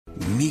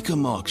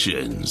Mecum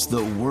Auctions,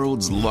 the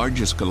world's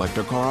largest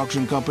collector car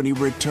auction company,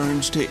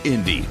 returns to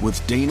Indy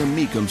with Dana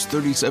Mecum's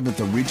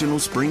 37th Original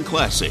Spring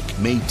Classic,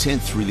 May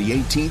 10th through the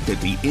 18th at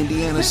the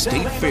Indiana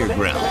State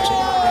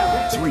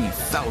Fairgrounds.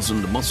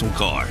 3,000 muscle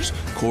cars,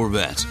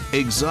 Corvettes,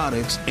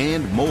 exotics,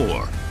 and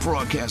more.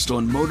 Broadcast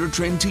on Motor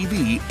Trend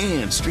TV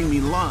and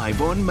streaming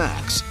live on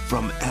Max.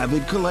 From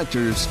avid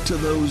collectors to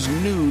those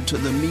new to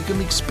the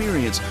Mecum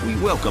experience, we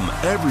welcome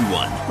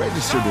everyone.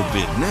 Register to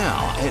bid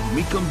now at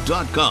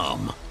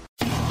Mecum.com.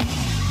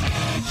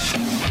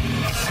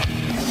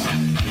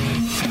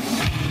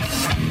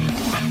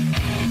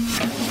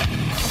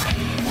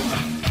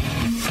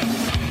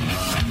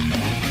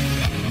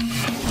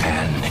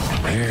 And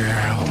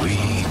here we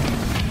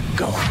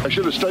go. I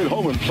should have stayed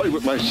home and played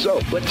with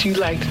myself. What do you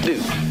like to do?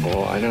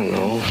 Oh, I don't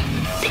know.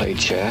 Play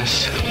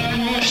chess,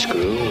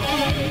 screw.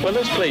 Well,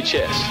 let's play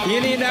chess. The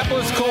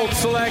Indianapolis Colts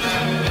select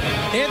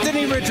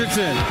Anthony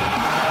Richardson,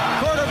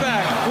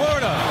 quarterback,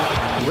 Florida.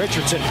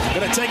 Richardson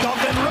gonna take off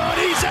and run.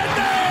 He's in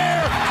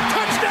there!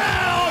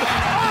 Touchdown!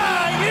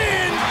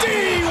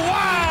 I-N-D-Y!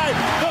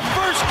 The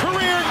first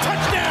career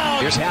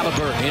touchdown! Here's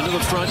Halliburton into the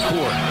front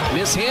court.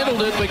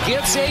 Mishandled it, but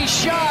gets a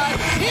shot.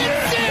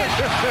 Hits it!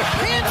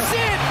 Hits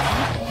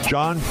it!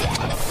 John,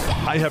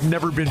 I have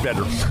never been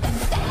better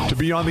to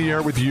be on the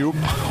air with you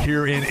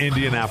here in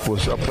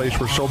Indianapolis, a place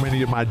where so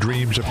many of my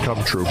dreams have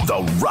come true.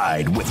 The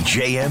Ride with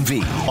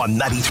JMV on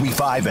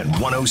 93.5 and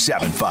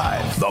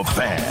 107.5. The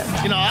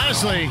Fan. You know,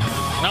 honestly,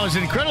 I was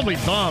incredibly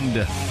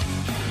bummed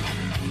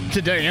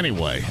today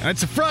anyway.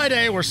 It's a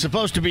Friday. We're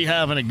supposed to be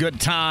having a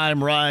good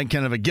time, right?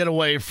 Kind of a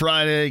getaway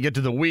Friday, get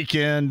to the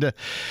weekend. It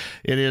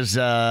is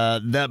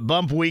that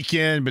bump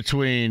weekend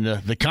between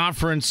the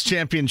conference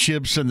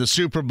championships and the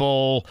Super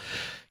Bowl.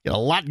 A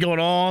lot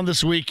going on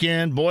this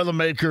weekend.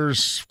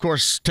 Boilermakers, of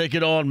course, take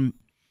it on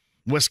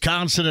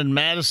Wisconsin and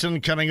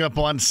Madison coming up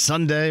on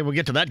Sunday. We'll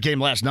get to that game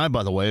last night,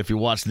 by the way, if you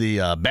watched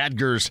the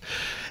Badgers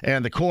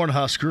and the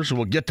Cornhuskers.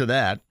 We'll get to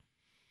that.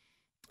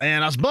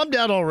 And I was bummed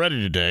out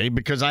already today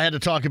because I had to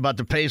talk about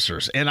the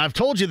Pacers. And I've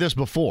told you this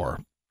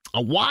before.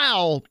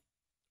 While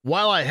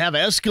I have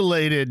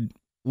escalated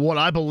what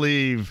I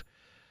believe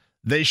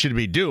they should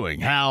be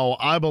doing, how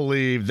I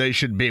believe they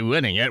should be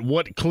winning, at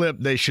what clip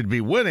they should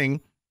be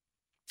winning,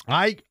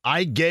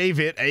 I gave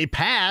it a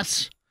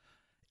pass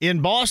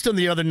in Boston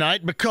the other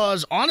night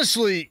because,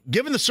 honestly,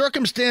 given the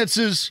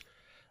circumstances,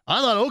 I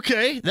thought,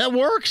 okay, that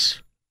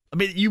works. I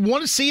mean, you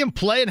want to see him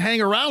play and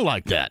hang around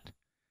like that.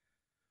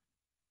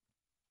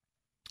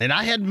 And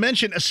I had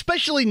mentioned,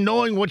 especially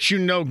knowing what you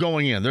know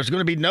going in, there's going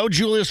to be no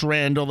Julius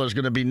Randle. There's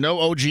going to be no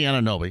OG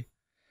Anunoby.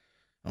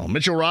 Oh,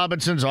 Mitchell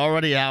Robinson's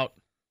already out.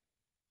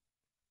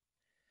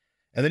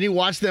 And then you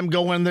watch them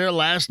go in there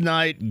last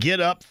night,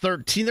 get up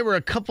 13. There were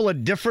a couple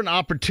of different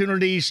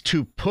opportunities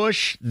to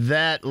push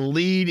that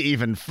lead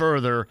even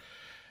further,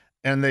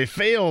 and they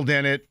failed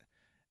in it.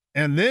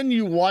 And then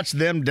you watch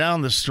them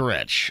down the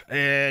stretch,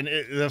 and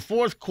the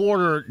fourth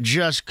quarter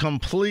just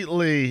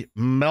completely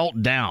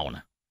melt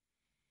down.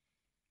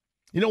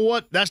 You know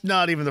what? That's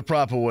not even the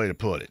proper way to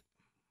put it.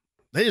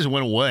 They just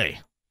went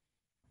away.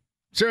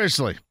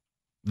 Seriously.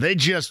 They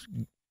just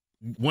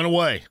went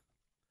away.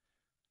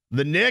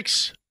 The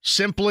Knicks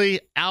simply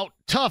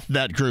out-toughed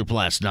that group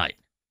last night.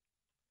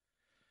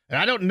 And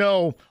I don't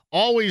know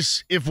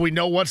always if we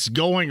know what's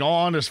going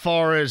on as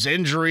far as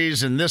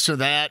injuries and this or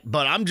that,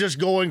 but I'm just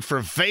going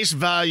for face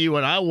value,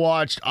 and I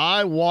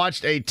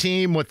watched a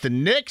team with the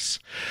Knicks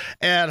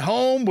at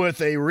home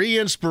with a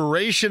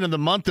re-inspiration in the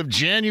month of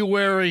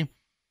January,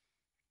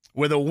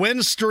 with a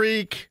win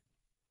streak,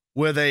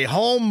 with a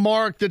home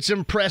mark that's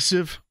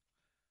impressive,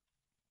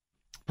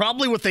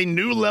 probably with a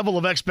new level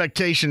of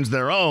expectations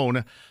their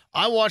own.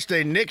 I watched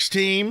a Knicks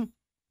team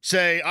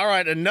say, all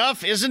right,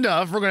 enough is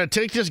enough. We're going to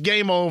take this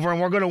game over,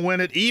 and we're going to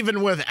win it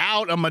even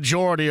without a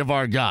majority of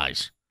our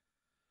guys,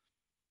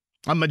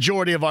 a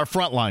majority of our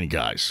frontline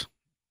guys.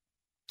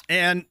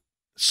 And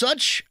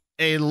such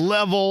a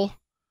level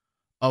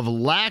of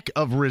lack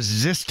of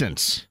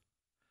resistance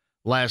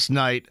last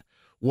night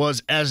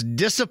was as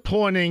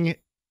disappointing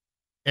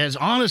as,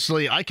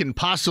 honestly, I can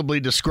possibly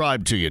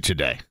describe to you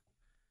today.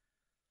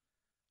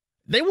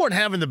 They weren't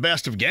having the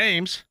best of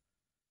games.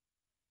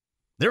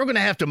 They were going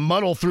to have to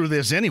muddle through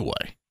this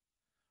anyway.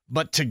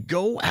 But to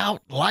go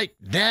out like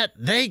that,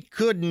 they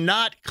could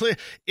not clear.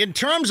 In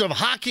terms of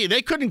hockey,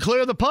 they couldn't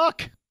clear the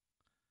puck.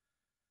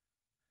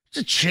 It's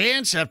a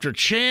chance after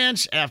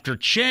chance after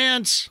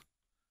chance.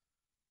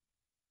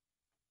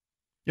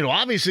 You know,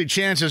 obviously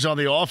chances on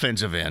the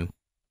offensive end.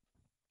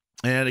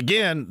 And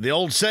again, the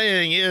old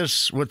saying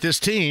is with this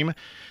team,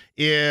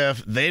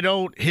 if they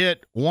don't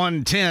hit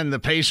 110, the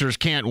Pacers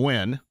can't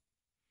win.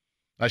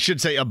 I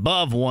should say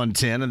above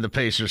 110, and the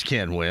Pacers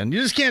can win.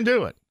 You just can't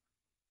do it.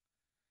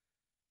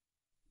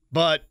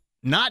 But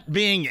not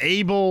being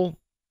able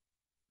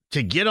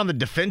to get on the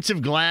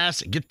defensive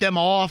glass, get them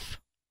off,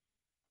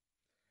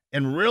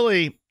 and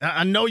really,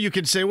 I know you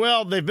can say,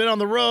 well, they've been on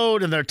the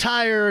road and they're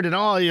tired and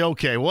all,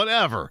 okay,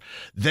 whatever.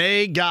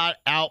 They got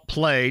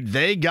outplayed.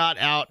 They got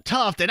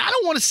out-toughed, and I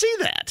don't want to see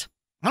that.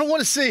 I don't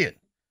want to see it.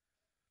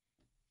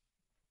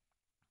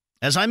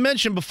 As I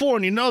mentioned before,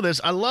 and you know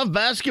this, I love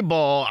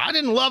basketball. I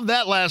didn't love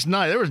that last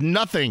night. There was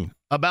nothing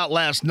about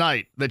last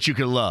night that you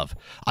could love.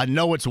 I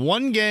know it's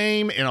one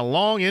game in a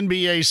long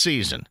NBA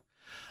season.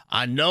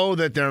 I know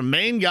that their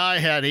main guy,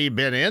 had he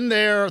been in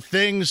there,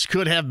 things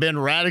could have been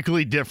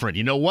radically different.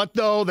 You know what,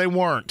 though? They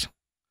weren't.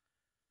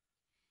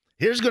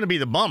 Here's going to be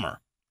the bummer.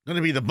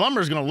 The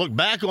bummer is going to look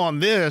back on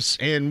this,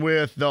 and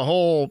with the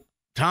whole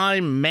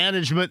time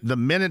management, the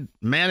minute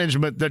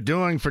management they're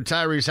doing for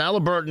Tyrese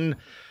Halliburton,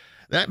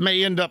 that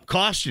may end up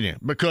costing you,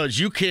 because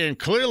you can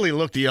clearly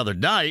look the other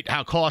night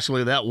how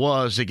costly that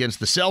was against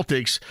the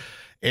Celtics,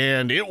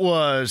 and it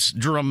was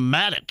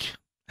dramatic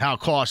how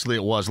costly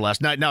it was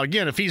last night. Now,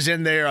 again, if he's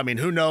in there, I mean,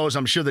 who knows?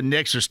 I'm sure the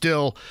Knicks are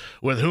still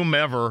with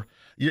whomever.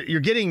 You're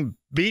getting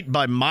beat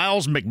by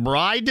Miles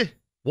McBride?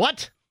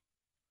 What?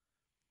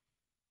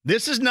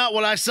 This is not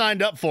what I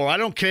signed up for. I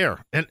don't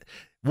care. And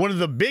one of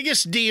the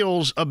biggest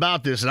deals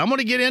about this, and I'm going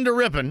to get into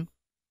ripping,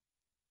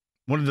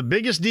 one of the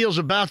biggest deals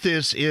about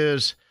this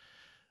is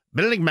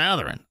Benedict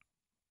Mathurin.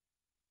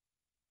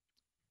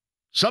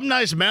 Some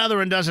nights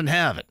Mathurin doesn't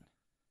have it.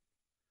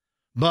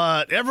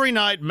 But every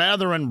night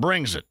Mathurin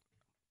brings it.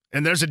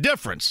 And there's a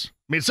difference.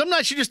 I mean, some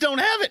nights you just don't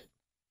have it.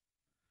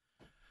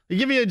 To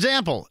give you an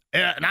example,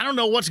 and I don't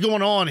know what's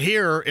going on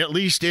here, at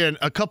least in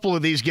a couple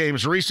of these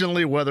games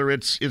recently, whether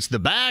it's the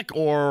back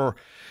or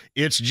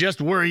it's just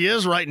where he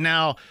is right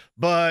now,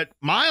 but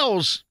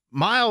Miles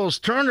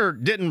Turner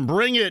didn't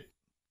bring it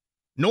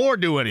nor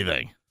do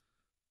anything.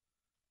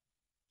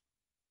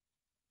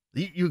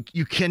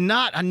 You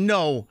cannot, I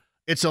know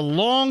it's a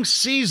long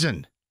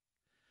season,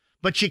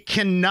 but you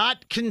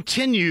cannot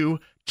continue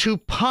to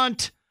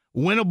punt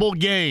winnable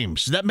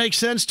games. Does that make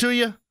sense to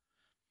you?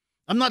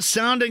 I'm not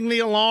sounding the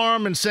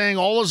alarm and saying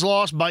all is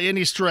lost by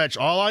any stretch.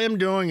 All I am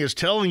doing is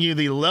telling you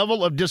the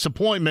level of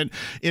disappointment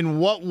in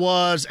what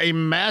was a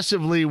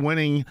massively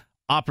winning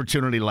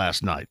opportunity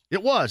last night.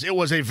 It was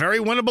a very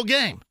winnable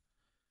game.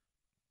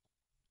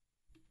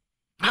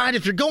 All right,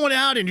 if you're going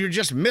out and you're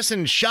just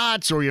missing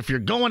shots, or if you're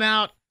going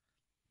out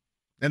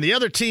and the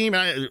other team,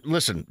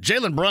 listen,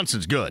 Jalen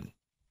Brunson's good.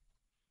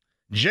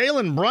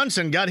 Jalen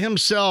Brunson got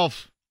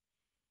himself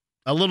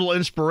a little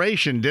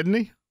inspiration, didn't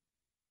he?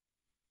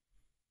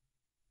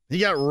 He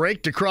got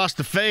raked across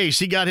the face.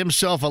 He got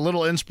himself a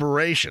little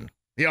inspiration.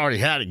 He already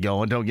had it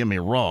going, don't get me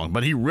wrong,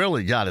 but he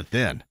really got it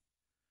then.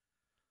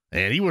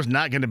 And he was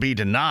not going to be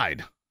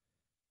denied.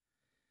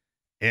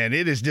 And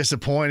it is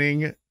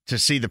disappointing to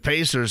see the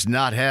Pacers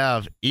not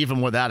have,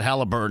 even without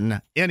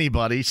Halliburton,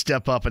 anybody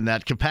step up in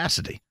that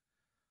capacity.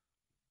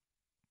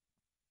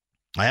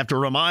 I have to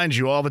remind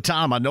you all the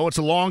time, I know it's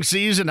a long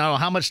season, I don't know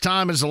how much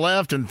time is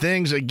left, and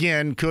things,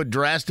 again, could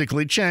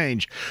drastically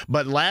change.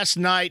 But last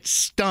night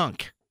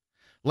stunk.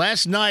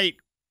 Last night,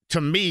 to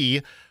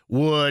me,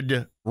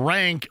 would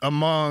rank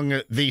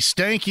among the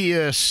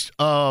stinkiest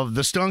of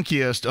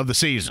the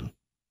season.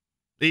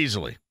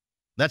 Easily.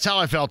 That's how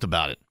I felt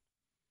about it.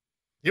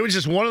 It was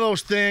just one of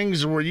those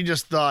things where you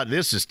just thought,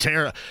 this is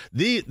terrible.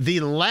 The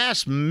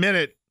last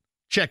minute,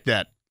 check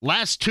that,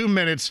 last 2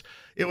 minutes,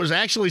 it was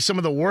actually some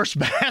of the worst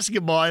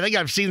basketball I think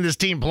I've seen this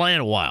team play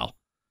in a while.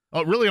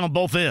 Oh, really on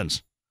both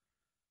ends.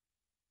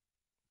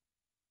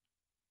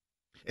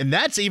 And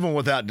that's even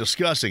without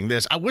discussing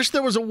this. I wish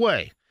there was a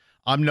way.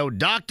 I'm no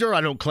doctor.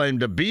 I don't claim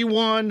to be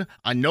one.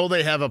 I know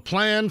they have a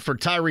plan for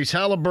Tyrese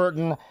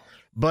Halliburton,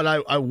 but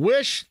I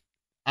wish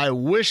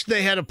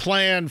they had a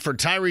plan for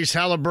Tyrese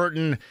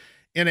Halliburton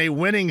in a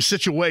winning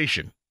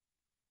situation.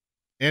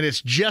 And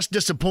it's just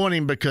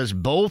disappointing because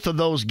both of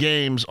those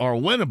games are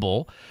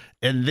winnable,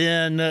 and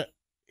then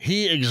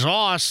he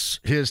exhausts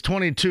his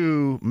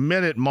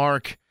 22-minute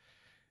mark,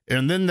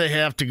 and then they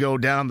have to go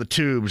down the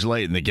tubes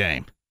late in the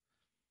game.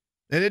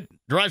 And it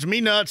drives me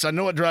nuts. I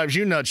know it drives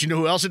you nuts. You know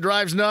who else it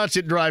drives nuts?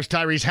 It drives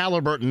Tyrese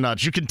Halliburton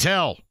nuts. You can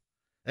tell.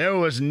 There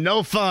was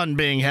no fun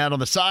being had on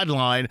the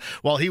sideline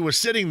while he was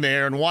sitting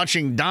there and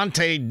watching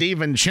Dante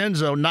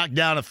DiVincenzo knock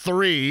down a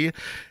three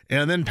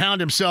and then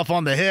pound himself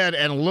on the head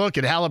and look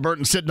at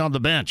Halliburton sitting on the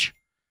bench.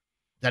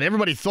 That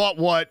everybody thought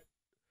what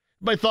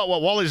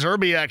Wally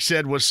Zerbiak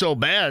said was so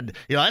bad.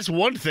 You know, that's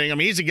one thing. I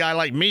mean, he's a guy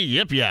like me,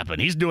 yip-yapping.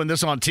 He's doing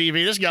this on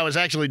TV. This guy was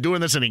actually doing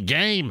this in a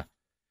game.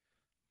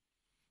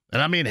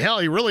 And I mean, hell,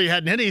 he really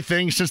hadn't hit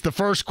anything since the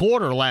first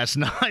quarter last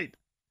night.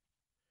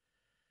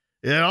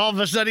 And all of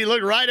a sudden he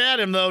looked right at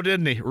him, though,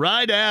 didn't he?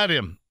 Right at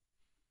him.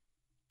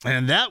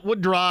 And that would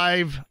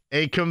drive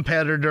a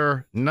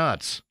competitor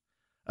nuts.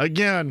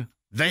 Again,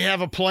 they have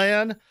a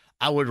plan.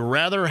 I would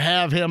rather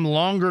have him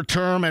longer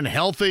term and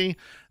healthy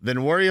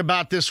than worry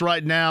about this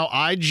right now.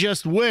 I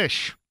just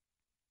wish.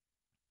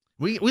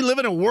 We live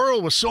in a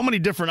world with so many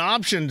different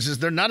options. Is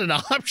there not an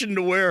option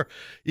to where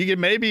you can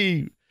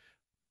maybe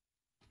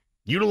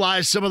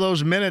utilize some of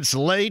those minutes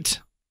late?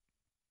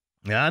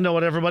 Yeah, I know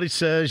what everybody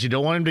says. You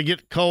don't want him to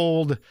get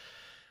cold.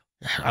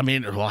 I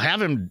mean, well,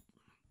 have him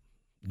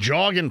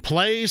jog in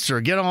place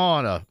or get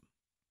on a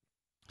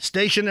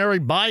stationary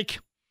bike,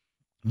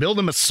 build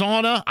him a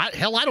sauna. I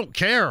don't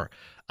care.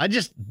 I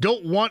just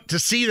don't want to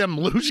see them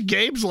lose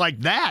games like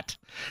that.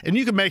 And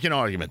you can make an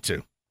argument,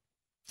 too.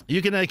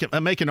 You can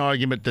make an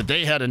argument that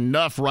they had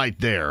enough right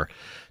there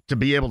to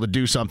be able to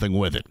do something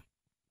with it.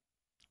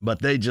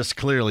 But they just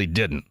clearly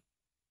didn't.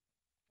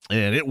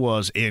 And it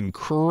was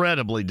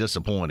incredibly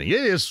disappointing. It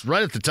is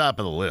right at the top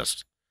of the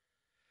list.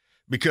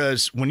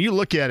 Because when you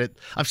look at it,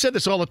 I've said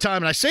this all the time,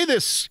 and I say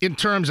this in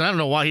terms, and I don't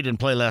know why he didn't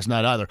play last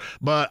night either,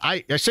 but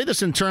I say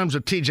this in terms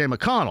of T.J.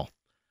 McConnell.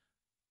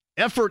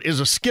 Effort is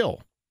a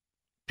skill.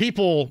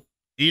 People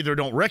either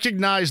don't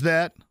recognize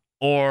that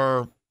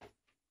or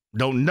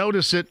don't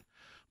notice it,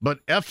 but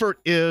effort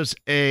is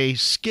a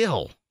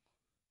skill.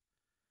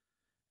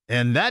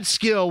 And that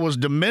skill was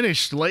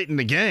diminished late in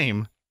the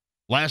game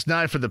last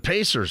night for the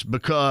Pacers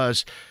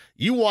because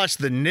you watch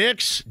the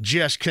Knicks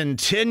just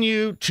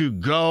continue to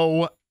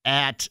go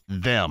at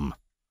them.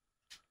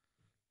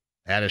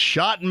 At a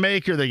shot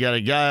maker, they got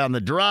a guy on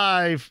the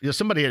drive.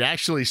 Somebody had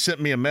actually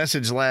sent me a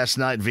message last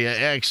night via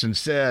X and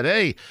said,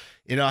 hey,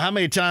 how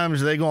many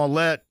times are they going to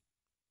let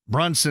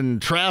Brunson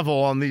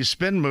travel on these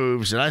spin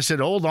moves? And I said,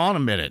 hold on a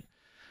minute.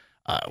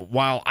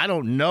 While I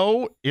don't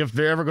know if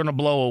they're ever going to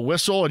blow a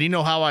whistle, and you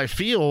know how I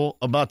feel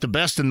about the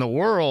best in the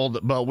world,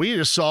 but we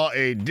just saw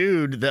a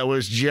dude that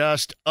was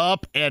just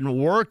up and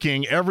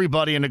working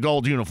everybody in a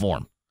gold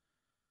uniform.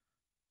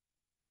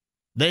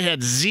 They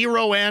had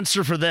zero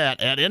answer for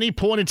that at any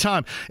point in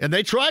time. And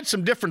they tried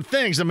some different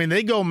things. I mean,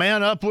 they go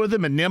man up with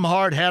him, and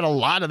Nembhard had a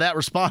lot of that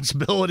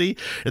responsibility.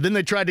 And then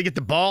they tried to get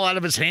the ball out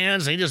of his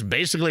hands, and he just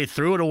basically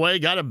threw it away,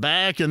 got it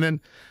back, and then,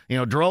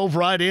 drove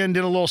right in,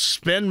 did a little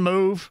spin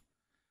move.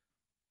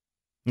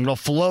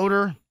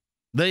 Floater.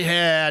 They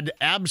had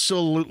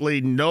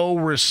absolutely no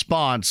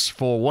response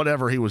for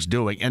whatever he was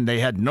doing, and they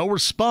had no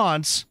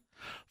response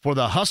for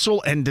the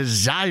hustle and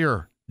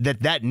desire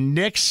that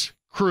Knicks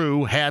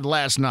crew had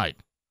last night.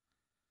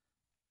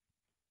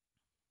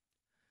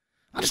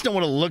 I just don't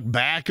want to look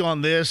back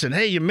on this and,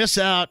 hey, you miss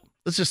out.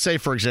 Let's just say,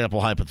 for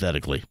example,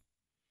 hypothetically,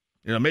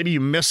 maybe you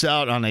miss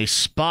out on a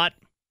spot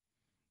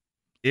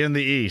in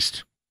the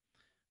East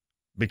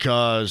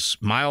because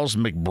Miles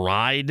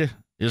McBride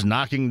is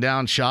knocking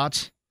down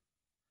shots.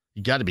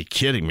 You got to be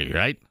kidding me,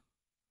 right?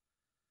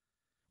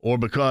 Or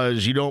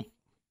because you don't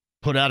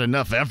put out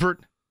enough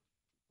effort.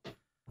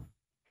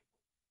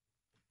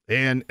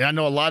 And I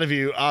know a lot of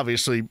you,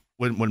 obviously,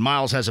 when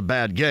Miles has a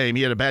bad game,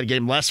 he had a bad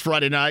game last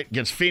Friday night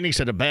against Phoenix,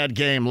 had a bad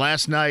game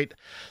last night.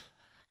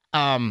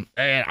 And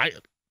I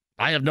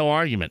have no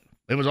argument.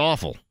 It was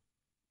awful.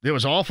 It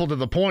was awful to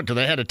the point that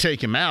they had to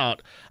take him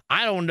out.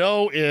 I don't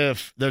know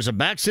if there's a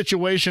back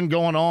situation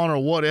going on or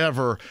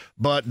whatever,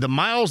 but the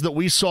Miles that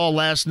we saw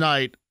last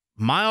night,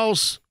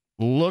 Miles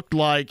looked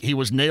like he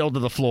was nailed to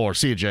the floor.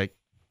 See you, Jake.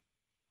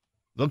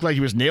 Looked like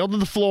he was nailed to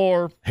the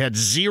floor, had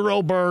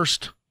zero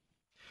burst.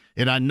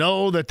 And I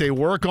know that they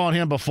work on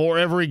him before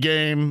every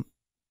game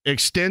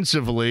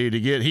extensively to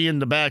get he in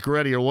the back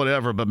ready or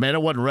whatever, but, man,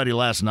 it wasn't ready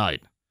last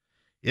night.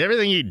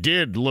 Everything he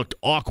did looked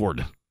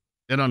awkward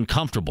and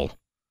uncomfortable.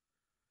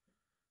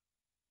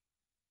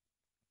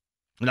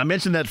 And I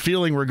mentioned that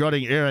feeling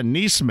regarding Aaron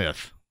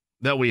Nesmith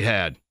that we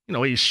had.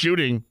 He's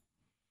shooting,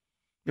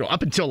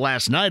 up until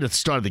last night at the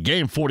start of the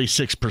game,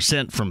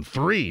 46% from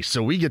three.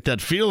 So we get that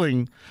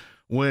feeling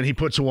when he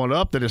puts one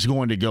up that it's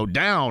going to go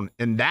down.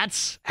 And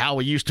that's how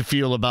we used to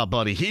feel about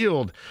Buddy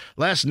Hield.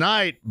 Last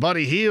night,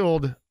 Buddy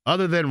Hield,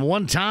 other than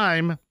one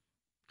time,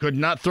 could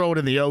not throw it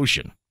in the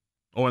ocean.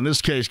 Or in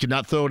this case, could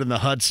not throw it in the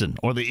Hudson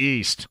or the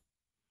East.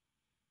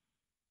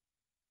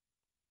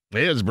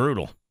 It is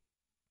brutal.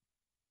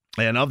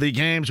 And of the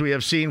games we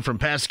have seen from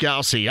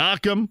Pascal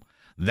Siakam,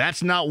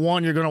 that's not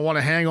one you're going to want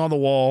to hang on the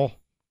wall.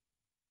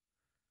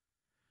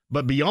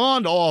 But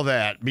beyond all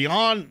that,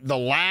 beyond the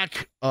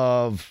lack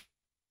of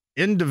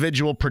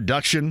individual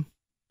production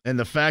and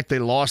the fact they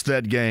lost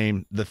that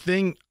game, the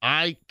thing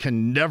I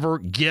can never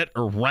get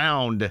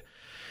around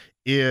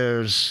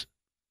is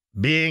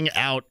being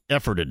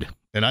out-efforted.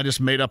 And I just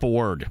made up a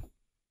word.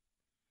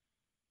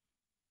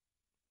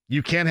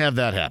 You can't have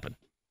that happen.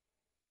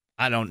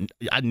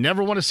 I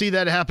never want to see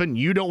that happen.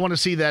 You don't want to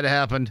see that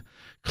happen.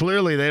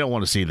 Clearly, they don't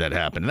want to see that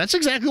happen. And that's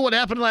exactly what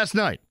happened last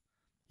night.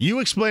 You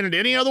explain it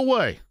any other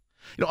way.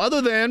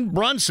 Other than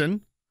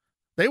Brunson,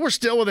 they were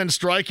still within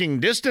striking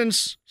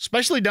distance,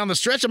 especially down the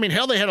stretch. I mean,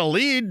 hell, they had a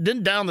lead.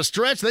 Then down the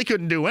stretch, they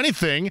couldn't do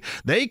anything.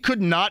 They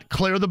could not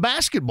clear the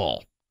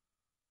basketball.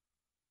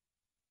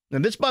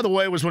 And this, by the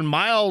way, was when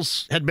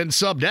Miles had been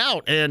subbed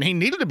out, and he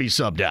needed to be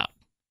subbed out.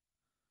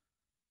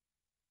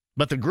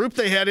 But the group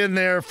they had in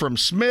there from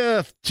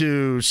Smith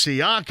to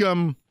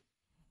Siakam,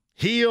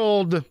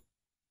 Hield,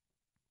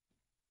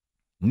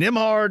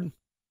 Nembhard,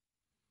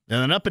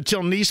 and then up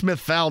until Nesmith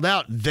fouled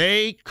out,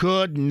 they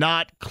could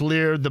not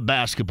clear the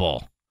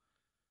basketball.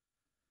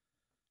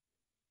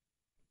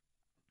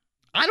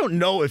 I don't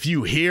know if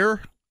you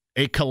hear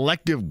a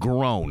collective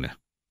groan,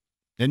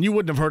 and you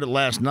wouldn't have heard it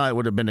last night. It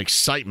would have been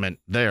excitement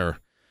there.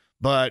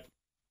 But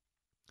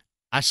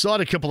I saw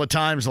it a couple of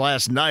times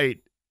last night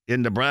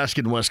in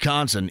Nebraska and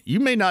Wisconsin. You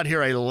may not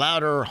hear a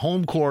louder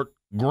home court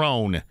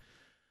groan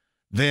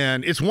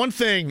than it's one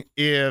thing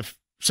if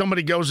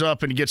somebody goes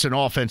up and gets an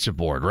offensive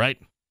board,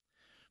 right?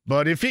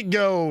 But if it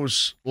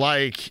goes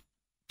like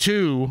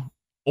 2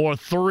 or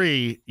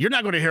 3, you're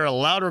not going to hear a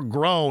louder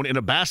groan in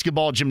a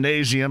basketball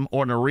gymnasium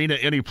or an arena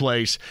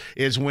anyplace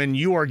is when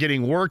you are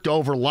getting worked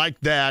over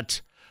like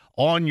that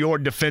on your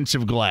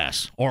defensive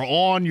glass or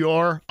on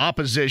your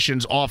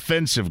opposition's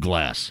offensive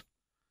glass.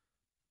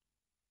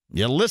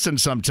 You listen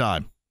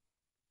sometime.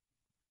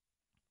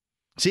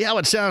 See how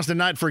it sounds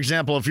tonight, for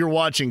example, if you're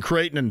watching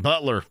Creighton and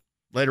Butler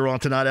later on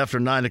tonight after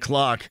 9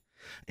 o'clock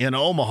in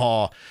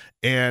Omaha.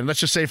 And let's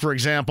just say, for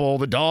example,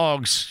 the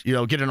Dogs,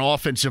 get an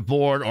offensive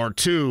board or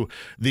 2.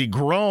 The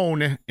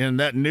groan in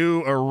that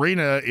new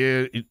arena,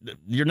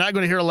 you're not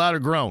going to hear a louder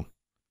groan.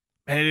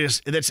 And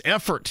that's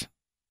effort.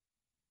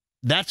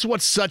 That's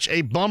what's such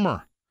a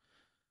bummer.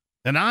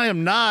 And I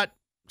am not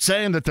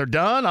saying that they're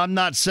done. I'm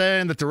not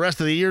saying that the rest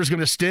of the year is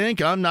going to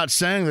stink. I'm not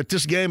saying that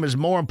this game is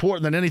more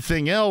important than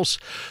anything else.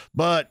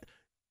 But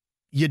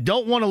you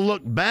don't want to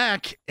look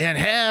back and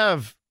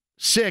have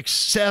 6,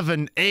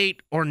 7,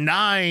 8, or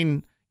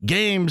 9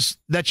 games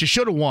that you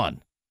should have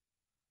won.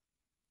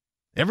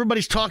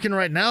 Everybody's talking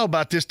right now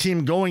about this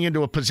team going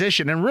into a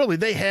position, and really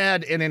they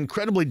had an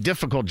incredibly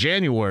difficult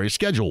January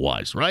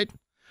schedule-wise, right?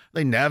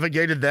 They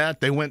navigated that.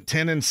 They went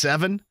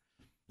 10-7.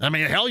 I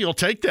mean, hell, you'll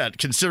take that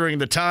considering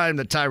the time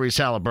that Tyrese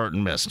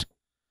Halliburton missed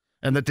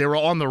and that they were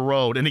on the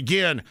road. And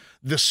again,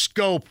 the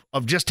scope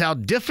of just how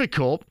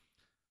difficult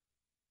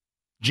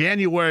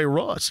January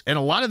was. And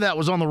a lot of that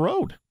was on the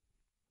road.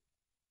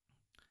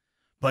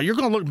 But you're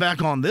going to look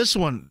back on this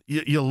one,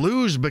 you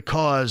lose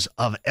because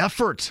of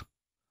effort.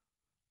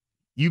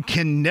 You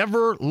can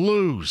never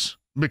lose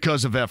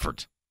because of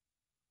effort.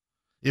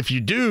 If you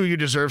do, you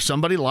deserve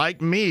somebody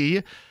like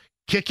me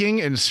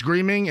kicking and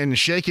screaming and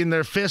shaking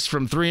their fists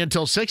from 3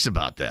 until 6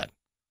 about that.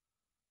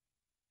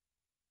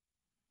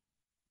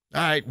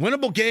 All right,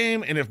 winnable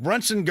game, and if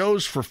Brunson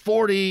goes for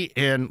 40,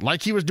 and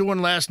like he was doing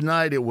last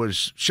night, it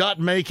was shot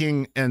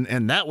making,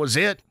 and that was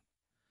it,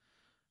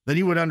 then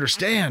you would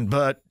understand.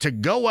 But to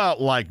go out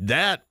like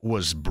that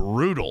was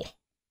brutal.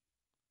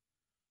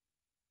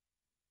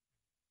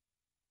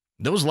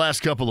 Those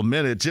last couple of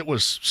minutes, it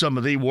was some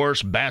of the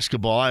worst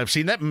basketball I have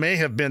seen. That may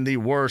have been the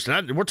worst.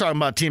 And we're talking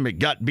about a team that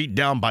got beat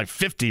down by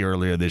 50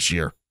 earlier this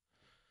year.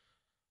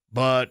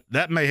 But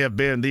that may have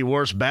been the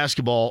worst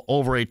basketball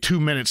over a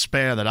 2-minute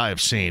span that I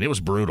have seen. It was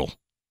brutal.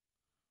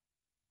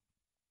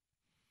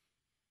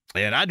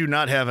 And I do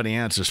not have any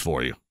answers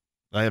for you.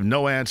 I have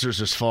no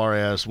answers as far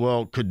as,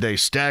 well, could they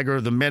stagger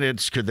the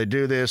minutes? Could they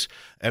do this?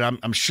 And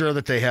I'm sure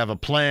that they have a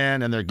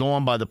plan, and they're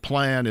going by the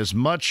plan as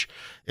much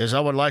as I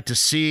would like to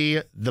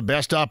see the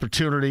best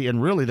opportunity.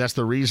 And really, that's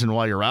the reason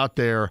why you're out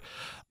there.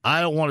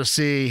 I don't want to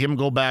see him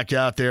go back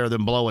out there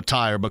then blow a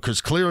tire, because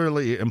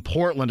clearly in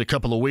Portland a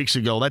couple of weeks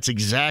ago, that's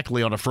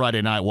exactly on a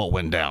Friday night what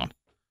went down.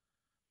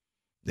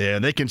 Yeah,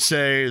 they can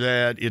say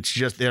that it's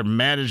just they're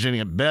managing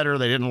it better.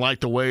 They didn't like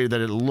the way that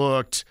it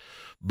looked,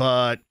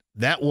 but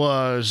that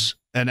was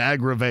an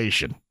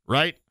aggravation,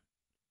 right?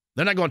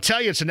 They're not going to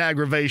tell you it's an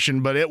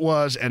aggravation, but it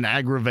was an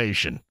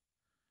aggravation.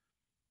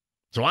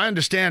 So I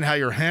understand how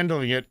you're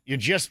handling it. You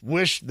just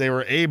wish they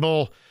were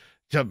able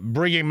to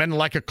bring him in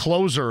like a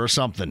closer or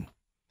something.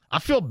 I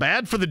feel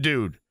bad for the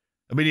dude.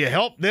 I mean, you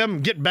helped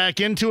them get back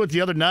into it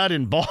the other night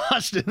in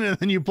Boston, and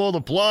then you pull the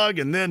plug,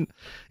 and then,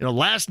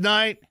 last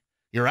night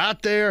you're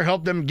out there,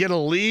 help them get a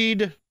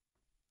lead.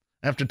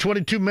 After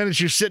 22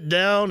 minutes, you sit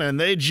down, and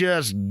they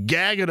just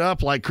gag it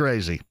up like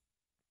crazy.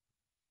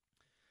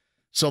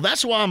 So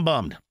that's why I'm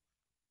bummed.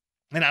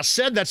 And I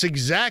said that's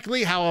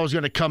exactly how I was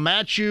going to come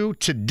at you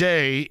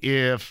today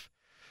and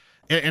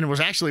it was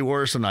actually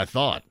worse than I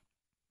thought.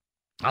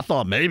 I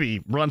thought maybe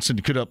Brunson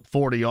could up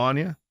 40 on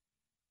you.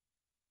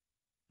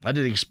 I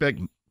didn't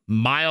expect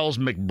Miles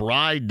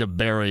McBride to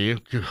bury you.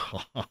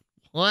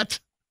 What?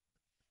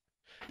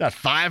 Got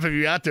 5 of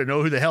you out there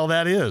know who the hell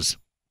that is.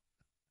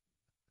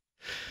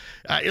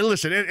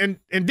 Listen,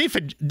 and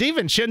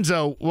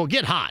DiVincenzo will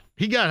get hot.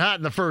 He got hot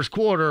in the first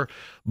quarter,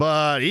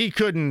 but he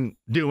couldn't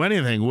do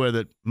anything with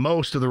it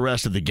most of the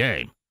rest of the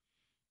game.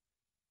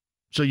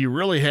 So you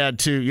really had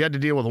to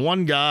deal with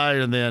one guy,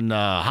 and then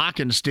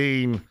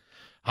Hockenstein.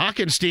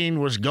 Hockenstein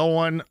was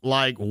going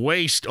like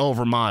waist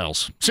over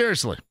Miles.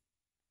 Seriously.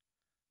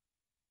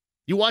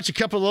 You watch a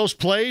couple of those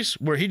plays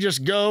where he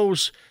just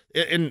goes,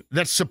 and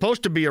that's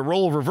supposed to be a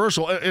role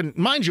reversal. And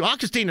mind you,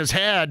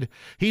 Hockenstein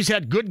he's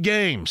had good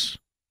games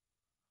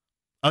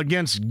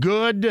against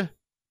good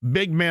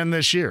big men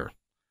this year.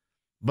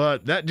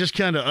 But that just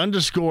kind of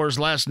underscores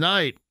last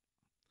night,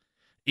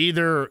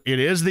 either it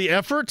is the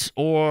effort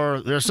or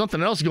there's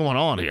something else going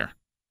on here.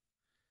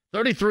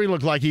 33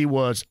 looked like he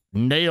was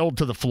nailed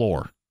to the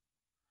floor.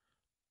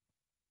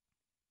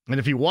 And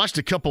if you watched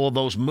a couple of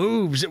those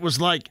moves, it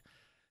was like,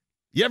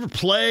 you ever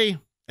play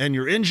and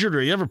you're injured,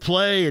 or you ever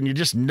play and you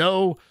just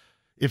know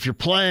if you're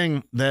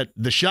playing that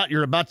the shot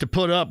you're about to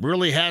put up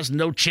really has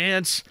no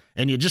chance,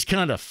 and you just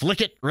kind of flick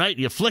it, right?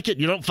 You flick it,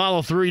 you don't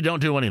follow through, you don't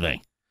do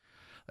anything.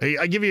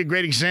 I give you a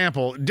great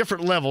example,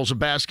 different levels of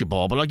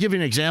basketball, but I'll give you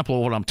an example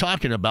of what I'm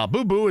talking about.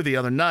 Boo Boo the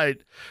other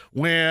night,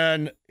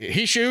 when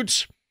he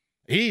shoots,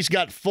 he's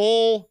got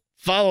full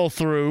follow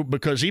through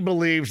because he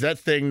believes that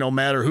thing, no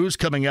matter who's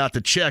coming out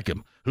to check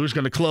him, who's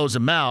going to close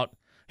him out,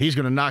 he's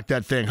going to knock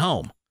that thing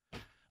home.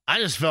 I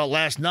just felt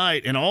last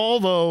night in all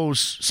those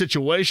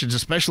situations,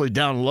 especially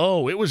down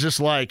low, it was just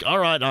like, all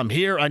right, I'm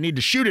here. I need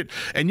to shoot it.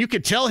 And you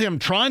could tell him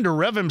trying to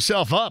rev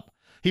himself up.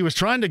 He was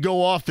trying to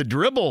go off the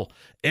dribble,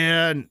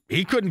 and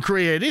he couldn't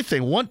create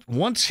anything.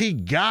 Once he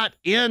got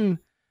inside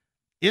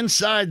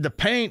the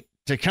paint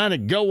to kind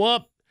of go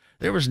up,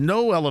 there was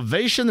no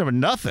elevation. There was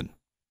nothing.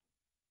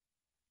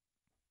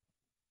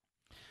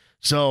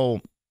 So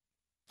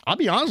I'll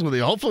be honest with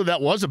you. Hopefully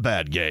that was a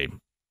bad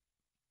game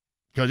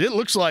because it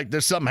looks like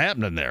there's something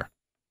happening there.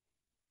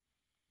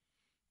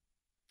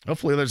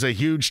 Hopefully there's a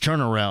huge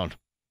turnaround.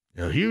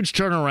 A huge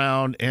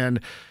turnaround. And,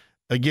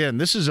 again,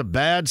 this is a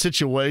bad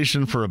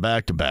situation for a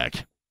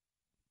back-to-back.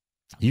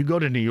 You go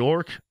to New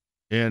York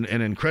in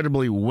an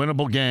incredibly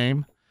winnable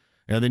game,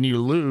 and then you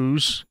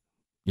lose,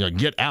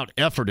 get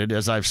out-efforted,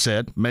 as I've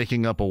said,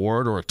 making up a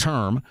word or a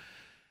term.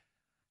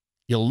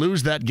 You'll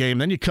lose that game,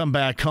 then you come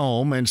back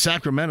home, and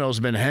Sacramento's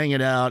been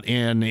hanging out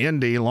in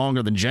Indy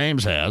longer than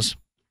James has,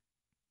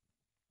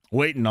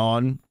 waiting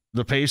on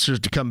the Pacers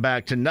to come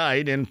back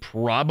tonight, and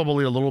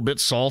probably a little bit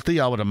salty,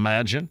 I would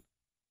imagine.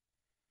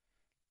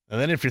 And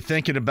then if you're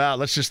thinking about,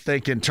 let's just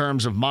think in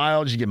terms of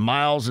Miles, you get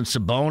Miles and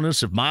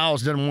Sabonis. If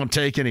Miles didn't want to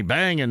take any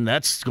banging,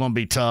 that's going to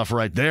be tough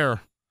right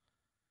there.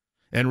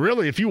 And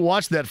really, if you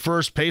watch that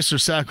first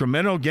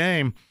Pacers-Sacramento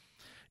game,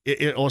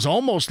 it was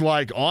almost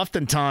like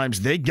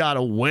oftentimes they got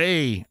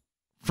away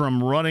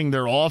from running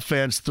their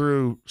offense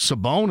through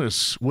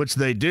Sabonis, which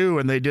they do,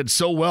 and they did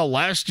so well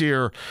last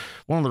year.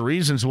 One of the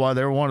reasons why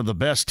they're one of the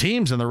best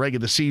teams in the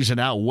regular season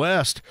out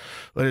west.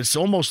 But it's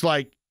almost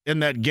like in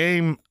that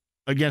game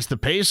against the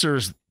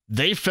Pacers,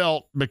 they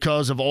felt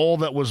because of all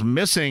that was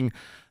missing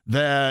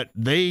that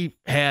they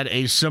had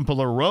a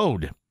simpler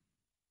road.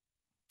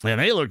 And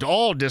they looked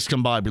all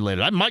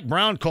discombobulated. Mike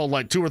Brown called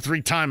like 2 or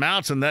 3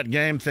 timeouts in that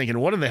game thinking,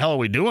 what in the hell are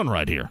we doing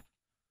right here?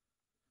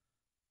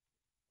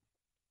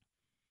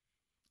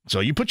 So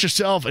you put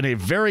yourself in a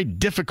very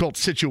difficult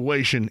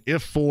situation,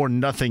 if for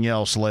nothing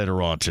else,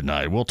 later on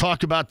tonight. We'll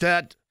talk about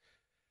that.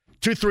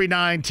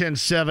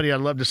 239-1070.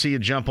 I'd love to see you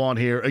jump on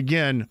here.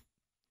 Again,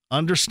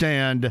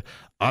 understand,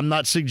 I'm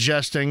not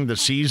suggesting the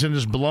season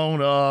is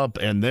blown up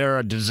and they're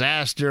a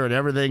disaster and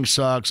everything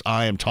sucks.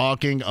 I am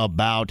talking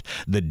about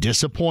the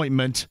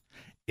disappointment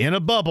in a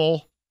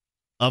bubble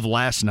of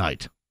last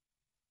night.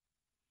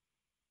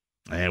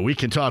 And we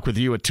can talk with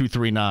you at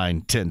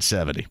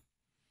 239-1070.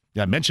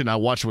 Yeah, I mentioned I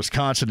watched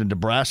Wisconsin and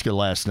Nebraska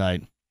last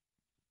night.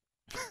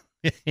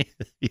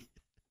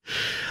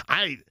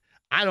 I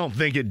don't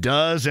think it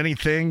does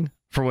anything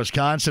for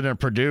Wisconsin and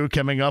Purdue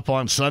coming up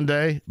on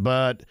Sunday,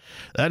 but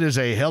that is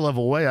a hell of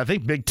a way. I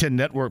think Big Ten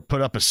Network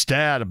put up a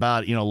stat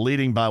about,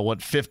 leading by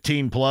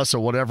 15 plus or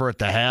whatever at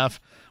the half.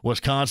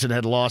 Wisconsin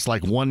had lost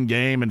like one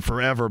game in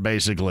forever,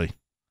 basically.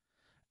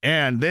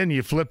 And then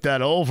you flip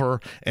that over,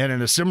 and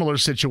in a similar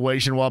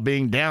situation while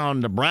being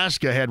down,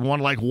 Nebraska had won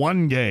like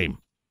one game.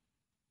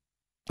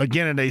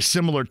 Again, in a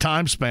similar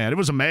time span. It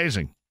was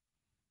amazing.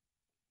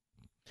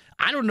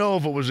 I don't know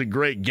if it was a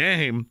great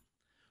game,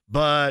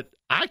 but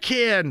I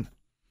can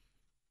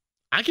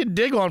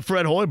dig on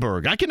Fred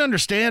Hoiberg. I can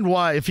understand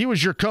why, if he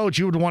was your coach,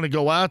 you would want to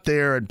go out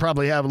there and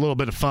probably have a little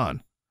bit of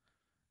fun.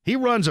 He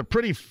runs a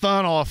pretty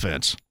fun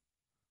offense.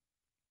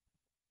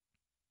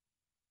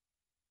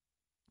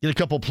 Get a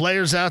couple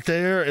players out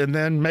there and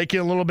then making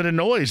a little bit of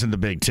noise in the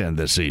Big Ten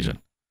this season.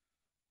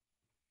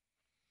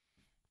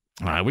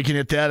 All right, we can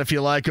hit that if you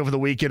like over the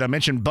weekend. I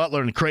mentioned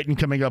Butler and Creighton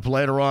coming up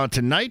later on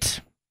tonight.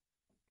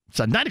 It's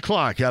at 9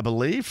 o'clock, I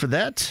believe, for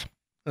that.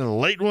 A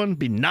late one.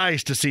 Be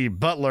nice to see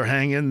Butler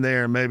hang in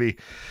there, maybe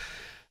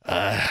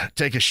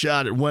take a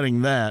shot at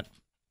winning that.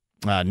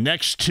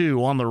 Next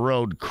two on the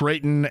road,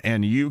 Creighton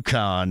and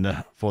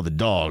UConn for the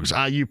Dogs.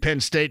 IU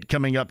Penn State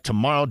coming up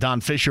tomorrow. Don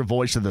Fisher,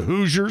 voice of the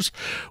Hoosiers,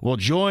 will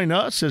join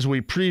us as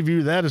we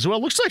preview that as well.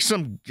 Looks like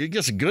some,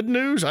 good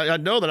news. I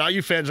know that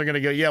IU fans are going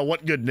to go, yeah,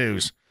 what good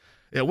news?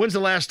 Yeah, when's the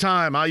last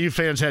time IU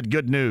fans had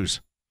good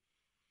news?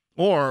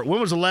 Or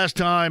when was the last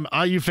time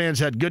IU fans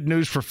had good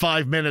news for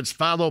 5 minutes,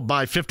 followed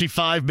by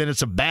 55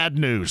 minutes of bad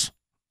news?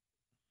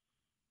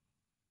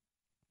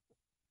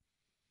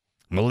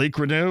 Malik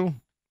Renew,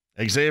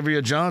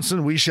 Xavier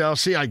Johnson, we shall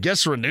see. I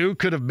guess Renew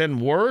could have been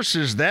worse.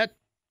 Is that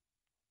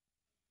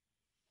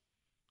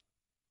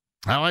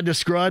how I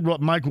described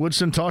what Mike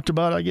Woodson talked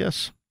about, I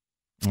guess?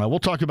 We'll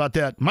talk about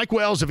that. Mike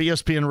Wells of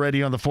ESPN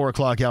Radio on the 4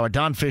 o'clock hour.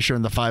 Don Fisher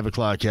in the 5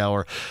 o'clock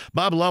hour.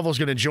 Bob Lovell's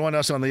going to join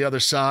us on the other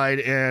side,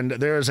 and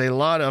there's a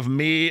lot of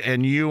me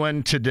and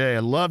Ewan today. I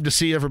love to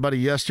see everybody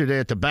yesterday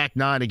at the back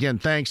nine. Again,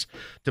 thanks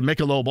to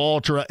Michelob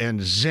Ultra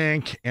and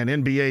Zinc and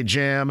NBA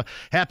Jam.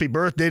 Happy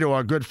birthday to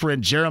our good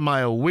friend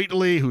Jeremiah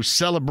Wheatley, who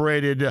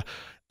celebrated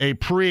a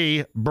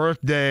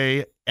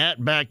pre-birthday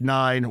at Back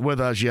Nine with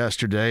us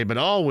yesterday, but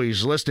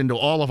always listening to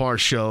all of our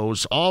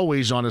shows,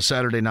 always on a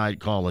Saturday night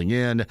calling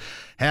in.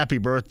 Happy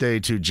birthday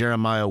to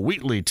Jeremiah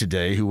Wheatley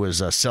today, who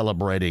was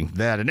celebrating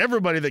that. And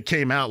everybody that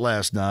came out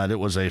last night, it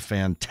was a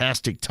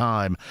fantastic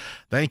time.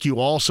 Thank you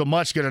all so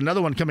much. Got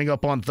another one coming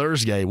up on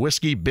Thursday,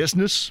 Whiskey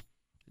Business,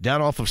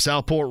 down off of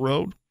Southport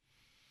Road.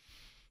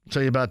 I'll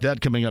tell you about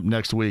that coming up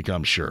next week,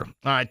 I'm sure.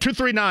 All right,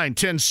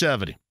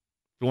 239-1070.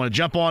 If you want to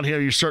jump on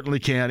here, you certainly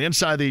can.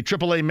 Inside the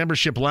AAA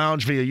Membership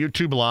Lounge via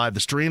YouTube Live,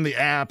 the stream, the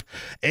app,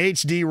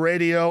 HD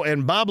Radio,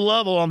 and Bob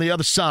Lovell on the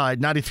other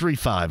side,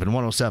 93.5 and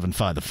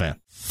 107.5 The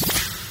Fan.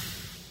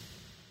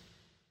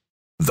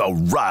 The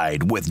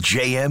Ride with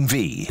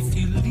JMV. If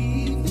you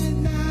leave me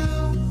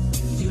now,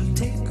 you'll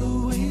take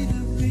away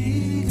the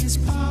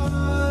biggest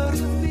part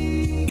of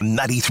me.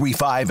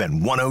 93.5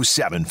 and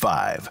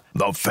 107.5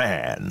 The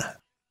Fan.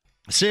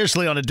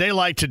 Seriously, on a day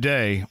like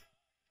today,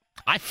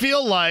 I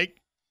feel like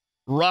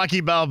Rocky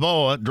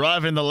Balboa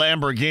driving the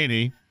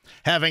Lamborghini,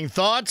 having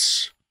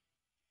thoughts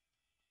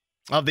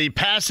of the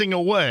passing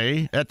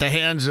away at the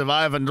hands of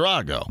Ivan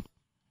Drago,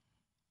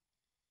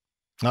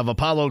 of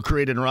Apollo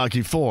Creed and Rocky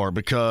IV,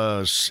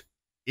 because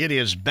it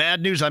is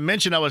bad news. I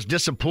mentioned I was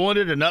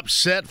disappointed and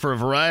upset for a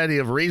variety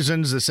of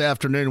reasons. This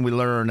afternoon we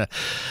learn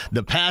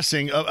the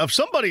passing of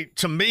somebody,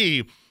 to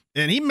me,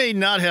 and he may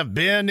not have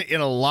been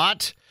in a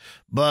lot,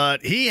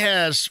 but he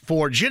has,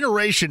 for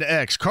Generation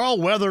X,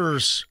 Carl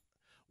Weathers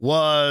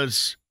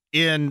was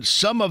in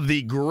some of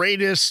the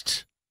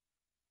greatest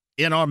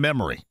in our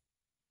memory.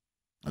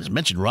 I just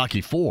mentioned Rocky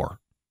IV.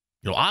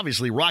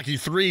 Obviously Rocky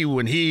III,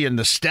 when he and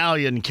the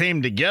Stallion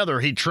came together,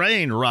 he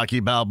trained Rocky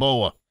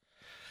Balboa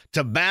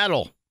to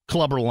battle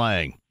Clubber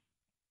Lang.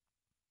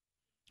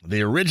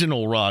 The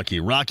original Rocky,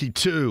 Rocky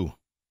II,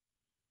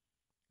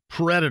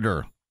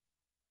 Predator,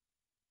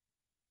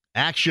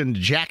 Action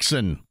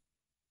Jackson.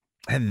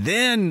 And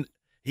then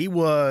he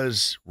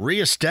was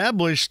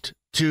reestablished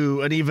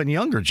to an even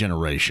younger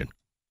generation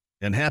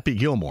in Happy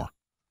Gilmore.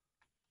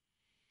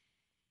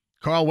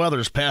 Carl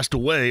Weathers passed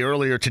away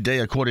earlier today,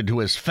 according to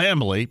his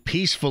family,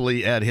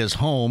 peacefully at his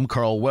home.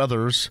 Carl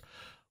Weathers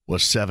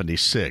was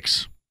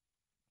 76.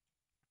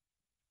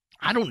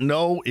 I don't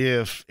know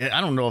if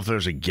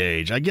there's a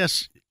gauge. I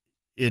guess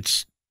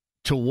it's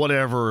to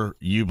whatever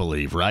you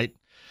believe, right?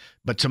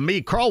 But to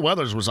me, Carl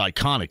Weathers was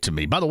iconic to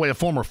me. By the way, a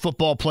former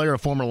football player, a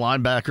former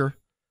linebacker.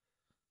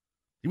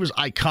 He was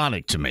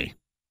iconic to me.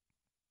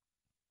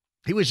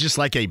 He was just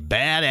like a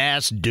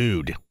badass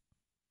dude.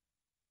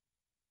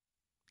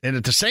 And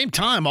at the same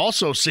time,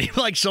 also seemed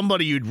like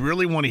somebody you'd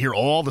really want to hear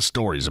all the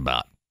stories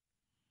about.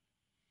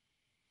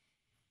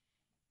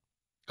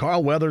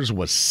 Carl Weathers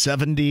was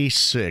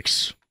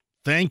 76.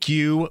 Thank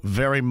you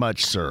very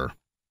much, sir.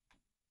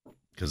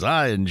 Because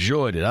I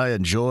enjoyed it. I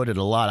enjoyed it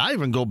a lot. I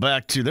even go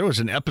back to, there was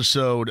an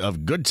episode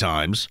of Good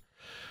Times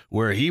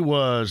where he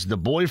was the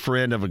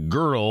boyfriend of a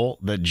girl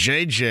that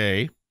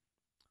JJ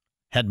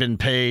had been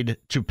paid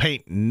to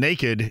paint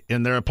naked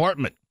in their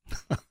apartment.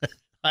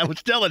 I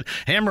was telling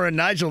Hammer and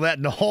Nigel that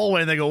in the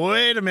hallway, and they go,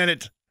 wait a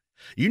minute.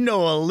 You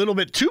know a little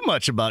bit too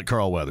much about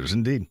Carl Weathers,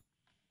 indeed.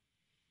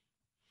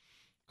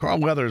 Carl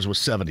Weathers was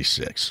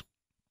 76.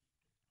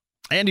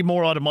 Andy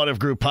Moore Automotive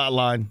Group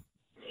hotline.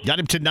 Got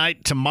him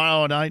tonight,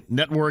 tomorrow night,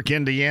 Network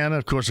Indiana.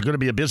 Of course, it's going to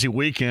be a busy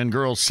weekend.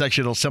 Girls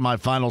sectional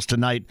semifinals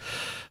tonight.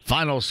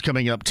 Finals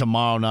coming up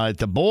tomorrow night.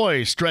 The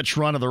boys stretch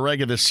run of the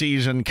regular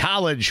season,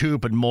 college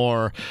hoop, and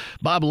more.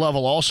 Bob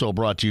Lovell also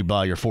brought to you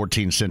by your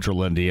 14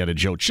 Central Indiana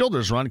Joe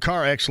Childers Run.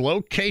 CarX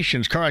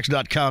locations,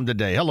 CarX.com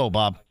today. Hello,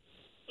 Bob.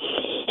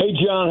 Hey,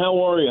 John. How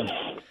are you?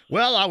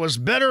 Well, I was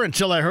better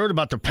until I heard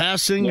about the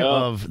passing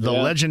of the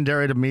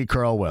legendary to me,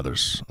 Carl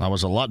Weathers. I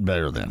was a lot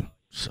better then,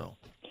 so...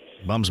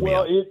 Bums me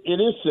out. Well, it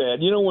is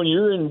sad. When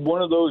you're in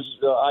one of those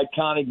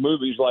iconic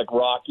movies like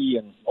Rocky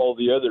and all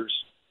the others,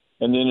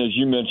 and then as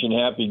you mentioned,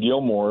 Happy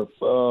Gilmore.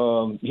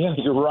 Yeah,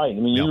 you're right. I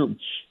mean,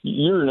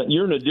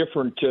 you're in a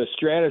different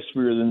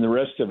stratosphere than the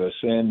rest of us,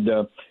 and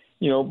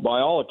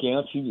by all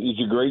accounts, he's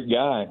a great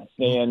guy.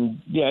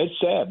 And yeah, it's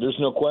sad. There's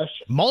no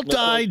question.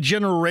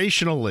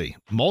 Multi-generationally,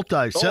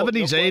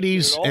 70s,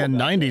 80s, and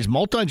 90s,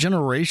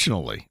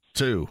 multi-generationally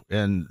too,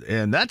 and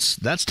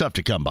that's tough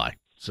to come by.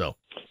 So.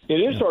 It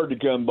is hard to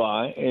come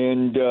by,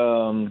 and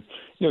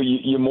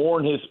you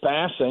mourn his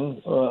passing.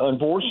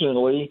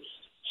 Unfortunately,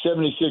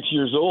 76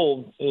 years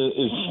old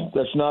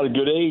that's not a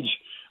good age.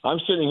 I'm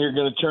sitting here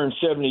going to turn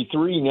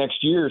 73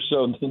 next year,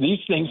 so these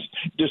things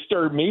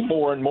disturb me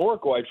more and more,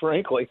 quite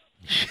frankly.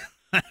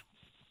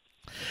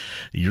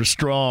 You're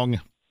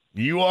strong.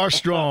 You are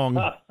strong.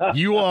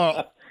 You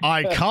are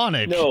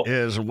iconic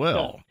as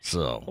well.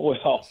 So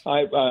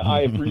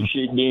I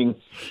appreciate being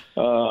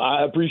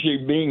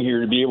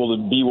here to be able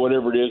to be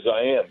whatever it is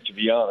I am, to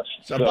be honest.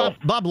 So.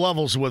 Bob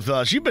Lovell's with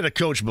us. You've been a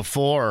coach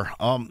before.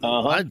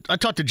 I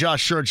talked to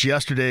Josh Schertz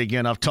yesterday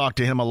again. I've talked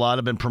to him a lot.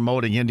 I've been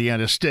promoting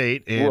Indiana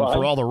State, and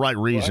for all the right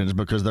reasons,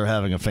 because they're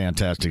having a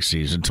fantastic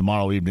season.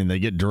 Tomorrow evening they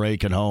get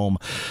Drake at home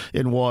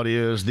in what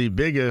is the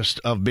biggest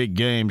of big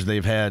games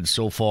they've had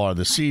so far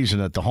this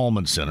season at the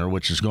Holman Center,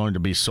 which is going to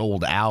be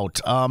sold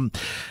out.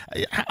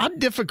 How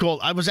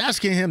difficult? I was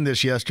asking him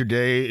this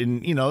yesterday,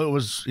 and it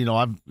was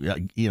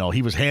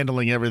he was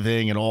handling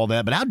everything and all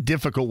that. But how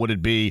difficult would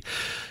it be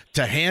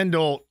to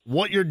handle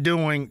what you're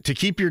doing to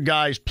keep your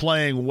guys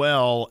playing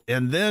well,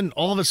 and then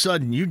all of a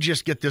sudden you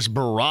just get this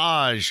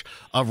barrage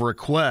of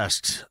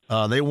requests?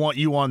 They want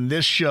you on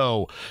this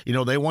show.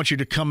 They want you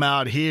to come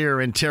out here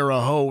in Terre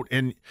Haute,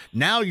 and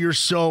now you're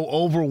so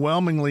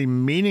overwhelmingly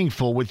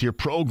meaningful with your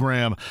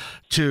program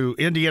to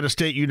Indiana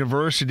State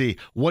University,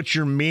 what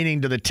you're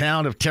meaning to the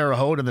town of Terre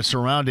Haute and the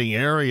surrounding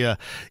area.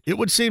 It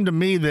would seem to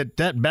me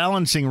that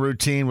balancing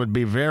routine would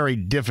be very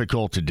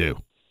difficult to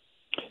do.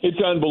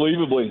 It's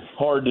unbelievably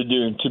hard to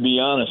do, to be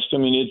honest. I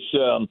mean,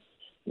 it's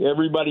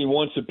everybody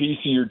wants a piece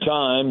of your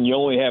time. You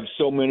only have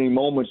so many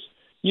moments.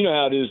 You know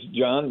how it is,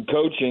 John,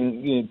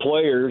 coaching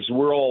players.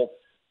 We're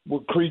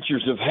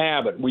creatures of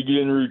habit. We get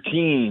in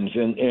routines,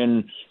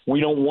 and we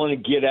don't want to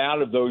get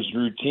out of those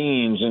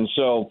routines. And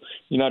so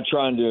you're not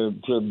trying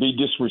to be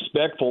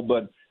disrespectful,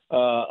 but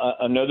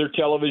another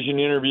television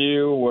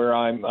interview where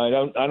I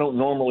don't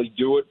normally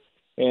do it,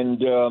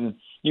 and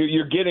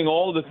you're getting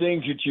all the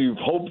things that you've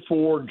hoped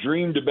for,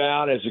 dreamed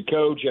about as a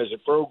coach, as a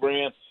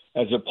program,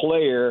 as a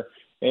player,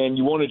 and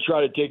you want to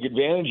try to take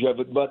advantage of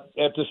it. But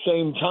at the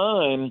same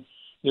time,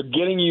 they're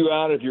getting you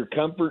out of your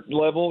comfort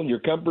level, your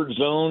comfort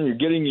zone. You're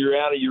getting you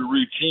out of your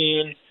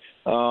routine,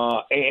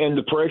 and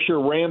the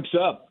pressure ramps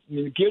up. I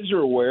mean, the kids are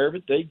aware of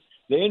it.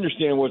 They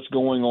understand what's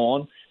going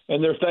on,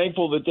 and they're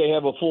thankful that they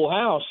have a full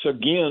house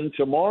again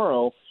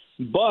tomorrow.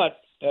 But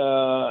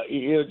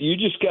you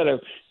just gotta.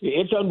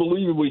 It's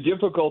unbelievably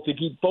difficult to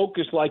keep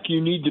focused like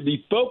you need to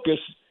be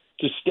focused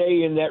to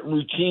stay in that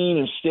routine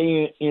and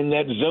stay in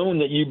that zone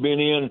that you've been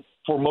in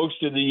for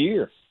most of the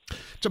year.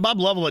 So Bob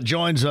Lovell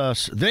joins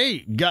us. They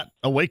got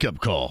a wake-up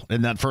call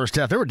in that first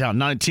half. They were down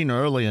 19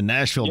 early in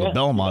Nashville to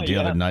Belmont the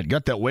other night.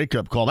 Got that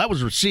wake-up call. That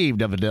was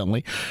received,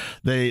 evidently.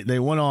 They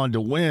went on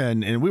to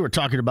win, and we were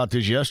talking about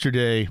this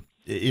yesterday.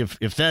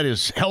 If that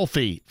is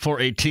healthy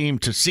for a team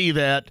to see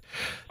that,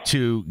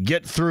 to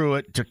get through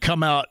it, to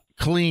come out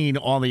clean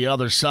on the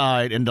other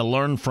side, and to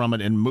learn from it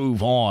and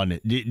move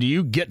on. Do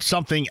you get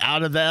something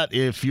out of that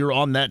if you're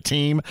on that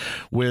team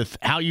with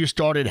how you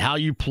started, how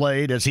you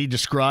played, as he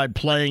described,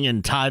 playing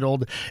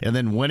entitled, and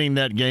then winning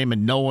that game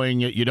and knowing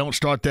you don't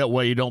start that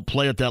way, you don't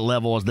play at that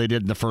level as they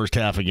did in the first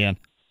half again?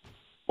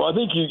 Well, I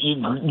think you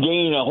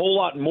gain a whole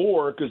lot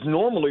more because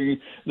normally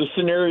the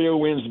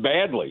scenario ends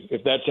badly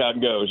if that's how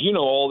it goes. You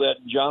know all that,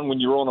 John, when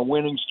you're on a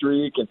winning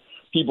streak and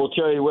people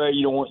tell you, well,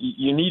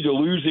 you need to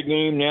lose a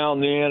game now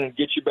and then and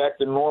get you back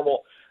to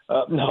normal.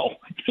 No,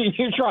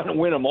 you're trying to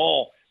win them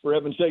all, for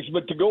heaven's sakes.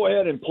 But to go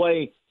ahead and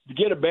play, to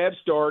get a bad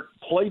start,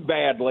 play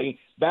badly,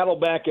 battle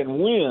back and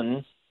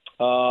win,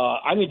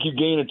 I think you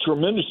gain a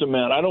tremendous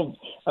amount. I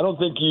don't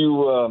think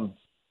you.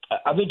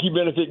 I think you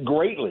benefit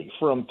greatly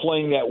from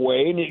playing that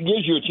way, and it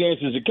gives you a chance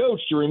as a coach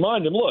to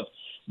remind them, look,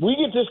 we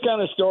get this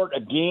kind of start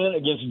again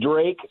against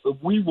Drake,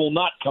 we will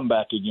not come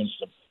back against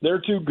them. They're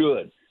too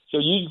good. So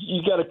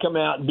you got to come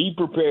out and be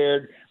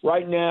prepared.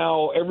 Right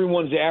now,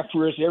 everyone's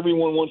after us.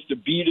 Everyone wants to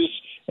beat us.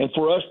 And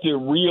for us to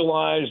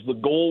realize the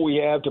goal we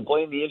have to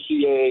play in the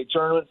NCAA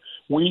tournament,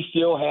 we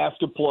still have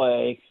to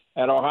play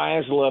at our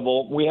highest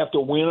level. We have to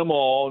win them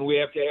all, and we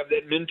have to have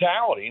that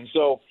mentality. And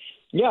so,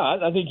 yeah,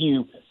 I think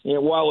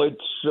while it's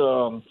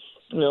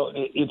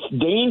it's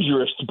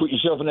dangerous to put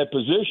yourself in that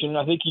position,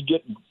 I think you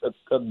get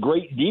a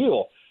great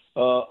deal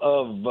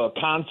of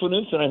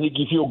confidence, and I think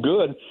you feel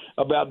good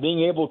about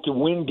being able to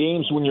win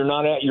games when you're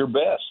not at your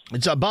best.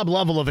 It's Bob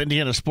Lovell of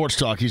Indiana Sports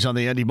Talk. He's on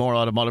the Andy Moore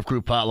Automotive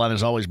Group hotline,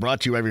 as always, brought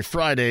to you every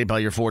Friday by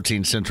your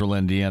 14 Central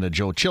Indiana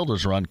Joe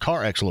Childers run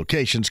CarX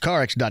locations,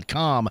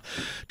 CarX.com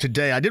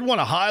today. I did want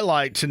to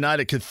highlight tonight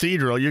at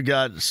Cathedral, you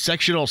got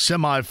sectional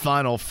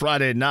semifinal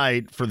Friday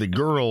night for the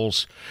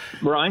girls.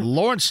 Right.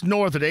 Lawrence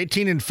North at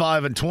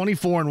 18-5 and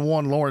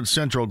 24-1 Lawrence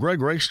Central. Greg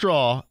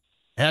Rakestraw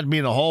had me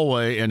in the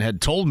hallway and had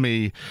told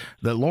me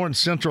that Lawrence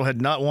Central had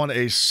not won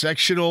a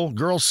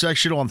girls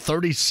sectional in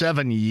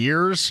 37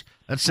 years.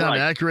 That sound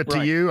accurate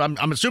to you?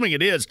 I'm assuming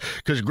it is,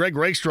 because Greg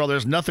Rakestraw,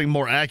 there's nothing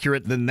more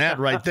accurate than that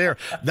right there.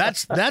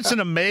 That's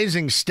an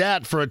amazing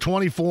stat for a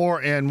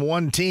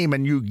 24-1 team,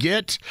 and you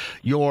get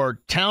your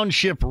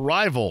township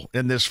rival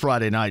in this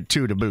Friday night,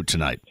 too, to boot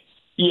tonight.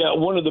 Yeah,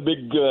 one of the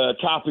big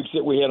topics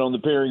that we had on the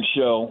pairing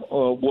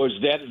show was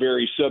that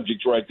very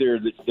subject right there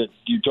that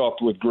you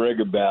talked with Greg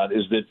about,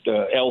 is that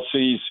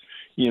LC's,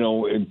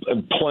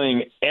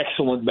 playing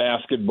excellent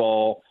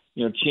basketball,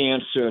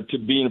 chance to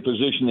be in a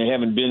position they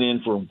haven't been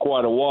in for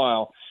quite a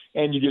while,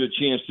 and you get a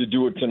chance to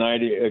do it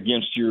tonight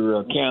against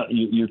your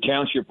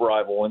township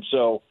rival. And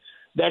so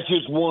that's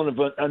just one of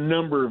a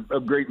number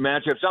of great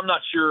matchups. I'm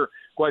not sure,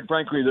 quite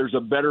frankly, there's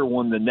a better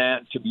one than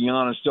that, to be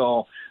honest.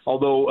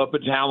 Although up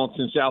at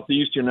Hamilton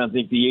Southeastern, I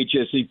think the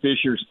HSE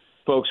Fishers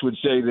folks would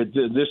say that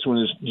this one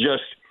is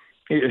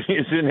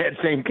in that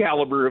same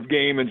caliber of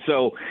game. And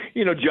so,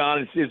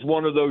 John, it's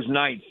one of those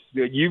nights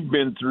that you've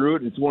been through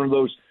it. It's one of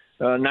those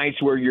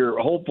nights where you're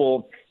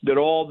hopeful that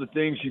all the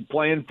things you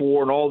planned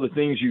for and all the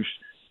things you've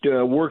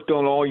worked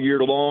on all year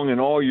long and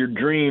all your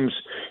dreams,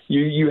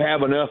 you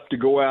have enough to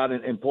go out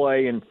and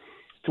play. And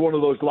it's one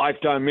of those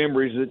lifetime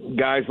memories that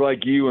guys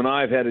like you and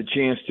I have had a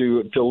chance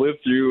to live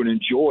through and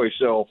enjoy.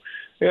 So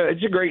yeah,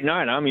 it's a great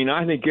night. I mean,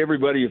 I think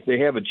everybody, if they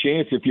have a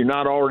chance, if you're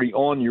not already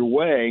on your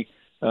way,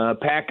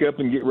 pack up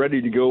and get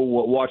ready to go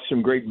watch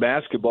some great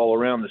basketball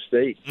around the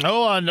state.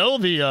 Oh, I know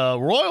the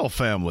Royal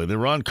family, the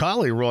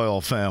Roncalli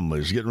Royal family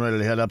is getting ready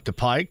to head up to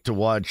Pike to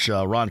watch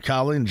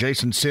Roncalli and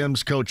Jason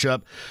Sims coach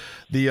up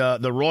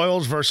the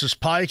Royals versus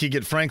Pike. You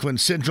get Franklin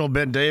Central,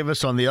 Ben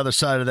Davis on the other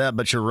side of that,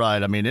 but you're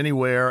right. I mean,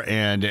 anywhere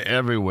and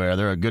everywhere,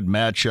 there are good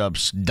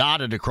matchups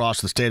dotted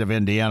across the state of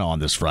Indiana on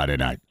this Friday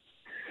night.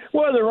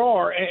 Well, there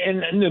are,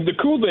 and the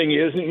cool thing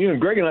is,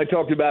 Greg and I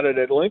talked about it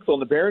at length on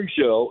the Pairing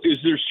Show, is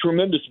there's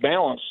tremendous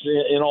balance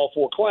in all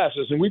four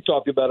classes, and we've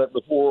talked about it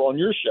before on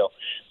your show.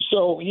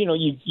 So,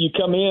 you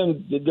come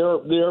in,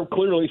 there are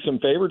clearly some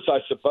favorites, I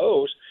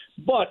suppose,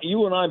 but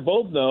you and I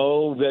both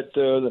know that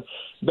the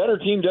better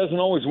team doesn't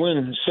always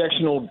win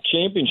sectional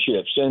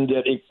championships, and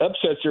that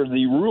upsets are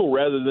the rule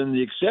rather than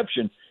the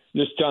exception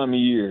this time of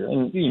year.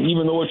 And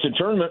even though it's a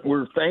tournament,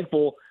 we're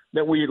thankful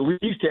that we at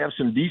least have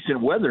some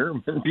decent weather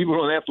and people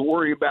don't have to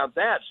worry about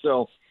that.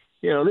 So,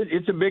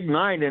 it's a big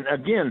night. And,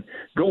 again,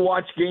 go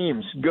watch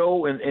games.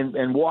 Go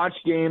and watch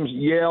games,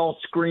 yell,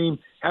 scream,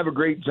 have a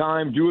great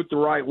time, do it the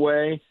right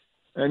way.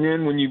 And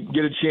then when you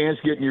get a chance,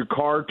 get in your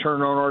car,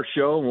 turn on our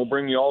show, and we'll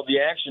bring you all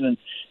the action and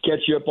catch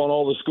you up on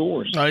all the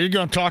scores. You're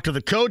going to talk to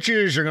the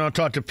coaches. You're going to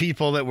talk to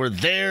people that were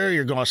there.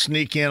 You're going to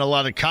sneak in a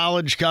lot of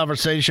college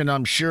conversation,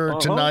 I'm sure,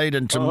 tonight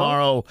and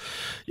tomorrow.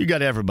 You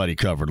got everybody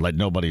covered like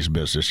nobody's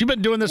business. You've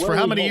been doing this for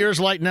how many years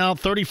like now?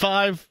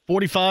 35,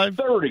 45?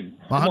 30.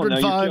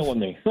 105? You're killing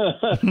me.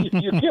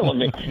 You're killing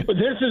me. But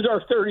this is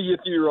our 30th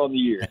year on the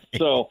year.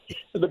 So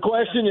the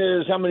question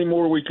is how many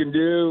more we can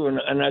do.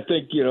 And I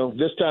think,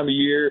 this time of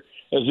year,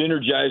 as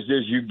energized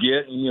as you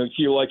get, you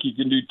feel like you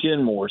can do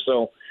 10 more.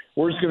 So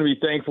we're just going to be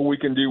thankful we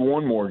can do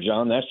one more,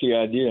 John. That's the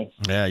idea.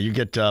 Yeah, you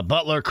get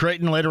Butler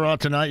Creighton later on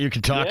tonight you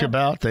can talk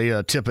about. They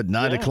tip at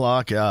 9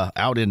 o'clock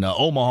out in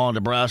Omaha,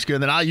 Nebraska.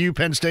 And then IU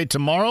Penn State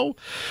tomorrow.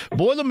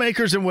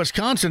 Boilermakers in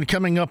Wisconsin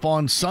coming up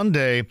on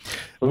Sunday.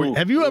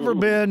 Have you ever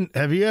been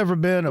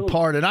a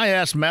part, and I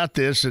asked Matt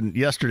this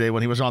yesterday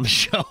when he was on the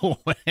show,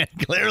 and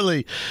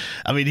clearly,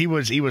 I mean, he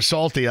was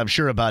salty, I'm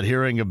sure, about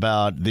hearing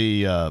about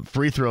the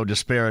free throw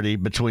disparity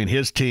between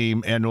his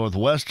team and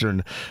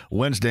Northwestern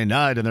Wednesday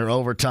night and their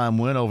overtime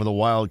win over the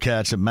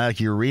Wildcats at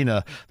Mackey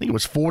Arena. I think it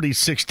was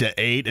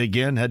 46-8.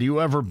 Again, had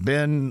you ever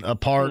been a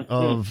part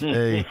of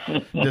a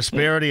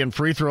disparity in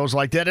free throws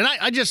like that? And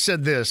I just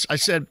said this. I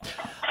said,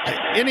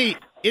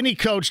 any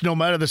coach, no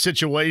matter the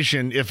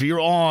situation, if you're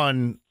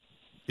on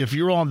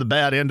the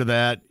bad end of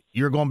that,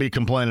 you're going to be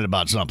complaining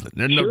about something.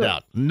 There's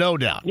no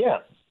doubt. Yeah.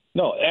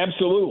 No,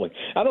 absolutely.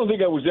 I don't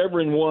think I was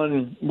ever in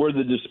one where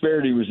the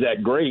disparity was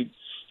that great.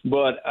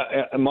 But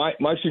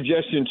my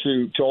suggestion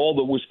to all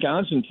the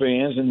Wisconsin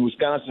fans and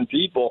Wisconsin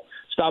people,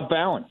 stop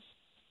fouling.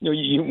 Zach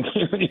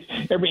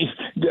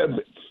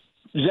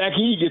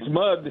Edey gets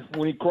mugged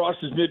when he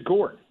crosses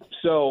midcourt.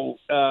 So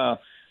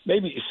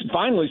maybe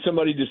finally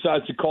somebody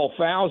decides to call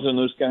fouls on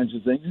those kinds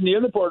of things. And the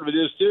other part of it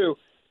is, too,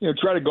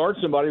 try to guard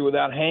somebody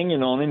without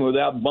hanging on him,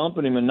 without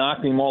bumping him and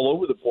knocking him all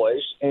over the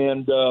place.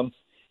 And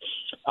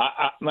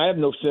I have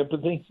no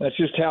sympathy. That's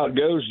just how it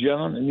goes,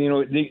 John. And,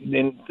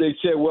 they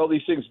say, well,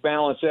 these things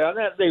balance out.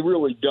 They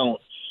really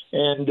don't.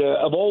 And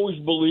I've always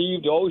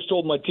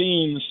told my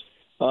teams,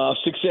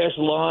 success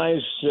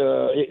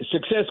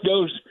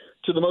goes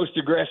to the most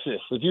aggressive.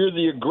 If you're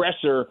the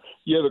aggressor,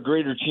 you have a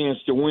greater chance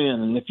to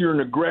win. And if you're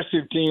an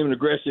aggressive team, an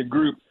aggressive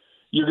group,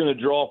 you're going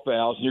to draw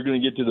fouls and you're going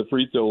to get to the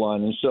free throw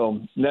line. And so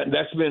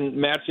that's been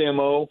Matt's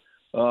MO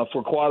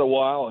for quite a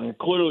while. And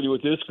clearly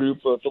with this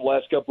group for the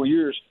last couple of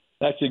years,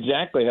 that's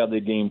exactly how they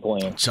game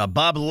plan. So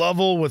Bob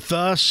Lovell with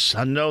us.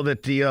 I know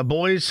that the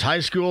boys'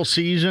 high school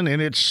season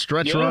in its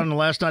stretch run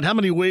last night. How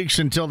many weeks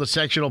until the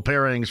sectional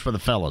pairings for the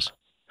fellas?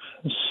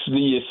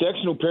 The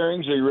sectional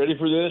pairings, are you ready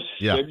for this?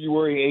 Yeah.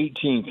 February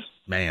 18th.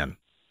 Man,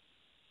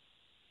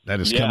 that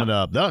is coming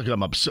up. That'll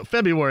come up. So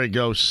February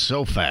goes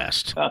so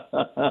fast,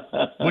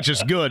 which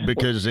is good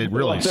because it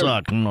really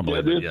sucked.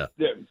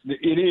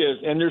 It is,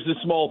 and there's a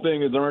small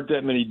thing that there aren't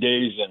that many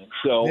days in it.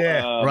 So,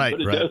 right.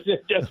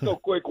 It does go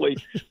quickly.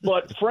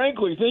 But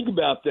frankly, think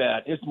about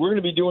that. We're going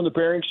to be doing the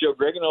pairing show.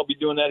 Greg and I'll be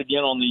doing that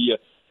again on the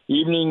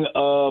evening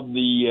of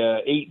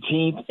the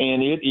 18th,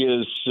 and it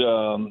is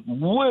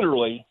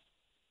literally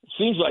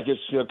seems like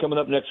it's coming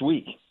up next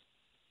week.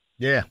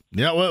 Yeah,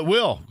 well, it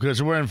will,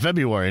 because we're in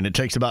February, and it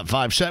takes about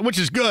 5 seconds, which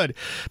is good,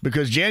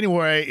 because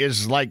January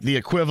is like the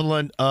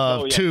equivalent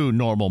of 2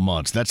 normal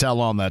months. That's how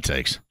long that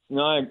takes.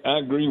 No, I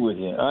agree with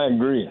you. I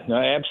agree.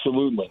 I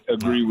absolutely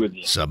agree with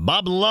you. So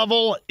Bob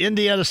Lovell,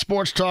 Indiana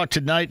Sports Talk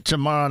tonight,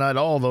 tomorrow night.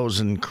 All those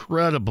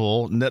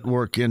incredible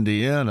Network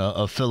Indiana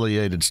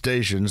affiliated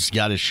stations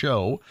got a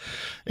show,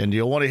 and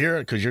you'll want to hear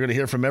it because you're going to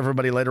hear from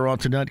everybody later on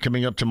tonight,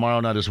 coming up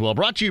tomorrow night as well.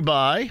 Brought to you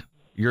by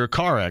your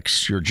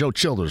CarX, your Joe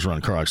Childers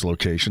run CarX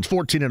locations.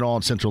 14 in all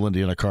in Central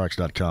Indiana,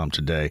 CarX.com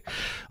today.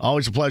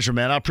 Always a pleasure,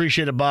 man. I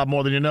appreciate it, Bob,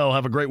 more than you know.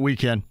 Have a great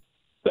weekend.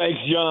 Thanks,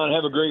 John.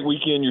 Have a great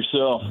weekend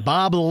yourself.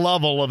 Bob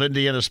Lovell of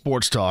Indiana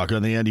Sports Talk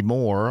on the Andy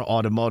Moore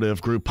Automotive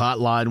Group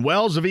Hotline.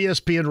 Wells of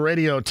ESPN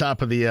Radio,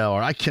 top of the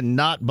hour. I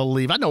cannot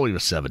believe, I know he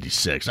was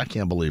 76. I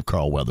can't believe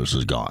Carl Weathers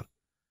is gone.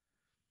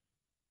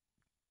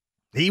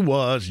 He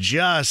was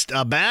just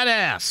a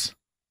badass.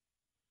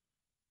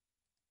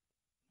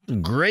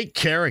 Great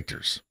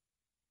characters.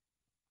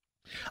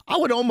 I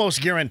would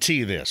almost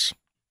guarantee this.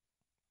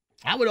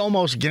 I would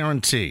almost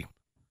guarantee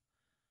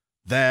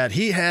that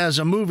he has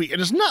a movie,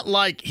 and it's not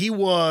like he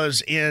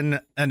was in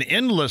an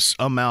endless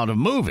amount of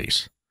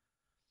movies,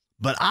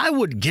 but I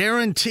would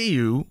guarantee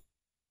you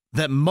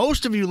that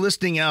most of you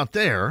listening out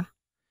there,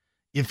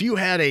 if you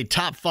had a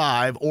top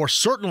 5 or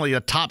certainly a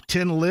top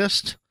 10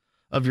 list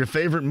of your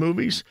favorite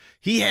movies,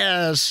 he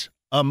has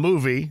a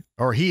movie,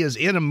 or he is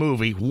in a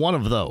movie, one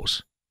of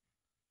those.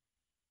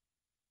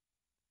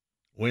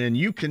 When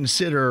you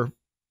consider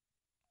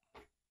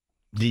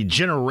the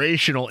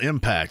generational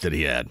impact that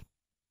he had,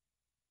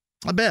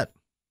 I bet.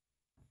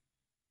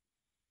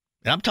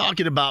 And I'm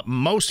talking about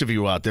most of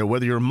you out there,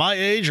 whether you're my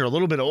age or a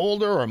little bit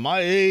older or my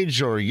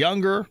age or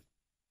younger.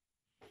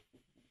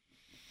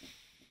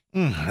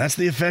 That's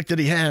the effect that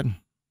he had.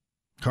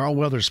 Carl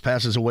Weathers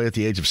passes away at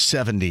the age of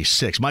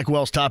 76. Mike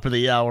Wells, top of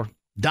the hour.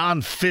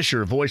 Don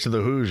Fisher, voice of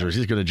the Hoosiers.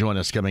 He's going to join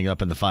us coming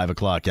up in the 5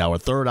 o'clock hour.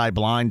 Third Eye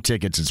Blind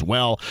tickets as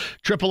well.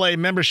 AAA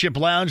Membership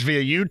Lounge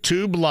via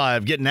YouTube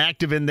Live. Getting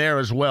active in there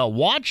as well.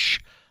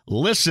 Watch,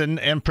 listen,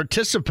 and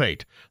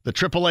participate. The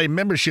AAA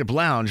Membership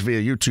Lounge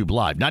via YouTube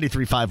Live.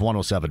 93.5,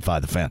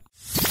 107.5 The Fan.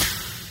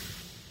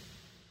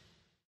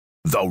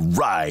 The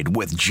Ride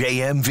with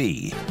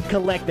JMV.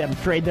 Collect them,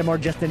 trade them, or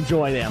just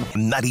enjoy them.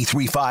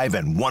 93.5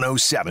 and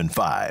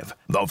 107.5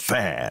 The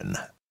Fan.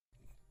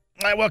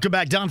 All right, welcome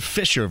back. Don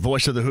Fisher,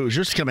 voice of the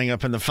Hoosiers, coming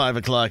up in the 5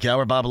 o'clock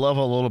hour. Bob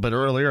Lovell a little bit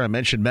earlier. I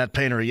mentioned Matt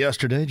Painter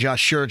yesterday,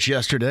 Josh Schertz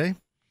yesterday.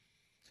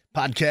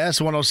 Podcast,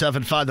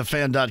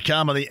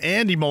 1075thefan.com on the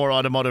Andy Moore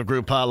Automotive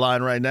Group hotline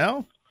right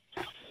now.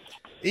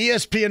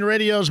 ESPN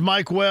Radio's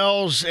Mike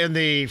Wells and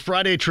the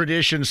Friday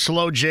Tradition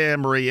Slow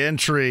Jam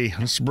re-entry.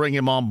 Let's bring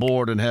him on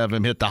board and have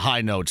him hit the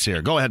high notes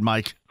here. Go ahead,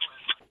 Mike.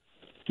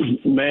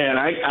 Man,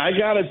 I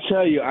got to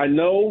tell you, I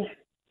know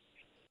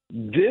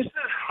this is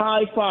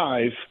high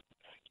five,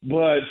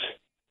 but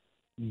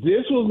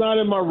this was not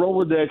in my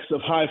Rolodex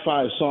of high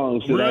five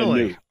songs that I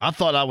knew. I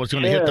thought I was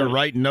going to hit the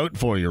right note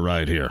for you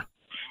right here.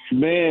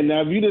 Man,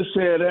 now if you just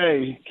said,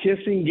 hey,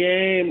 Kissing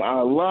Game,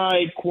 I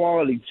like,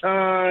 Quality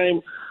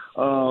Time.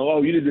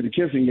 You did the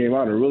Kissing Game,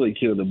 I'd have really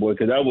killed the boy,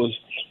 because that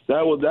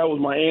was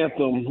my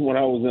anthem when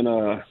I was in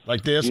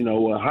like this,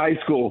 high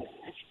school.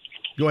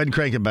 Go ahead and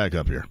crank it back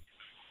up here.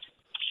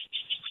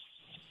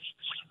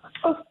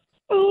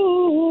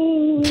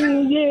 Oh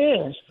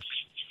yes.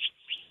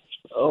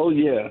 Oh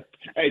yeah.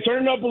 Hey,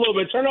 turn it up a little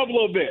bit. Turn it up a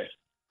little bit.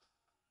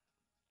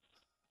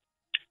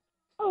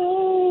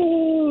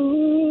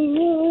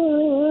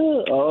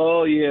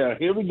 Oh yeah.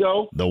 Here we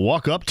go. The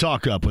Walk Up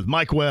Talk Up with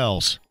Mike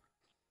Wells.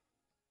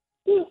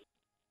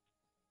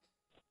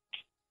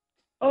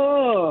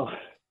 Oh.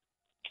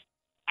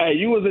 Hey,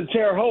 you was in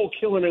Terre Haute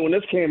killing it when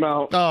this came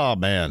out. Oh,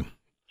 man.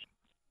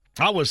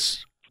 I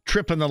was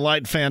tripping the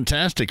light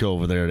fantastic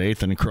over there at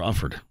 8th and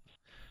Crawford.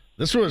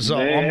 This was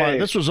on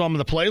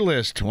the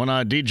playlist when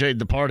I DJ'd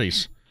the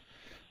parties.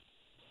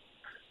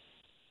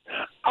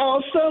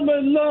 All summer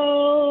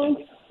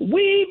long,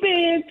 we've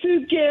been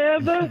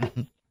together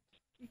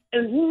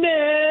and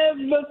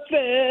never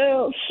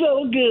felt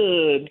so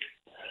good.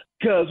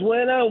 'Cause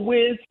when I'm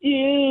with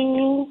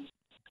you,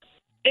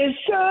 it's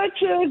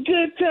such a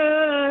good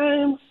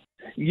time.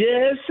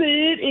 Yes,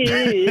 it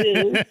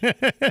is.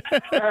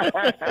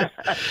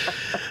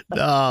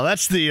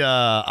 That's the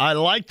I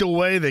like the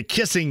way the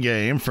Kissing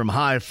Game from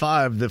High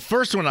Five. The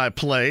first one I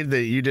played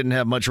that you didn't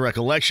have much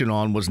recollection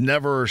on was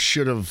Never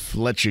Should Have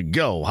Let You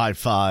Go. High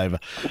Five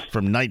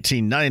from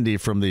 1990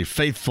 from the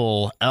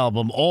Faithful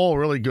album. All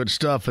really good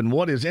stuff. And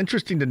what is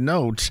interesting to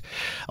note,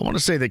 I want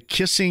to say the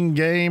Kissing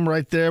Game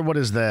right there. What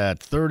is that?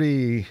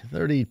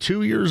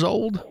 32 years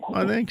old,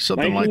 I think,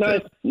 something like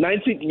that.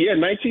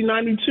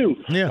 1992.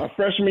 Yeah. My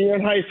freshman year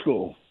in high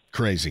school.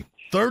 Crazy.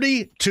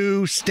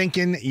 32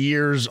 stinking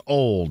years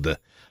old,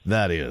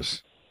 that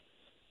is.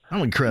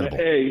 How incredible.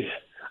 Hey,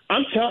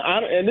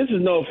 and this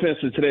is no offense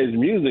to today's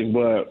music,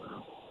 but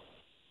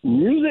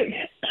music,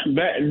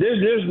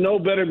 there's no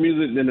better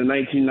music than the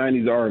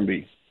 1990s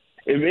R&B.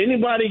 If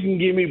anybody can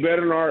give me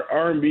better than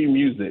R&B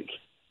music,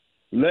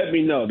 let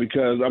me know,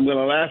 because I'm going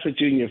to laugh at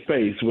you in your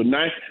face. But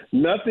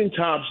nothing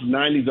tops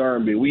 90s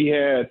R&B. We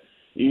had,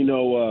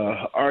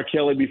 R.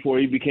 Kelly before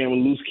he became a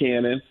loose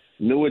cannon,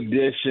 New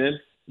Edition,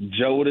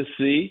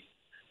 Jodeci.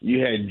 You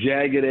had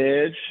Jagged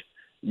Edge.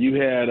 You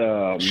had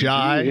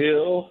Shy,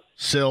 Hill,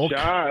 Silk.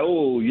 Shy.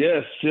 Oh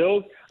yes,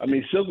 Silk. I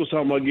mean, Silk was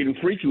talking about getting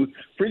freak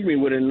me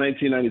with it in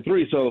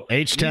 1993. So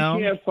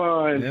H-Town.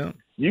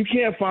 You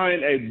can't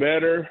find a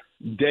better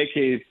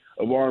decade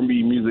of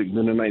R&B music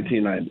than the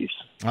 1990s.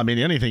 I mean,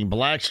 anything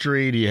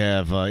Blackstreet, you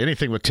have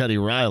anything with Teddy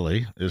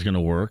Riley is going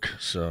to work.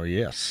 So,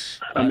 yes.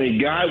 I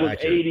mean, Guy was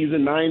 80s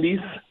and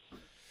 90s.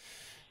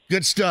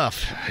 Good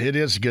stuff. It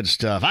is good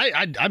stuff.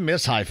 I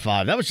miss High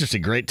Five. That was just a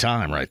great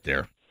time right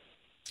there.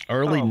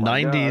 Early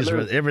 90s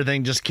where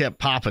everything just kept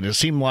popping. It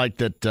seemed like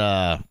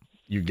that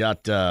you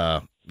got,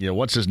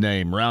 what's his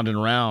name? Round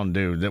and Round,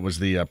 dude. That was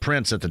the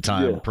Prince at the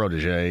time,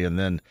 protege. And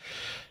then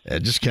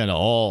it just kind of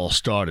all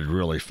started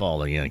really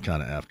falling in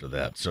kind of after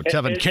that. So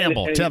Tevin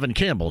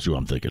Campbell's who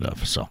I'm thinking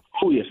of. So.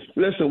 Oh, yes.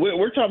 Listen,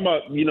 we're talking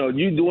about,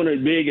 you doing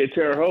it big at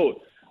Terre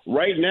Haute.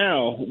 Right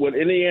now, what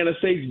Indiana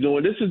State's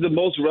doing, this is the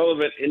most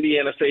relevant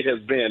Indiana State has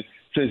been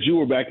since you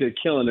were back there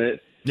killing it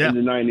in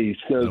the 90s.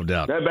 No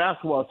doubt. That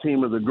basketball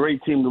team is a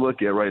great team to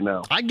look at right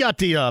now. I got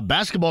the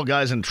basketball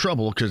guys in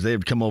trouble because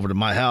they'd come over to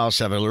my house,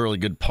 have a really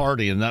good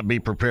party, and not be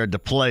prepared to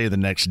play the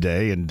next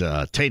day. And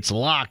Tate's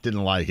Lock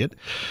didn't like it,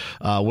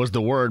 was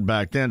the word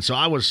back then. So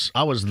I was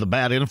the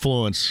bad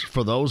influence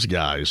for those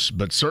guys.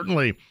 But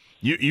certainly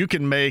you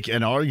can make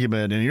an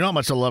argument, and you know how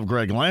much I love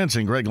Greg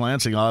Lansing. Greg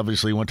Lansing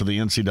obviously went to the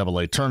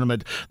NCAA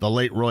tournament. The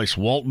late Royce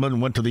Waltman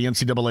went to the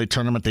NCAA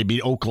tournament. They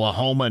beat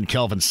Oklahoma and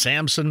Kelvin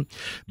Sampson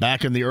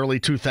back in the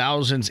early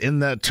 2000s in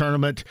that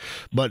tournament.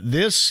 But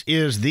this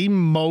is the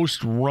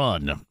most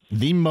run,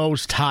 the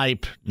most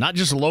hype, not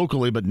just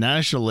locally but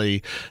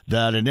nationally,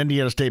 that an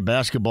Indiana State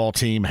basketball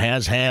team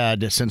has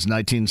had since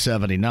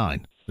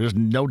 1979. There's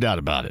no doubt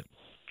about it.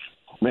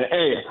 Man,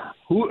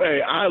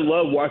 I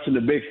love watching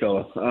the big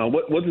fella.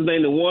 What's his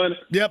name? The one?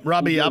 Yep,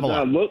 Robbie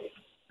Avila.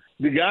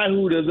 The guy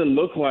who doesn't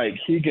look like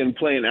he can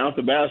play an ounce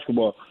of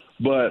basketball.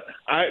 But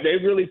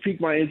they really piqued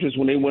my interest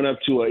when they went up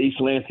to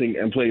East Lansing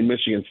and played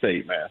Michigan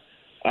State, man.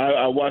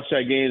 I watched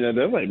that game, and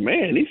they're like,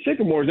 man, these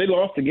Sycamores, they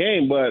lost the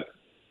game, but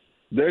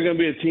they're going to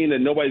be a team that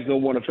nobody's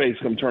going to want to face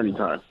come turning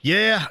time.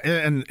 Yeah,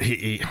 and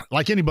he,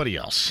 like anybody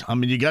else, I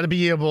mean, you got to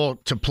be able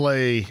to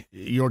play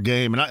your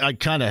game. And I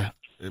kind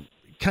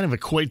of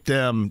equate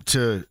them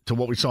to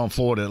what we saw in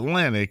Florida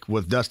Atlantic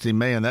with Dusty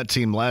May and that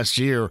team last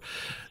year.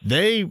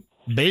 They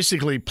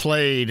basically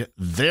played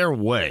their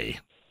way,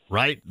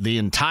 right, the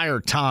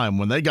entire time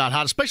when they got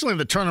hot, especially in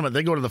the tournament.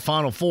 They go to the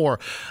Final Four.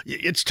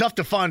 It's tough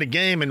to find a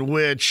game in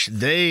which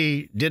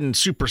they didn't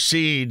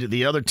supersede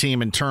the other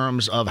team in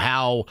terms of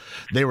how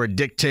they were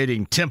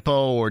dictating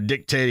tempo or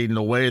dictating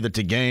the way that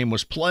the game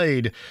was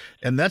played.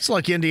 And that's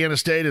like Indiana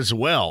State as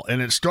well.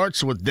 And it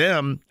starts with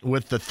them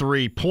with the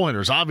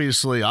three-pointers.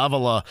 Obviously,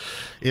 Avila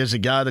is a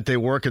guy that they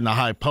work in the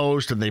high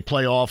post and they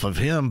play off of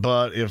him.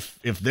 But if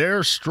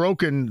they're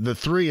stroking the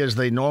three as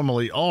they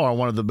normally are,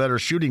 one of the better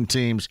shooting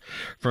teams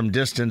from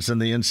distance in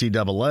the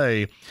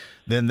NCAA,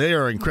 then they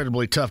are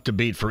incredibly tough to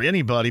beat for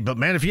anybody. But,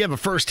 man, if you have a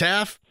first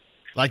half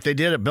like they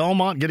did at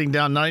Belmont, getting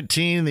down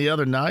 19 the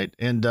other night,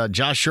 and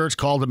Josh Schertz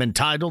called them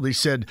entitled. He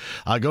said,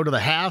 I go to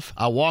the half,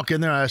 I walk in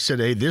there, I said,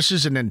 hey, this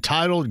is an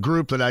entitled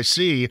group that I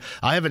see.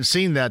 I haven't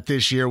seen that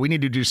this year. We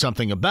need to do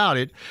something about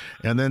it.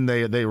 And then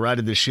they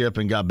righted the ship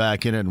and got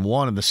back in it and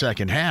won in the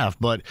second half.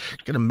 But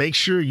got to make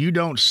sure you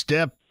don't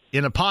step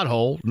in a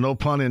pothole, no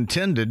pun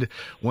intended,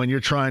 when you're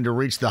trying to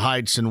reach the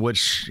heights in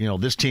which,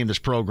 this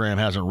program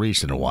hasn't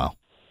reached in a while.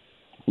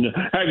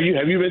 Have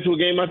you been to a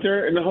game out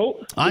there in the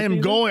Hope? I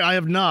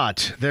have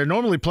not. They're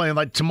normally playing,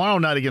 like tomorrow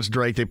night against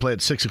Drake. They play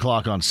at 6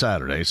 o'clock on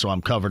Saturday, so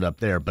I'm covered up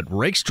there. But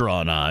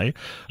Rakestraw and I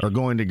are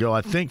going to go,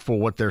 I think, for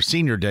what their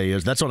senior day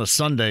is. That's on a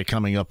Sunday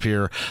coming up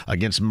here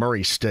against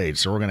Murray State.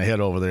 So we're going to head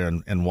over there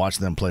and watch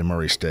them play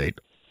Murray State.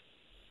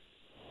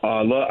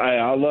 I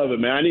love it,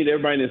 man. I need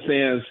everybody in the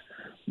stands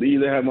to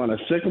either have on a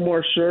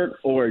Sycamore shirt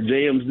or a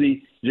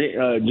JMV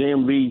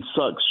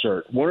sucks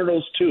shirt. One of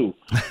those two.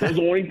 Those are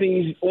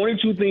the only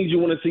two things you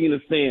want to see in the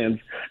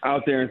stands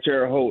out there in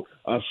Terre Haute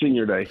on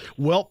senior day.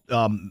 Well,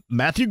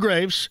 Matthew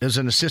Graves is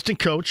an assistant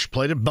coach,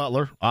 played at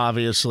Butler,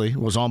 obviously,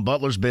 was on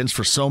Butler's bench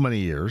for so many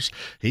years.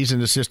 He's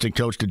an assistant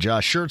coach to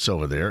Josh Schertz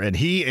over there. And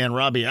he and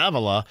Robbie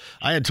Avila,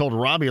 I had told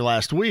Robbie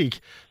last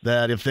week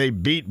that if they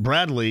beat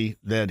Bradley,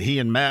 that he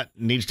and Matt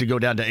needs to go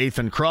down to 8th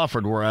and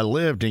Crawford, where I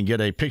lived, and get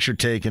a picture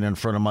taken in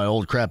front of my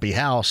old crappy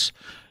house.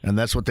 And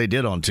that's what they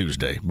did on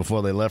Tuesday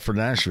before they left for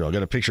Nashville. I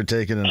got a picture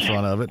taken in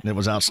front of it, and it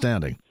was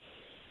outstanding.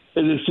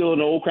 Is it still in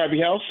the old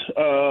crappy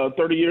house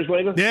 30 years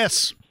later?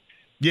 Yes.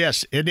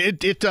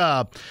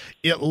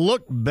 It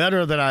looked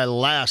better than I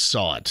last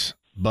saw it,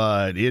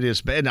 but it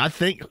is bad. And I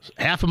think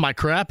half of my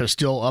crap is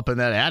still up in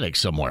that attic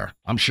somewhere.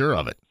 I'm sure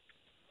of it.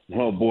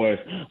 Oh boy,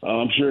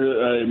 I'm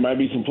sure it might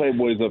be some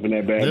Playboys up in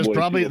that bad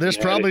boy. There's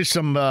probably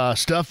some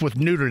stuff with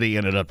nudity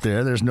in it up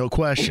there. There's no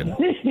question.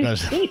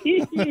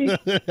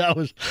 I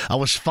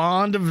was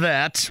fond of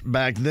that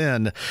back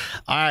then.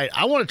 All right,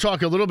 I want to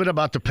talk a little bit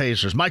about the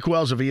Pacers. Mike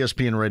Wells of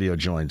ESPN Radio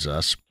joins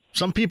us.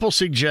 Some people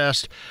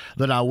suggest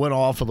that I went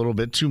off a little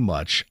bit too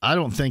much. I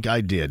don't think I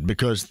did,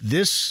 because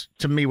this,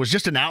 to me, was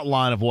just an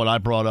outline of what I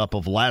brought up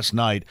of last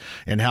night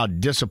and how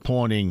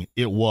disappointing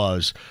it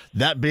was.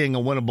 That being a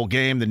winnable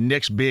game, the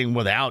Knicks being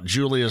without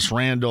Julius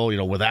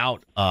Randle,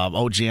 without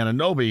OG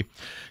Anunoby,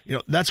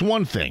 that's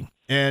one thing.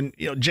 And,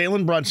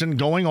 Jalen Brunson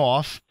going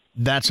off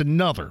that's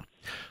another.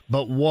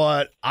 But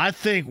what I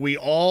think we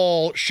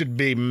all should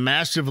be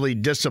massively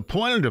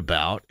disappointed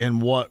about,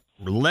 and what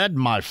led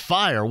my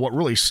fire, what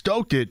really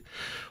stoked it,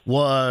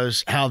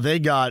 was how they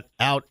got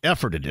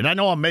out-efforted. And I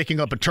know I'm making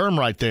up a term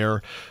right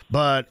there,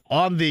 but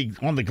on the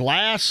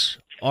glass,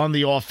 on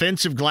the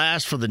offensive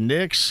glass for the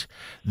Knicks,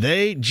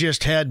 they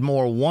just had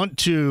more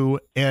want-to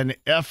and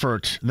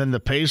effort than the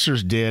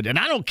Pacers did. And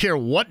I don't care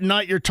what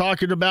night you're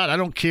talking about. I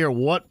don't care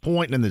what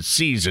point in the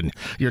season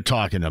you're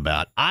talking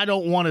about. I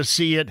don't want to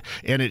see it,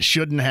 and it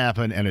shouldn't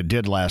happen, and it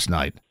did last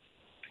night.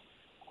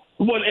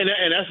 Well, and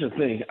that's the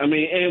thing. I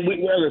mean, and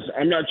listen,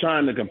 I'm not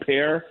trying to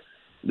compare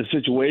the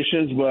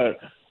situations, but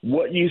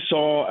what you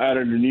saw out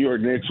of the New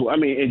York Knicks, I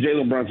mean, and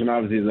Jalen Brunson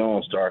obviously is an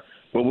all-star,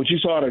 but what you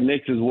saw out of the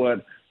Knicks is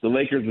what the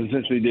Lakers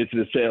essentially did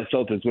to the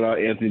Celtics without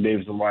Anthony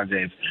Davis and LeBron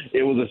James.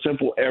 It was a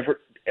simple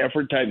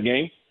effort type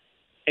game.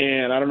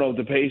 And I don't know if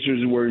the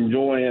Pacers were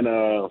enjoying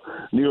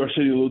New York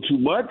City a little too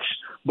much,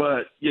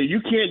 but yeah, you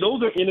can't.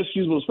 Those are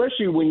inexcusable,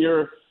 especially when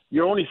you're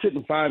only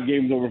sitting 5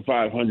 games over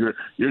 500.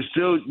 You're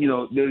still,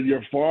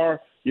 you're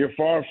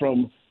far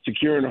from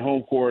securing a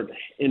home court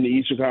in the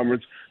Eastern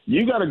Conference.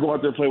 You got to go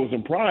out there and play with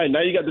some pride.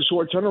 Now you got the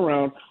short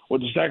turnaround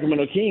with the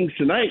Sacramento Kings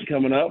tonight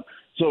coming up.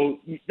 So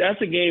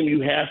that's a game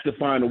you have to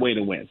find a way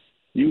to win.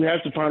 You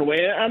have to find a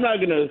way. And I'm not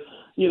going to,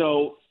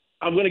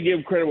 I'm going to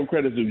give credit where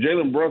credit's due.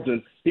 Jalen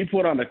Brunson, he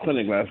put on a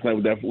clinic last night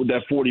with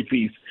that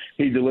 40-piece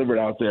he delivered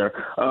out there.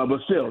 But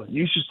still,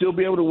 you should still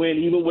be able to win,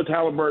 even with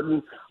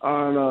Halliburton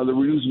on the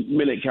reduced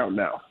minute count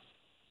now.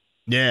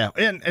 Yeah,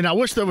 and I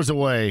wish there was a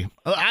way.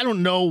 I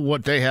don't know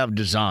what they have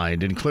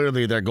designed, and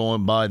clearly they're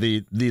going by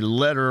the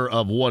letter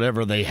of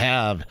whatever they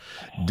have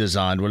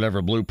designed,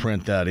 whatever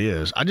blueprint that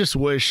is. I just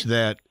wish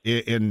that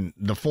in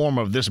the form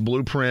of this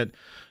blueprint,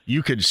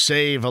 you could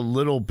save a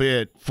little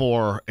bit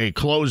for a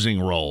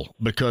closing role,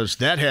 because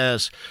that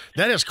has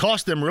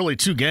cost them really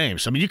 2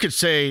 games. I mean, you could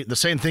say the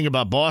same thing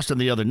about Boston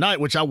the other night,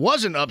 which I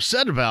wasn't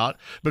upset about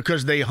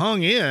because they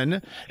hung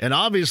in, and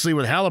obviously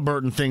with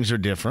Halliburton things are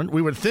different.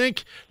 We would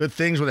think that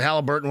things with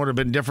Halliburton would have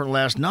been different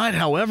last night.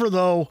 However,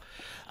 though,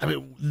 I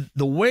mean,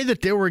 the way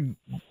that they were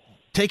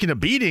taking a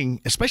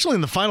beating, especially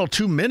in the final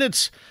 2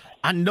 minutes,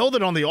 I know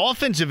that on the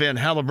offensive end,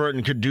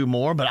 Halliburton could do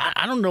more, but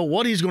I don't know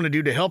what he's going to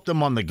do to help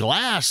them on the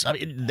glass. I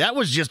mean, that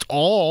was just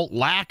all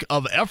lack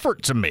of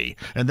effort to me,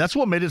 and that's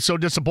what made it so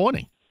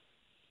disappointing.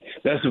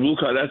 That's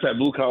that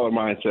blue collar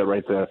mindset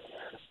right there.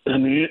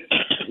 And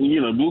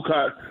blue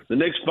collar. The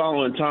Knicks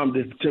following Tom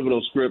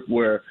Thibodeau's script,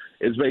 where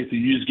it's basically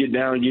you just get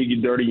down, you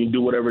get dirty, and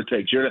do whatever it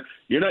takes.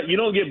 You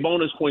don't get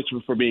bonus points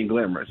for being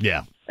glamorous.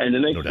 Yeah. And the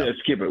Knicks said,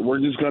 skip it.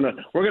 We're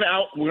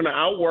gonna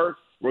outwork.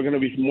 We're going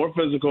to be more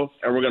physical,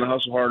 and we're going to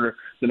hustle harder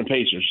than the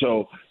Pacers.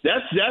 So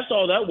that's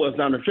all that was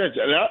down the stretch.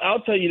 And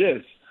I'll tell you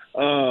this.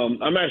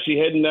 I'm actually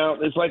heading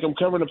out. It's like I'm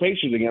covering the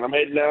Pacers again. I'm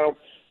heading out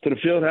to the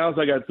field house.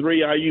 I got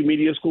 3 IU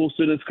media school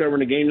students covering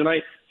the game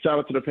tonight. Shout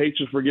out to the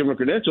Pacers for giving them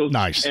credentials.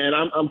 Nice. And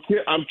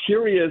I'm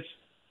curious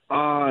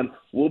on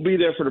 – we'll be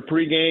there for the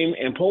pregame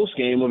and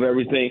postgame of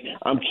everything.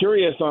 I'm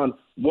curious on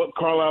what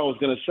Carlisle is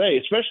going to say,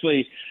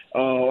 especially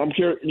I'm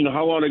curious,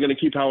 how long they're going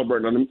to keep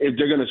Halliburton on them, if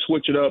they're going to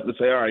switch it up and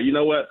say, all right, you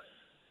know what?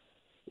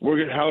 We're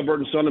going to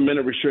Halliburton's on a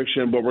minute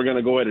restriction, but we're going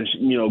to go ahead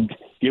and,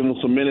 give him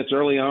some minutes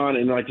early on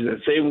and, like you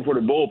said, save him for the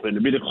bullpen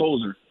to be the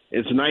closer.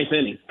 It's the 9th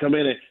inning. Come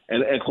in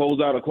and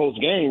close out a close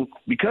game,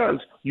 because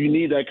you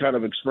need that kind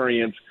of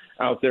experience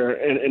out there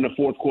in the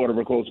fourth quarter of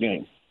a close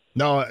game.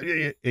 No,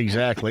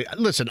 exactly.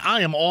 Listen, I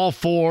am all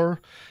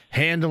for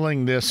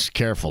handling this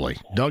carefully.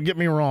 Don't get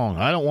me wrong.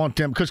 I don't want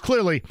them, because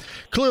clearly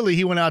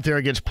he went out there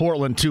against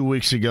Portland 2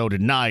 weeks ago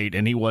tonight,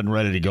 and he wasn't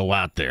ready to go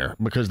out there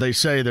because they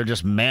say they're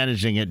just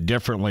managing it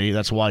differently.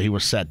 That's why he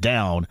was set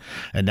down,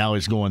 and now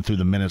he's going through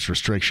the minutes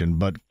restriction.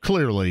 But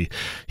clearly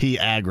he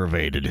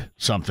aggravated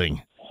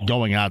something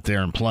going out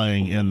there and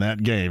playing in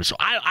that game. So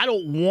I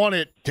don't want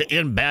it to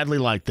end badly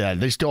like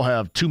that. They still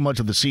have too much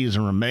of the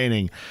season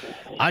remaining.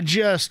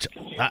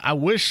 I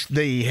wish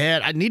they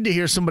had. I need to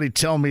hear somebody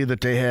tell me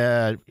that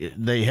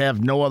they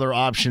have no other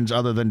options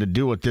other than to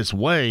do it this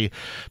way,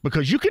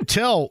 because you can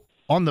tell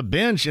on the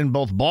bench in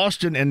both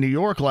Boston and New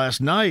York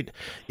last night,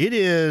 it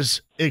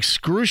is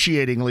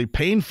excruciatingly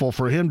painful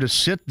for him to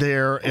sit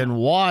there and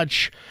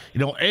watch,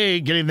 A,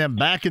 getting them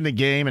back in the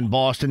game in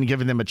Boston,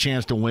 giving them a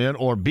chance to win,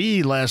 or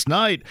B, last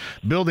night,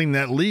 building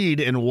that lead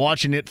and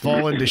watching it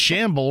fall into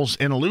shambles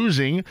and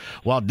losing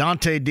while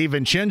Dante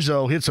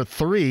DiVincenzo hits a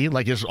 3,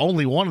 like it's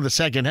only one in the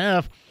second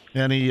half,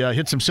 and he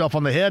hits himself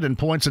on the head and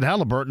points at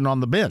Halliburton on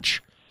the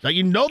bench.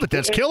 Now,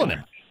 that's killing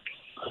him.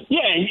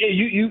 Yeah,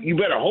 you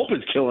better hope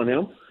it's killing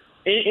him.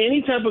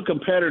 Any type of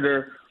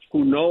competitor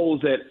who knows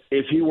that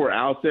if he were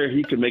out there,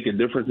 he could make a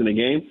difference in the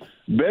game,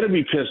 better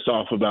be pissed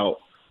off about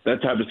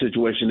that type of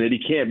situation, that he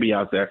can't be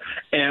out there.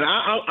 And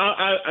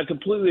I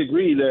completely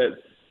agree that,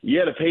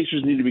 the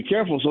Pacers need to be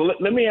careful. So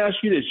let me ask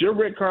you this. You're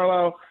Rick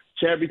Carlisle,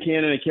 Chad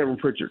Buchanan, and Kevin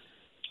Pritchard.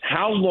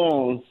 How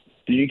long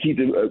do you keep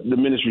the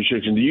minutes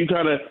restriction? Do you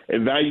kind of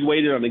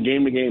evaluate it on a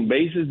game-to-game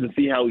basis and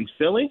see how he's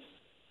feeling?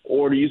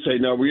 Or do you say,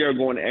 no, we are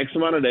going X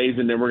amount of days,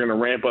 and then we're going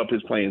to ramp up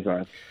his playing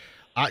time?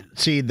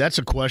 See, that's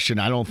a question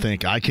I don't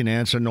think I can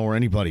answer, nor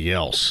anybody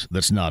else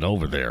that's not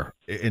over there.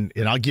 And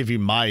I'll give you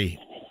my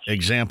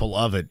example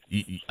of it.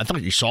 I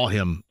thought you saw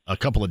him a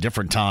couple of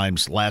different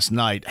times last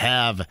night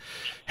have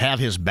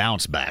his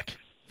bounce back,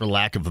 for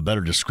lack of a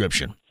better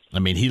description. I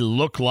mean, he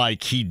looked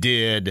like he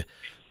did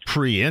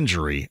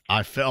pre-injury.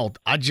 I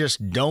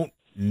just don't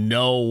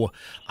know.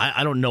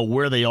 I don't know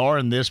where they are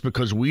in this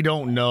because we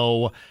don't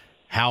know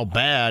how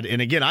bad.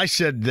 And again, I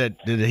said that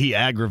he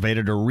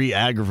aggravated or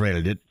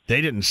re-aggravated it.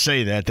 They didn't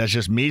say that. That's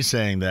just me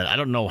saying that. I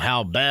don't know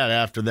how bad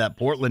after that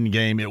Portland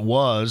game it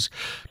was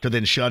to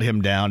then shut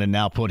him down and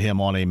now put him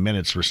on a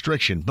minutes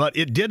restriction. But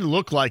it did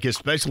look like,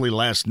 especially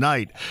last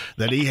night,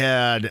 that he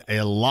had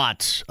a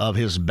lot of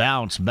his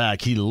bounce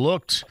back. He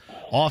looked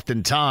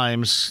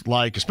oftentimes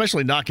like,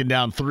 especially knocking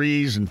down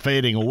threes and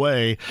fading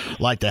away,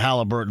 like the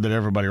Halliburton that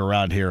everybody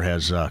around here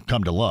has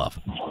come to love.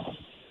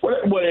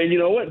 Well, and you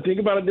know what? Think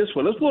about it this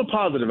way. Let's pull a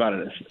positive out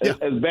of this.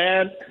 Yeah. As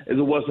bad as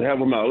it was to have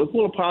him out, let's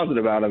pull a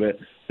positive out of it.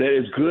 That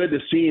it's good to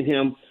see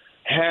him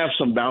have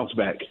some bounce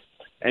back.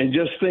 And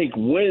just think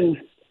when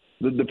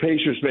the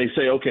Pacers may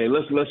say, okay,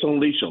 let's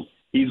unleash him.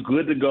 He's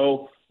good to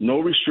go, no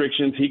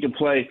restrictions. He can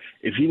play.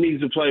 If he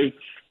needs to play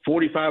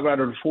 45 out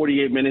of the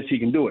 48 minutes, he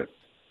can do it.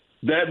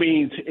 That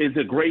means it's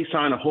a great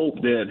sign of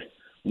hope that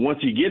once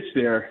he gets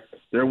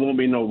there won't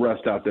be no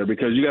rust out there,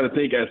 because you got to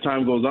think as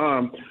time goes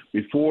on,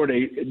 before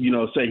they,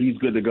 say he's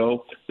good to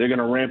go, they're going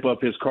to ramp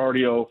up his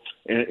cardio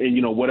and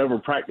whatever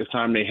practice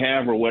time they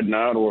have or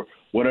whatnot, or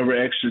whatever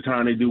extra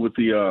time they do with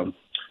the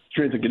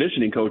strength and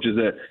conditioning coaches.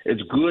 That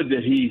it's good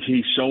that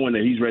he's showing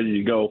that he's ready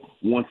to go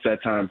once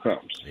that time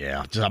comes.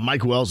 Yeah.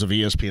 Mike Wells of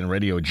ESPN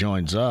Radio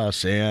joins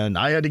us, and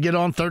I had to get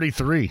on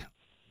 33.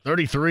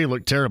 33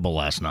 looked terrible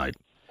last night.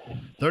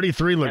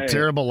 33 looked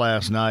terrible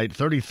last night.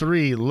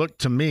 33 looked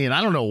to me, and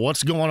I don't know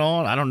what's going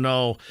on. I don't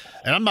know.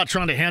 And I'm not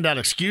trying to hand out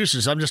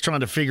excuses. I'm just trying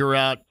to figure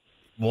out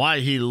why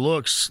he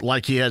looks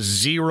like he has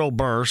zero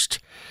burst,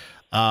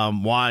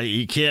 why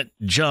he can't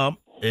jump.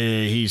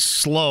 He's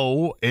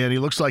slow, and he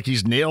looks like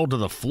he's nailed to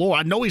the floor.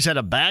 I know he's had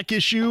a back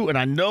issue, and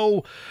I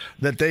know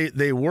that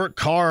they work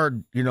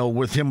hard,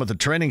 with him with the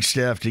training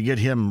staff to get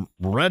him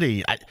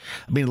ready. I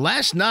mean,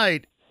 last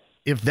night,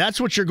 if that's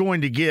what you're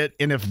going to get,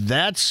 and if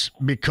that's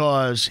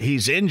because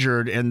he's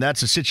injured and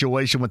that's a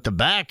situation with the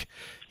back,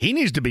 he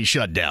needs to be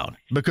shut down,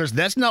 because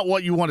that's not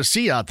what you want to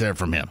see out there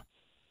from him.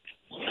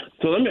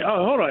 So let me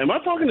hold on. Am I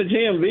talking to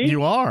JMV?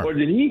 You are. Or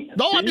did he?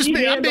 No,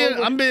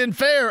 I'm being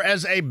fair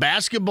as a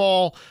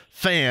basketball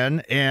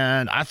fan,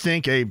 and I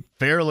think a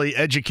fairly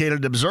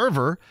educated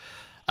observer.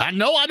 I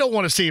know I don't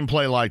want to see him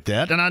play like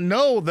that, and I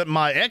know that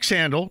my X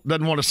handle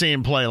doesn't want to see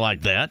him play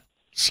like that.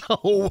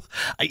 So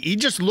he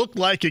just looked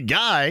like a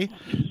guy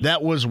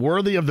that was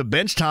worthy of the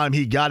bench time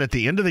he got at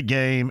the end of the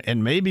game,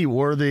 and maybe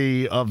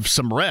worthy of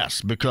some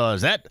rest,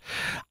 because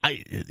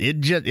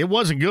it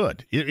wasn't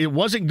good. It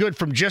wasn't good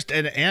from just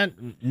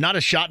not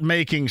a shot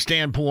making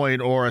standpoint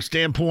or a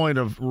standpoint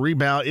of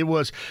rebound.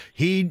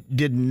 He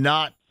did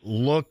not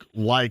look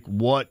like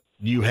what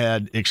you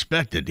had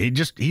expected.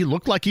 He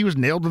looked like he was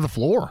nailed to the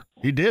floor.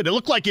 He did. It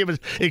looked like it was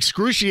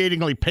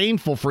excruciatingly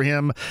painful for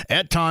him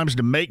at times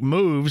to make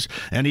moves,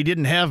 and he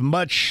didn't have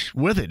much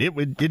with it.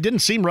 It didn't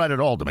seem right at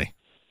all to me.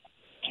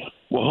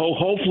 Well,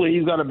 hopefully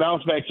he's got to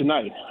bounce back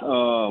tonight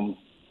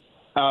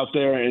out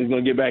there, and he's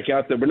going to get back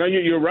out there. But no,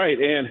 you're right.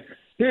 And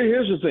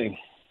here's the thing.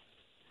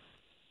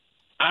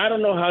 I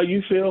don't know how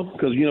you feel,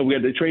 because, we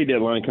got the trade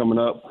deadline coming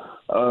up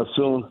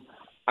soon.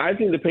 I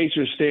think the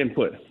Pacers stand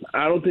put.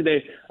 I think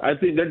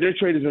that their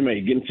trade has been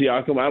made. Getting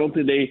Siakam, I don't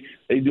think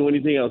they do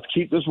anything else.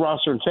 Keep this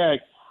roster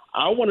intact.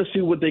 I want to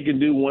see what they can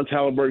do once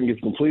Halliburton gets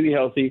completely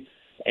healthy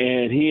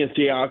and he and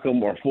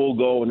Siakam are full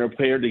go and they're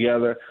paired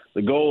together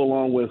to go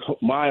along with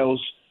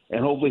Miles,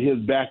 and hopefully his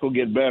back will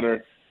get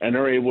better and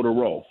they're able to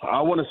roll.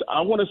 I want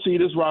to see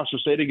this roster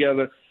stay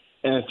together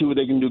and see what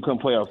they can do come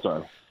playoff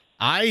time.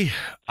 I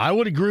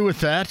would agree with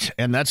that,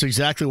 and that's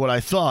exactly what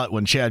I thought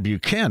when Chad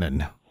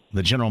Buchanan,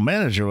 the general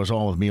manager, was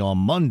on with me on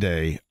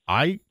Monday.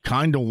 I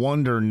kind of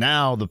wonder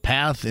now the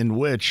path in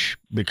which,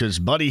 because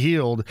Buddy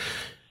Hield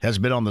has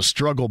been on the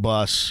struggle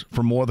bus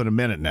for more than a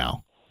minute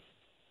now.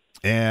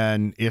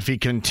 And if he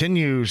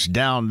continues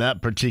down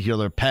that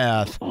particular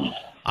path,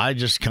 I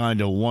just kind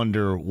of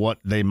wonder what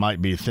they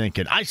might be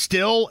thinking. I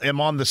still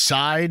am on the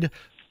side.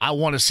 I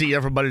want to see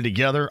everybody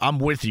together. I'm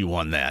with you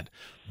on that.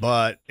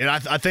 But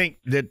I think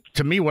that,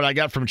 to me, what I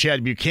got from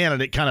Chad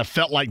Buchanan, it kind of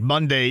felt like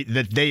Monday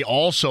that they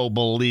also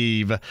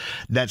believe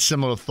that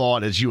similar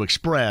thought as you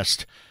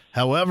expressed.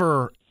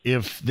 However,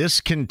 if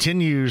this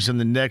continues in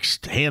the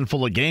next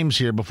handful of games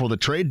here before the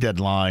trade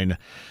deadline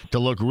to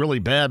look really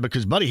bad,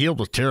 because Buddy Hield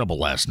was terrible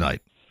last night.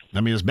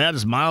 I mean, as bad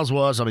as Miles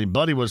was,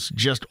 Buddy was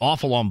just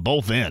awful on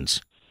both ends.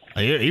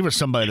 He was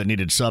somebody that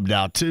needed subbed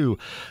out, too.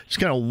 Just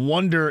kind of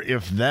wonder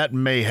if that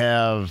may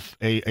have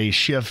a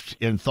shift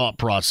in thought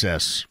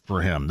process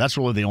for him. That's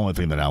really the only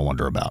thing that I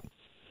wonder about.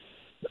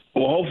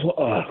 Well,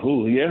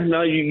 yeah.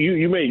 No,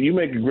 you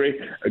make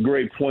a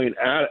great point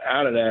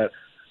out of that.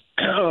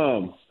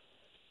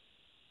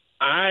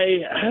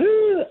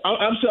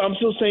 I'm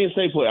still saying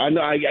stay put. I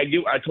know I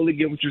totally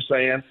get what you're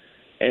saying,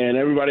 and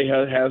everybody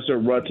has their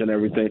ruts and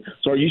everything.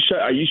 So are you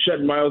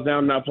shutting Miles down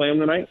and not playing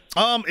him tonight?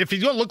 If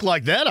he's going to look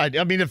like that,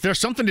 I mean, if there's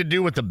something to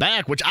do with the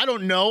back, which I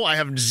don't know, I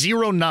have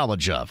zero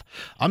knowledge of.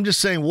 I'm just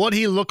saying what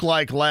he looked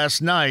like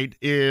last night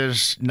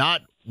is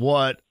not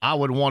what I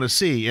would want to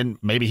see. And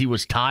maybe he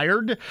was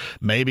tired.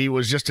 Maybe it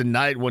was just a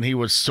night when he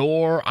was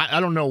sore. I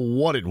don't know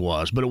what it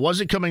was, but it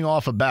wasn't coming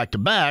off a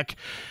back-to-back.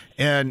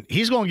 And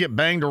he's going to get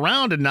banged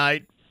around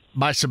tonight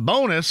by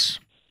Sabonis,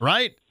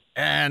 right?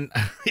 And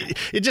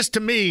it just, to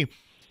me,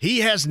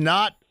 he has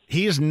not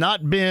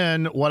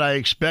been what I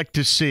expect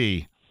to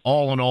see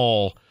all in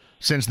all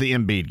since the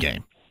Embiid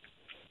game.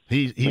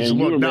 He's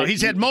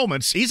had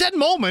moments. He's had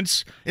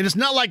moments, and it's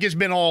not like it's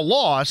been all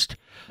lost.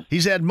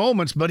 He's had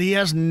moments, but he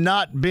has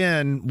not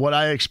been what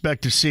I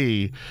expect to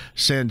see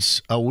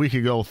since a week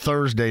ago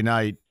Thursday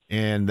night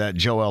in that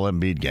Joel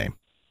Embiid game.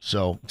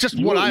 So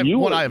just what I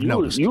have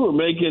noticed. You were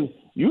making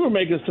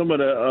some of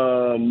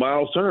the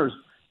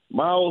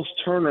Miles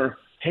Turner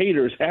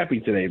haters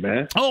happy today,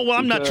 man. Oh, well,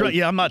 I'm not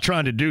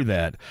trying to do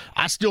that.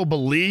 I still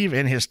believe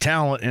in his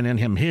talent and in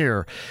him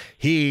here.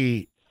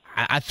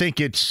 I think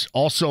it's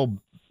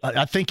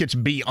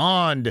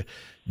beyond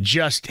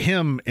just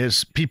him,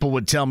 as people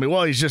would tell me,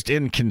 well, he's just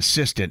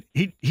inconsistent.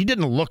 He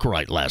didn't look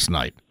right last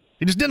night.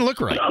 He just didn't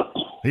look right.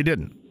 He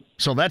didn't.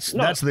 So that's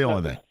the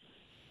only thing.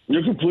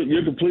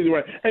 You're completely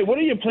right. Hey, what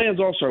are your plans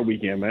All-Star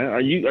Weekend, man?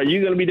 Are you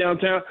going to be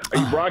downtown? Are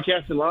you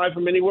broadcasting live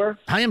from anywhere?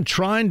 I am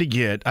trying to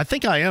get – I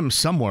think I am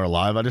somewhere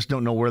live. I just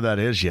don't know where that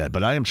is yet.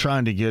 But I am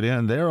trying to get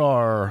in. There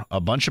are a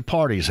bunch of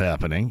parties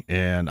happening,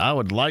 and I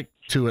would like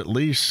to at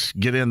least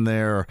get in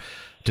there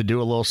to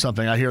do a little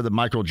something. I hear that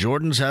Michael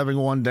Jordan's having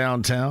one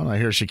downtown. I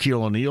hear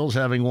Shaquille O'Neal's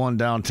having one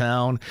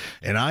downtown.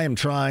 And I am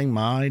trying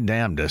my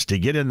damnedest to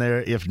get in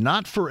there, if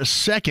not for a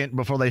second,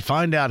 before they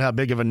find out how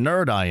big of a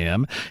nerd I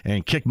am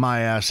and kick my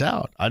ass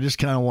out. I just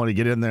kind of want to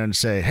get in there and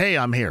say, hey,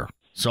 I'm here.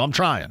 So I'm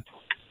trying.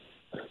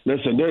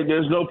 Listen,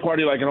 there's no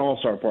party like an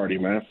all-star party,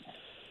 man.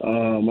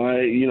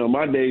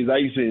 My days, I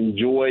used to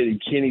enjoy the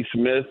Kenny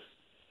Smith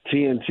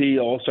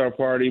TNT all-star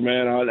party,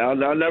 man.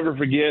 I'll never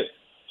forget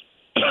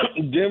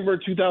Denver,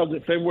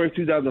 February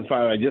 2005.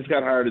 I just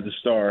got hired at the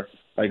Star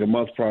like a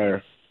month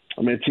prior.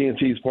 I'm at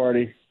TNT's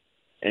party,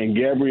 and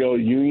Gabrielle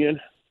Union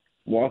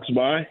walks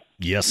by.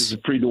 Yes. This is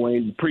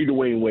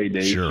pre-Dwayne Wade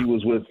days. Sure. She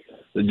was with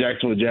the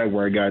Jacksonville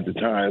Jaguar guy at the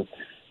time.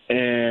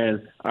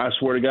 And I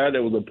swear to God,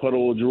 there was a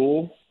puddle of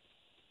drool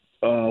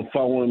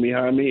following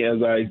behind me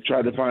as I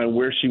tried to find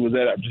where she was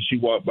at after she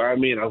walked by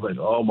me. And I was like,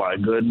 oh, my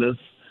goodness.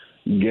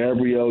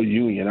 Gabrielle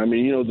Union. I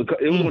mean, it was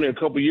only a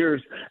couple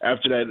years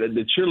after that,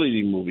 the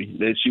cheerleading movie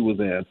that she was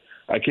in.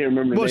 I can't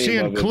remember the name of it. Was she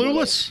in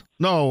Clueless?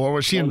 No, or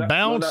was she in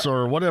Bounce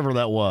or whatever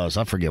that was?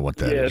 I forget what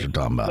that is you're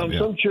talking about.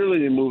 Some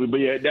cheerleading movie, but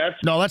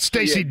that's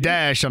Stacey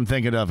Dash I'm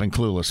thinking of in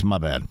Clueless. My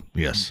bad.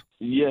 Yes.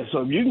 Yeah,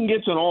 so if you can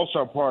get to an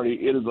all-star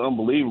party, it is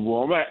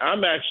unbelievable.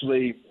 I'm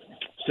actually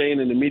staying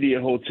in the media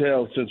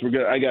hotel since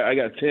I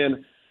got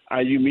 10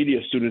 IU media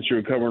students who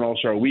are covering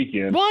All-Star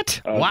Weekend. What?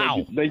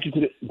 Wow. Thank you.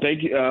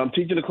 I'm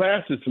teaching a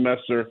class this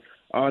semester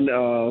on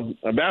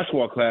a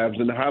basketball class,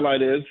 and the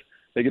highlight is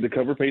they get to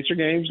cover Pacer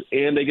games,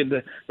 and they get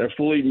they're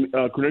fully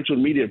credentialed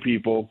media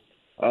people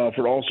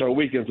for All-Star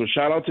Weekend. So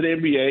shout out to the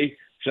NBA,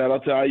 shout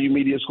out to IU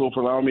Media School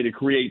for allowing me to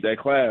create that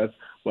class.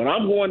 But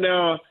I'm going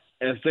down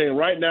and staying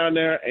right down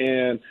there,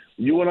 and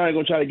you and I are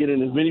going to try to get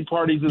in as many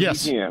parties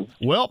as we can.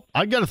 Well,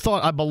 I got a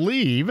thought. I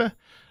believe –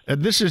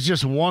 and this is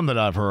just one that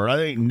I've heard. I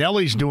think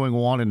Nelly's doing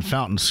one in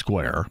Fountain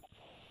Square,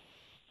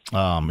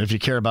 if you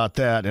care about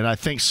that. And I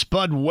think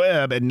Spud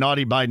Webb and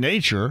Naughty by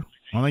Nature,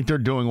 I think they're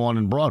doing one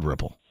in Broad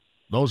Ripple.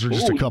 Those are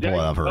just a couple that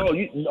I've heard.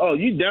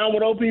 You down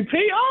with OPP?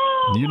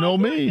 Oh, you know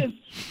me. Goodness.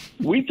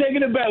 We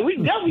taking it back. We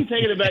definitely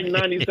taking it back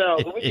 90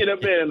 South. We get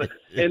up in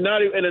a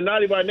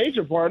Naughty by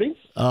Nature party.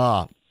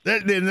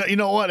 You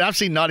know what? I've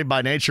seen Naughty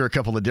by Nature a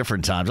couple of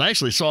different times. I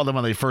actually saw them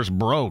when they first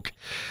broke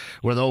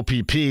with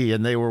OPP,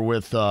 and they were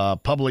with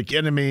Public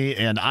Enemy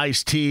and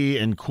Ice-T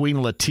and Queen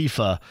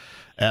Latifah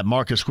at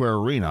Marcus Square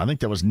Arena. I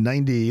think that was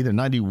either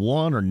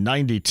 91 or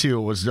 92.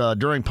 It was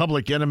during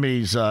Public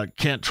Enemy's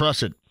Can't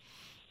Trust It.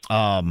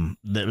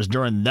 That was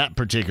during that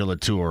particular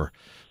tour.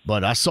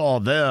 But I saw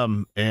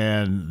them,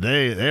 and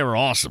they were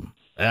awesome.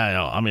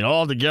 I mean,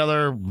 all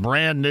together,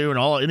 brand new, and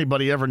all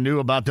anybody ever knew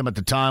about them at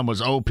the time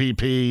was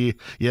OPP.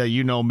 Yeah,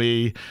 you know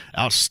me.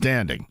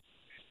 Outstanding.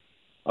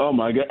 Oh,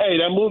 my God. Hey,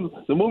 the movie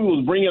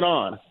was Bring It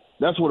On.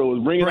 That's what it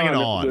was. Bring It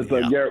On.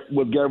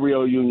 With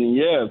Gabrielle Union,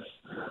 yes.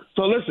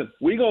 So, listen,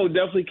 we're going to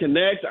definitely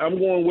connect. I'm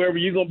going wherever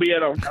you're going to be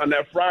at on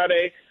that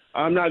Friday.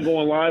 I'm not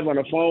going live on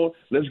the phone.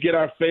 Let's get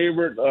our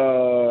favorite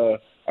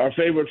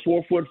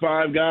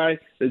 4'5" guy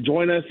to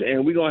join us,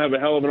 and we're going to have a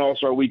hell of an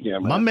all-star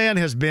weekend, man. My man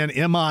has been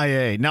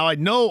MIA. Now,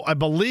 I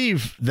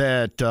believe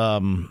that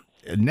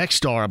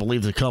Nexstar, I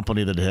believe, the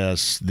company that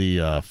has the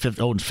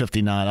owns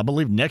 59. I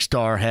believe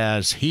Nexstar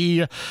has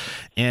he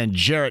and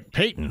Jarrett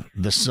Payton,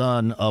 the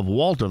son of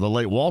Walter, the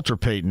late Walter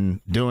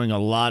Payton, doing a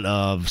lot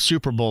of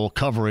Super Bowl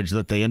coverage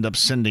that they end up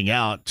sending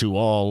out to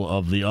all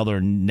of the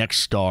other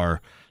Nexstar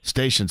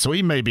stations. So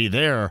he may be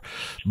there,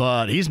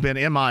 but he's been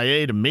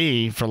MIA to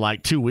me for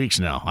like 2 weeks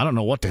now. I don't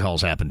know what the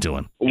hell's happened to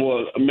him.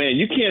 Well, man,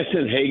 you can't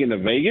send Hagan to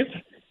Vegas.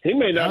 He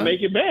may not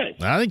make it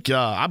back. I think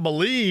I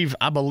believe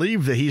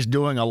that he's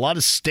doing a lot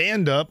of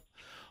stand-up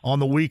on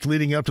the week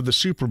leading up to the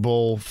Super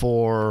Bowl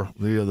for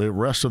the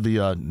rest of the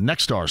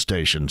Nexstar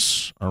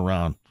stations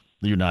around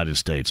the United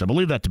States. I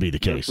believe that to be the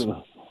case.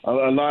 A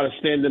lot of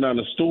standing on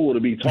a stool to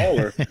be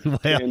taller for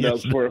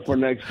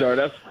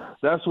Nexstar.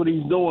 That's what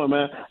he's doing,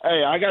 man.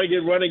 Hey, I got to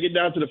get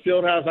down to the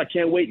field house. I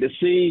can't wait to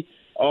see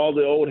all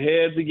the old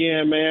heads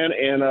again, man.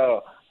 And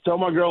tell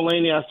my girl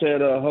Lainey I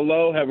said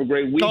hello. Have a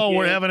great weekend. Oh,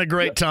 we're having a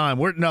great time.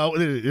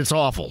 It's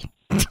awful.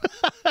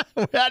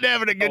 We're not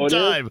having a good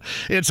time.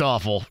 It's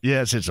awful.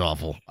 Yes, it's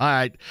awful. All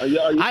right.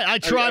 I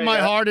try my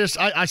hardest.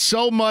 I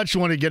so much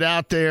want to get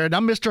out there. And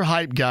I'm Mr.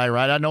 Hype Guy,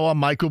 right? I know I'm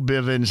Michael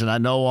Bivens, and I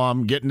know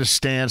I'm getting the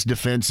stance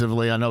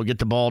defensively. I know get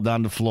the ball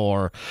down the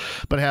floor.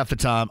 But half the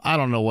time, I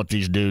don't know what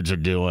these dudes are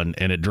doing,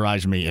 and it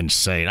drives me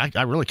insane.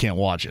 I really can't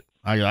watch it.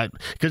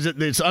 Because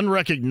it's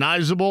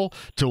unrecognizable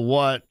to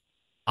what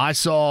I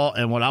saw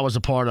and what I was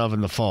a part of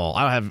in the fall.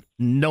 I have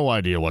no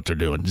idea what they're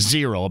doing.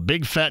 Zero. A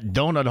big fat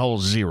donut hole,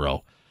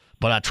 zero.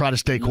 But I try to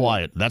stay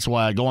quiet. That's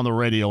why I go on the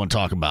radio and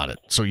talk about it.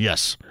 So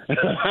yes.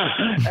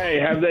 Hey,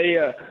 have they?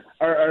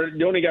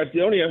 They only have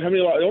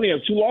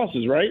 2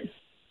 losses, right?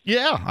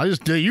 Yeah,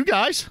 you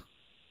guys.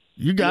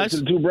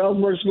 The 2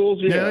 Brownsburg schools.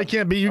 Yeah, they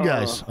can't beat you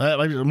guys.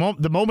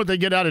 The moment they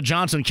get out of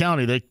Johnson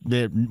County,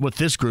 they with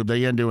this group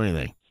they can't do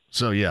anything.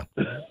 So yeah.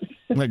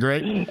 Isn't that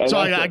great? So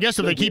I guess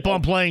if they keep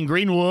on playing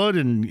Greenwood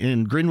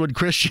and Greenwood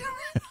Christian,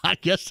 I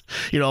guess,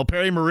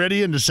 Perry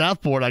Meridian to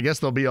Southport, I guess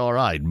they'll be all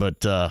right.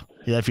 But,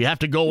 if you have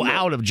to go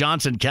out of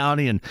Johnson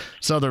County and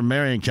Southern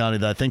Marion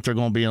County, I think they're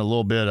going to be in a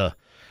little bit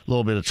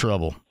of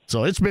trouble.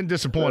 So it's been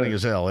disappointing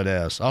as hell. It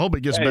has. I hope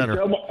it gets better.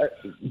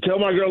 Tell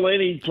my girl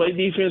Lainey, play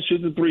defense,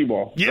 shoot the 3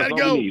 ball. Yeah,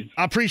 go.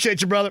 I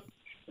appreciate you, brother.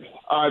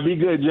 All right, be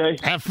good, Jay.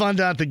 Have fun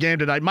down at the game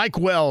tonight. Mike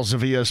Wells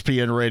of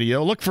ESPN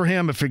Radio. Look for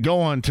him if you're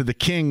going to the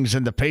Kings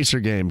and the Pacer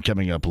game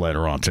coming up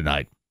later on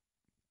tonight.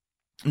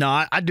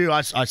 No, I do.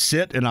 I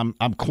sit and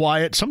I'm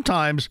quiet.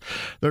 Sometimes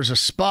there's a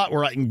spot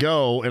where I can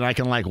go and I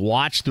can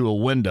watch through a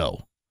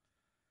window,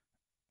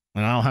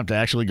 and I don't have to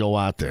actually go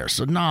out there.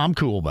 So no, I'm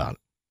cool about it.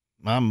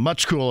 I'm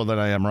much cooler than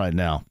I am right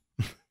now.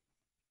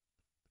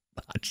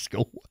 I just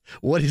go,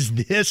 what is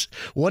this?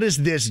 What is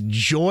this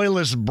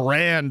joyless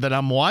brand that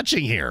I'm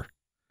watching here?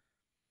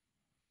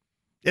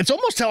 It's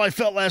almost how I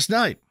felt last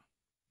night.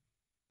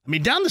 I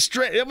mean, down the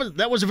stretch,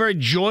 that was a very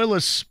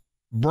joyless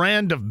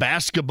brand of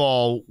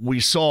basketball we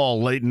saw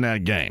late in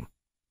that game.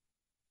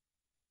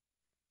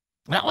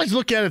 I always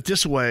look at it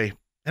this way,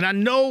 and I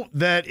know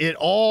that it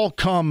all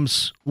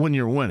comes when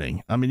you're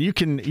winning. I mean, you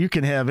can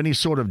have any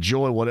sort of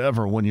joy,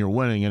 whatever, when you're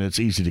winning, and it's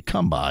easy to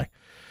come by.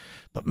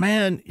 But,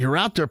 man, you're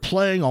out there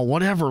playing on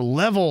whatever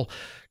level.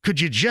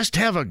 Could you just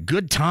have a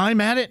good time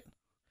at it?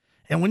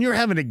 And when you're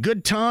having a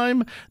good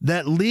time,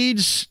 that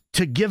leads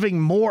to giving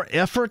more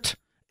effort,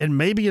 and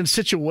maybe in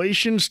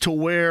situations to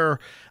where,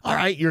 all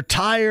right, you're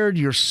tired,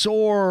 you're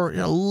sore,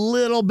 a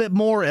little bit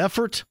more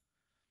effort.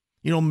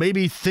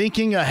 Maybe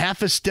thinking a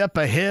half a step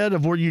ahead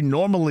of where you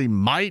normally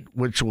might,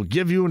 which will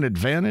give you an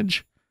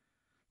advantage.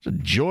 It's a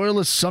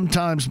joyless,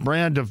 sometimes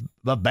brand of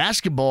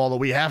basketball that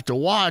we have to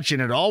watch,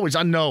 and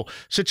I know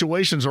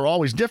situations are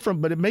always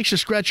different, but it makes you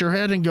scratch your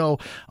head and go,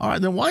 all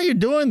right, then why are you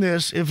doing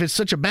this if it's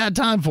such a bad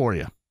time for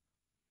you?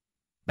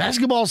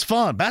 Basketball's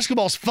fun.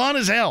 Basketball's fun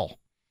as hell.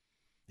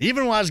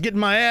 Even when I was getting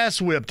my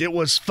ass whipped, it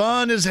was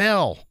fun as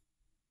hell.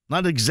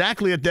 Not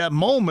exactly at that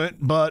moment,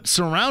 but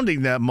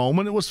surrounding that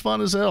moment, it was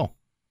fun as hell.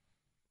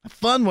 Have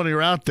fun when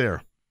you're out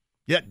there.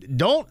 Yet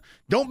don't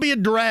be a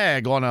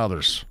drag on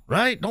others,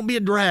 right? Don't be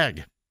a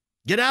drag.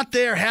 Get out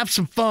there, have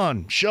some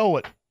fun, show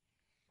it.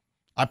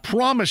 I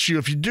promise you,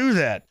 if you do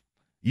that,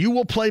 you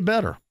will play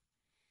better.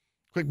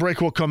 Quick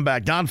break, we'll come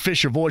back. Don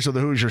Fisher, voice of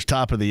the Hoosiers,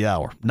 top of the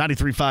hour.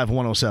 93.5,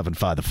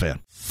 107.5, The Fan.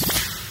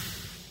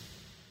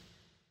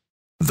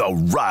 The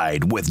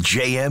Ride with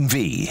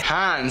JMV.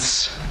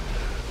 Hans,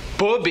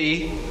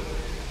 Bobby,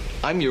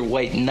 I'm your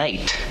white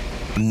knight.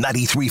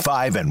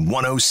 93.5 and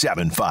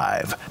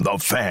 107.5, The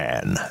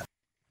Fan.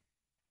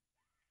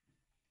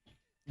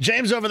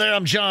 James over there,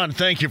 I'm John.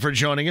 Thank you for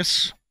joining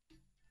us.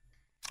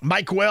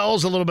 Mike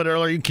Wells, a little bit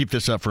earlier. You can keep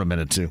this up for a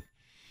minute, too.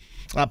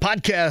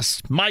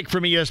 Podcast, Mike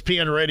from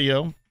ESPN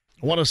Radio,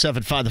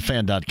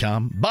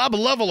 1075thefan.com. Bob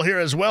Lovell here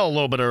as well a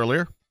little bit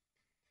earlier.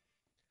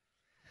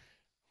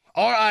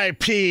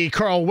 R.I.P.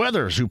 Carl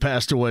Weathers, who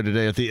passed away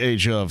today at the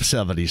age of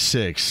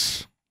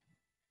 76.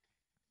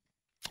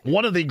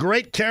 One of the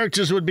great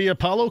characters would be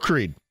Apollo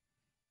Creed.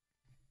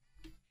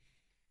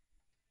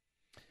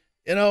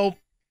 Sean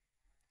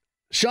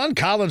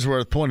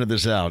Collinsworth pointed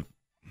this out.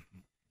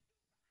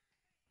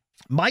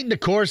 Mike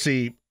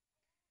DeCourcy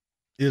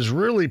is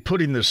really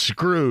putting the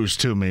screws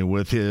to me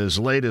with his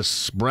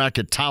latest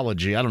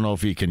bracketology. I don't know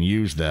if he can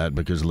use that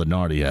because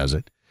Lenardi has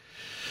it.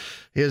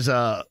 His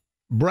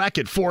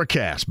bracket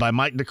forecast by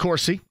Mike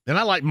DeCourcy. And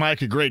I like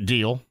Mike a great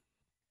deal.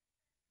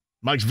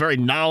 Mike's very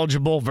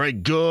knowledgeable, very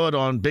good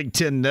on Big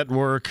Ten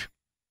Network.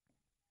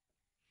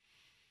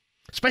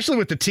 Especially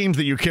with the teams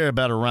that you care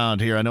about around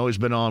here. I know he's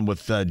been on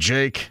with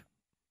Jake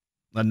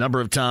a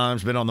number of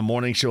times, been on the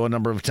morning show a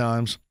number of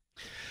times.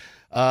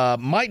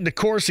 Mike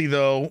DeCourcy,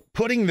 though,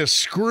 putting the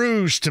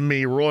screws to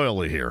me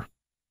royally here.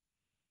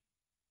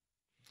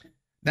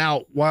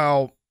 Now,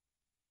 while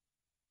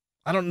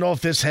I don't know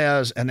if this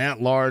has an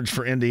at-large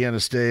for Indiana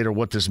State or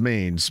what this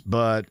means,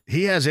 but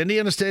he has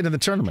Indiana State in the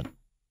tournament.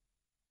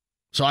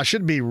 So I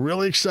should be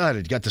really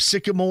excited. Got the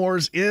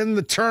Sycamores in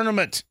the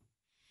tournament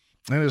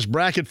in his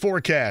bracket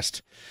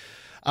forecast.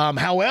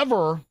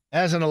 However,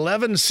 as an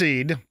 11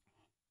 seed,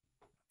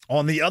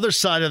 on the other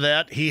side of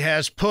that, he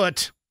has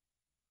put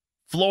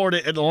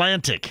Florida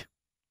Atlantic.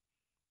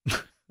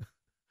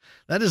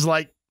 That is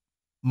like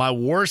my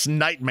worst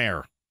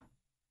nightmare.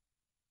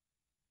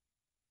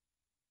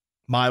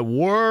 My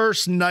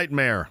worst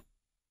nightmare.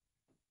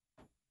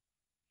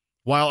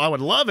 While I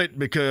would love it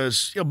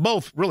because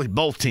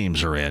both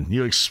teams are in.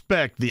 You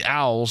expect the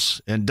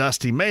Owls and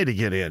Dusty May to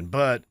get in,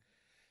 but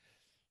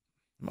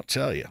I'm going to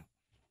tell you,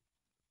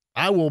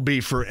 I will be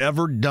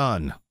forever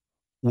done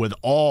with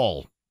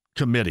all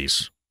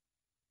committees.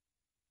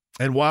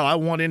 And while I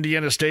want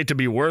Indiana State to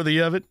be worthy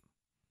of it,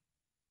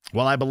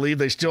 while I believe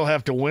they still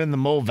have to win the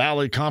Mo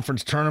Valley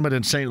Conference Tournament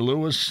in St.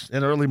 Louis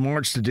in early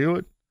March to do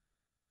it,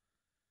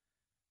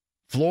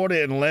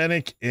 Florida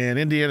Atlantic and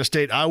Indiana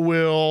State, I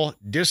will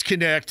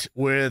disconnect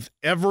with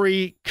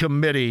every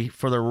committee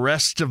for the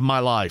rest of my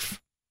life.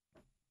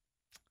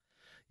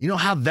 You know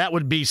how that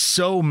would be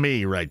so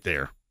me right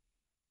there.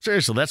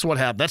 Seriously, that's what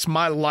happened. That's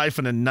my life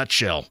in a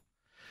nutshell.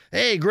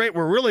 Hey, great,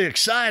 we're really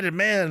excited,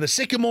 man. The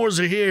Sycamores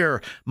are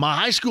here. My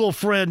high school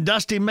friend,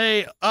 Dusty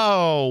May.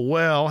 Oh,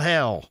 well,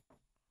 hell.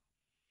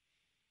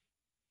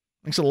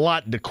 Thanks a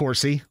lot,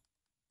 DeCourcy.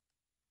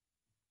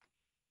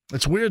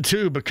 It's weird,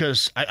 too,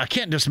 because I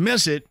can't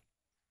dismiss it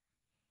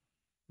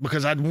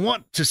because I'd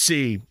want to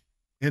see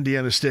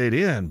Indiana State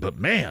in, but,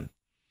 man,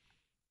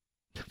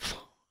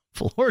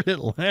 Florida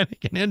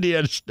Atlantic and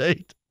Indiana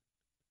State.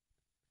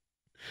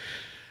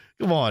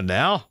 Come on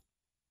now.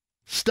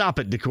 Stop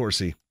it,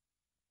 DeCourcy.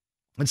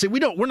 And see,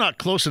 we're not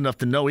close enough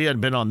to know he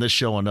hadn't been on this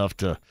show enough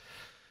to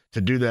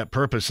do that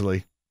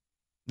purposely.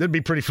 It'd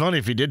be pretty funny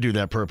if he did do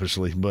that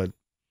purposely, but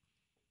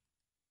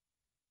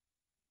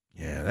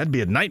yeah, that'd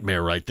be a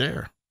nightmare right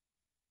there.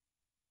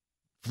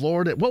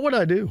 Florida, what would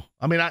I do?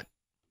 I mean,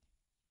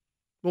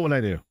 what would I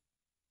do?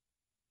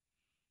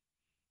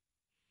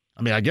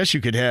 I mean, I guess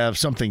you could have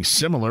something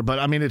similar, but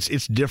I mean,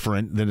 it's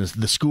different than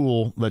the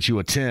school that you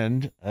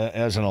attend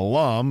as an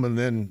alum, and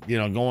then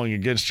going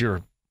against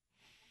your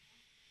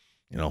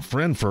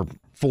friend for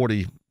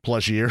 40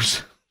 plus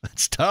years.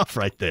 That's tough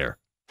right there.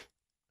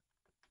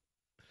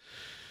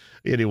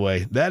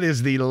 Anyway, that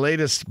is the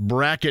latest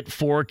bracket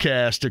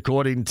forecast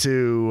according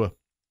to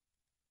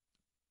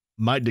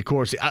Mike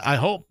DeCourcy. I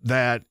hope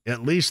that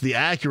at least the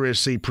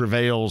accuracy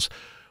prevails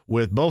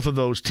with both of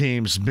those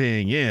teams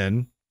being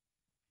in.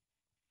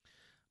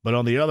 But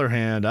on the other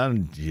hand, I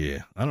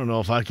don't know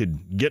if I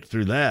could get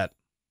through that.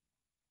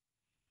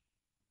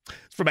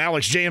 From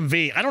Alex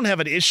JMV, I don't have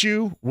an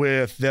issue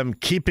with them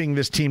keeping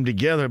this team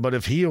together, but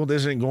if Heald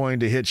isn't going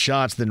to hit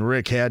shots, then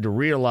Rick had to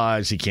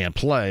realize he can't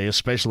play,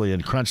 especially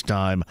in crunch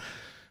time,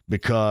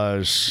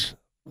 because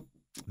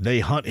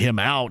they hunt him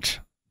out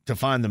to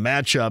find the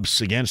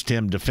matchups against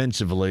him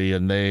defensively,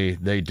 and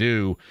they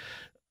do.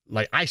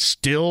 Like, I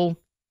still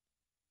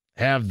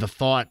have the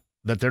thought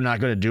that they're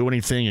not going to do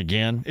anything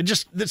again.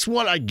 That's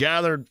what I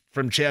gathered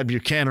from Chad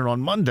Buchanan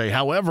on Monday.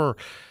 However,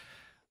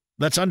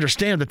 let's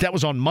understand that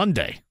was on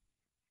Monday.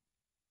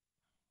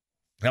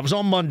 That was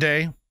on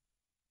Monday,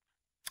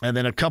 and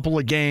then a couple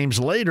of games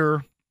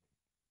later,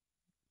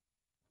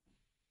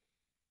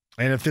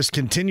 and if this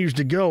continues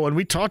to go, and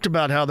we talked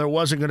about how there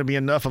wasn't going to be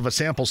enough of a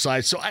sample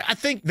size, so I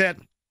think that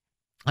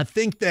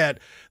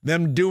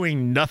them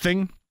doing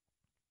nothing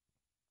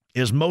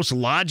is most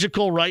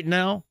logical right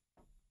now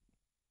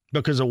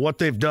because of what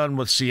they've done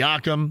with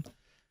Siakam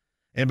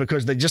and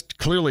because they just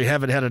clearly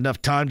haven't had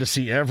enough time to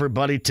see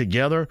everybody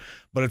together.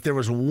 But if there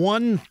was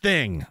one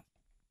thing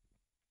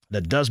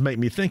that does make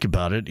me think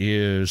about it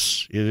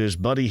is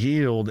Buddy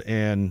Hield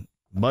and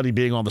Buddy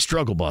being on the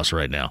struggle bus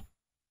right now.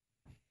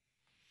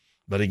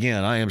 But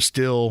again, I am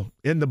still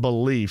in the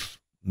belief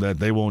that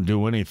they won't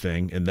do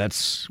anything, and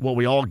that's what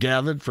we all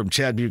gathered from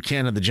Chad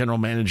Buchanan, the general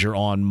manager,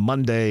 on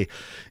Monday.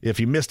 If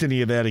you missed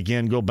any of that,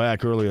 again, go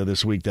back earlier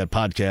this week. That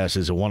podcast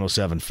is at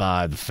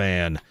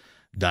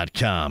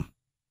 1075thefan.com.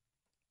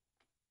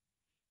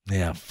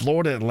 Yeah,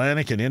 Florida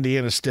Atlantic and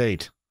Indiana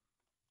State.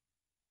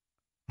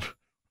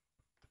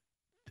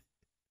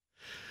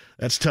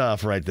 That's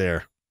tough right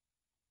there.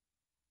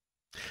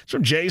 It's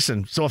from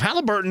Jason. So if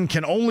Halliburton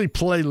can only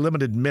play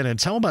limited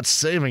minutes, how about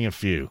saving a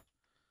few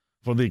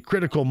for the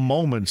critical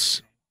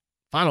moments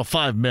Final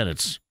 5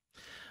 minutes.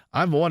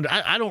 I've wondered.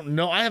 I don't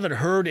know. I haven't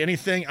heard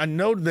anything. I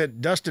know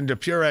that Dustin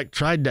Dupurek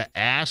tried to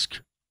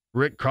ask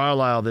Rick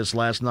Carlisle this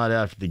last night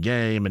after the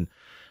game, and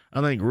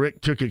I think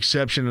Rick took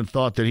exception and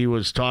thought that he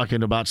was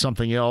talking about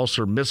something else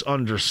or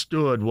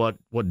misunderstood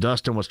what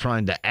Dustin was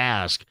trying to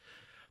ask.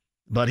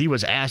 But he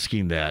was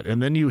asking that.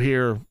 And then you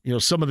hear,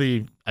 some of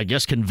the, I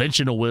guess,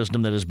 conventional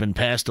wisdom that has been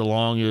passed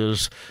along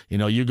is,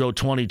 you go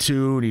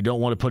 22 and you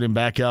don't want to put him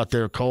back out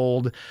there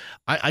cold.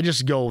 I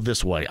just go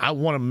this way. I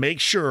want to make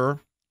sure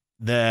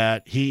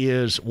that he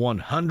is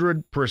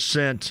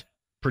 100%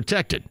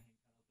 protected.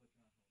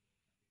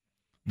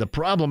 The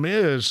problem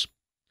is,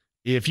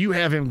 if you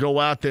have him go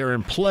out there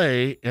and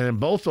play, and in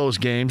both those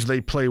games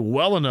they play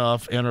well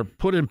enough and are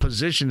put in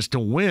positions to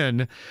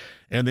win,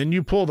 and then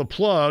you pull the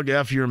plug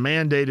after your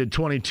mandated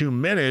 22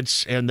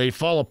 minutes and they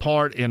fall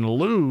apart and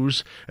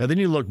lose, and then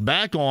you look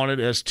back on it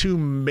as 2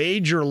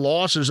 major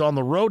losses on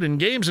the road in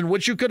games in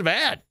which you could have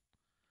had.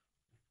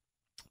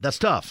 That's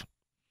tough.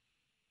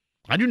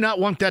 I do not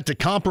want that to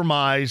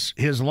compromise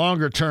his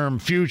longer-term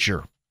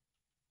future.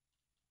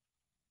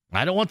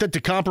 I don't want that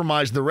to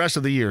compromise the rest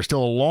of the year.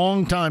 Still a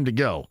long time to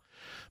go.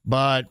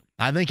 But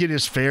I think it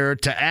is fair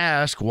to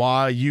ask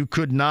why you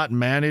could not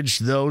manage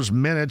those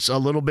minutes a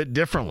little bit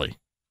differently.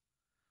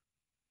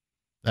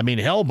 I mean,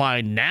 hell,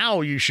 by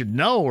now you should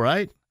know,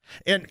 right?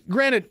 And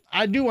granted,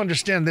 I do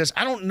understand this.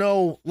 I don't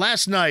know.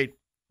 Last night,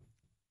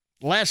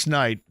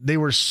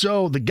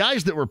 the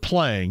guys that were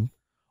playing,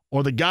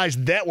 or the guys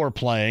that were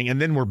playing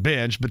and then were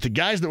benched, but the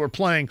guys that were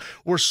playing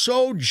were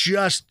so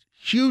just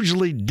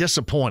hugely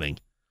disappointing.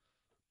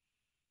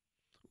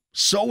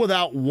 So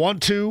without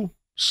want to,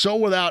 so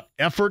without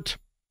effort.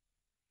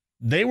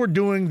 They were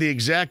doing the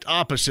exact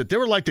opposite. They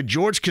were like the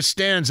George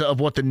Costanza of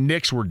what the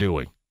Knicks were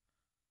doing.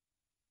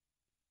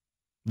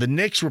 The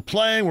Knicks were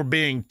playing, were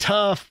being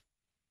tough,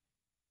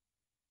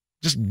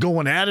 just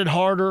going at it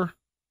harder.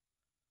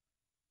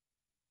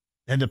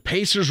 And the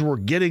Pacers were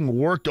getting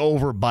worked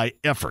over by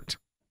effort,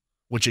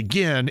 which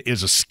again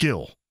is a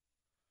skill.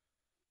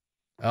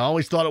 I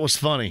always thought it was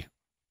funny.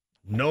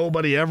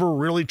 Nobody ever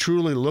really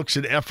truly looks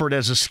at effort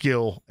as a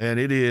skill, and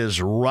it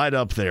is right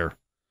up there.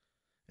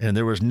 And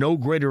there was no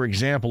greater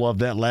example of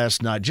that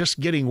last night,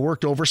 just getting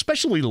worked over,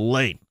 especially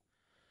late.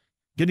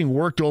 Getting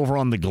worked over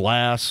on the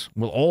glass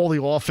with all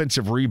the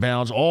offensive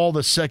rebounds, all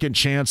the second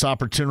chance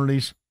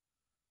opportunities.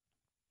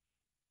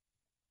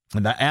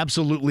 And that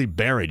absolutely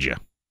buried you.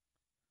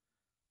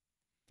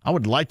 I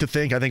would like to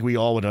think, I think we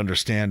all would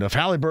understand. If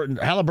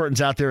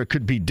Halliburton's out there, it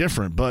could be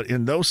different. But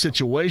in those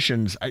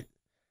situations,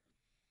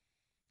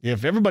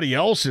 if everybody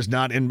else is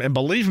not, and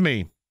believe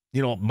me,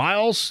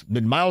 Miles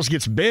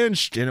gets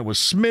benched, and it was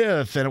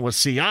Smith, and it was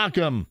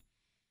Siakam,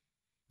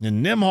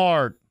 and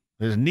Nembhard,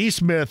 there's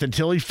Neesmith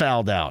until he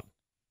fouled out.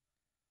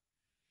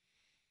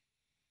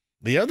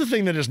 The other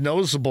thing that is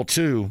noticeable,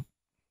 too,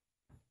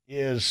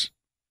 is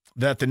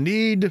that the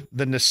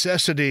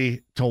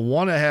necessity to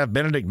want to have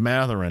Benedict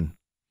Mathurin,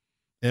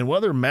 and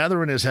whether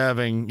Mathurin is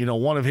having,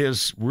 one of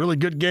his really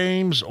good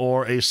games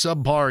or a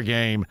subpar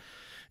game,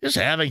 just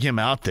having him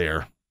out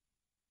there.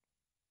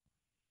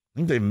 I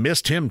think they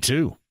missed him,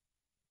 too.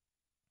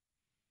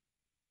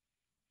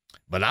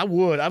 But I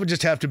would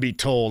just have to be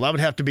told. I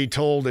would have to be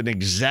told in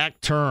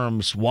exact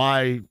terms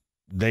why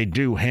they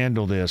do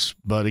handle this.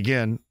 But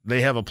again,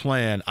 they have a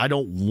plan. I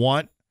don't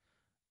want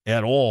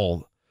at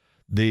all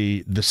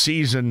the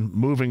season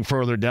moving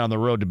further down the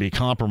road to be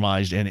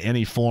compromised in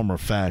any form or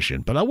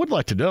fashion. But I would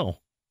like to know.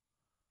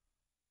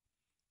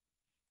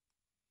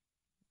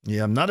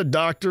 Yeah, I'm not a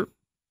doctor.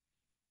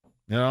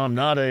 I'm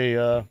not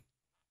a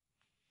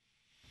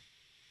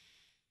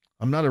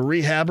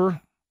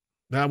rehabber.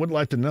 I would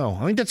like to know.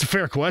 I think that's a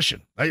fair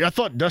question. I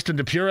thought Dustin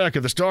Dupurek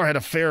of the Star had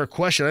a fair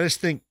question. I just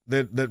think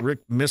that Rick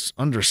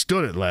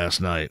misunderstood it last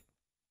night.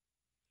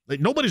 Like,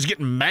 nobody's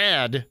getting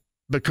mad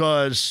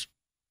because,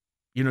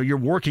 you're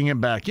working him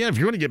back in. If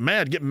you're going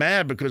to get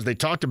mad because they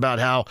talked about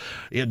how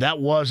that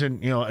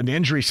wasn't, an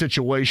injury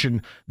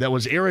situation that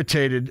was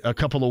irritated a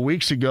couple of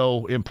weeks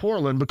ago in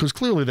Portland, because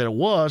clearly that it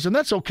was. And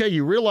that's okay.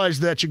 You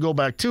realize that, you go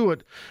back to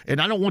it. And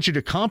I don't want you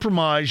to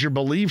compromise your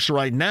beliefs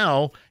right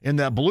now in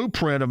that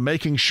blueprint of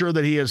making sure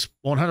that he is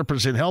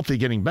 100% healthy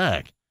getting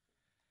back.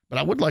 But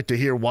I would like to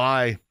hear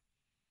why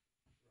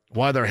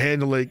they're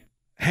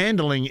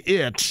handling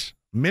it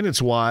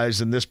minutes-wise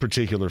in this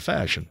particular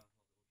fashion.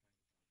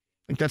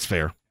 I think that's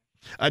fair.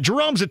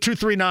 Jerome's at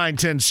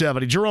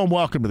 239-1070. Jerome,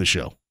 welcome to the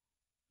show.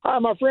 Hi,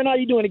 my friend. How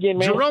you doing again,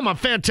 man? Jerome, I'm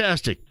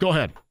fantastic. Go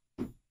ahead.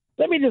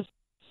 Let me just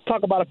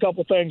talk about a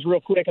couple things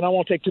real quick, and I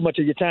won't take too much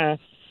of your time.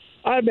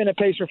 I've been a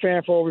Pacer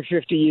fan for over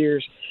 50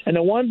 years, and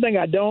the one thing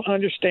I don't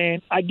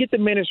understand, I get the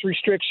minutes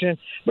restriction,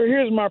 but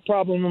here's my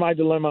problem and my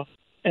dilemma,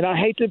 and I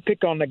hate to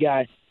pick on the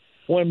guy.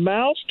 When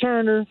Miles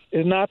Turner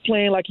is not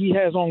playing like he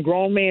has on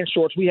grown man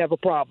shorts, we have a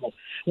problem.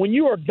 When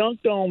you are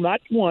dunked on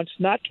not once,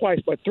 not twice,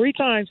 but 3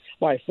 times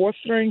by a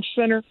fourth-string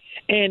center,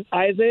 and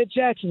Isaiah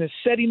Jackson is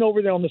sitting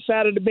over there on the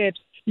side of the bench,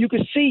 you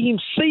can see him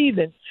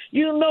seething.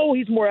 You know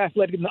he's more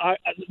athletic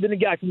than the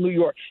guy from New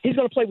York. He's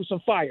going to play with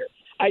some fire.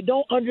 I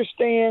don't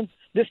understand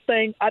this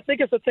thing. I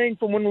think it's a thing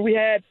from when we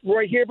had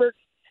Roy Hibbert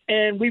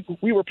and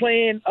we were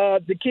playing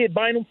the kid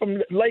Bynum from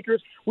the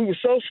Lakers. We were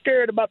so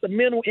scared about the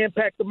mental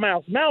impact of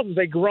Miles. Miles is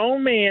a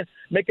grown man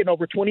making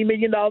over $20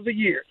 million a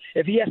year.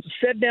 If he has to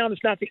sit down,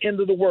 it's not the end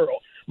of the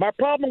world. My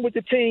problem with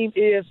the team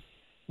is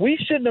we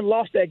shouldn't have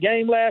lost that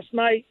game last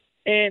night.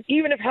 And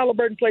even if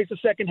Halliburton plays the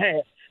second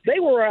half, they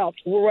were out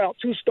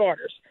 2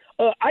 starters.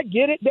 I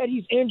get it that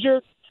he's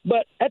injured,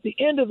 but at the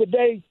end of the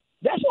day,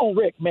 that's on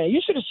Rick, man.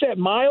 You should have set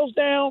Miles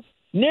down.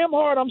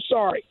 Nembhard, I'm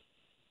sorry.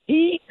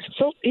 He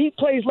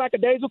plays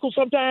lackadaisical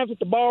sometimes with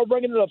the ball,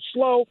 bringing it up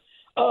slow.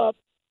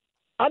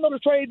 I know the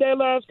trade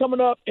deadline's coming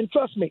up, and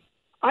trust me,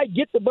 I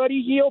get the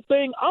Buddy Hield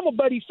thing. I'm a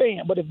Buddy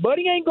fan, but if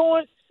Buddy ain't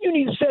going, you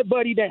need to set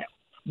Buddy down.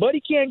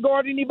 Buddy can't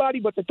guard anybody,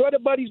 but the threat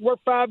of Buddy's worth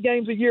 5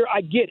 games a year. I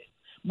get it.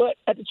 But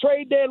at the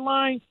trade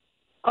deadline,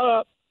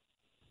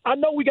 I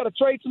know we got to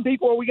trade some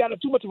people or we got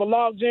too much of a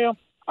logjam.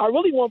 I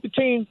really want the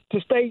team to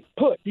stay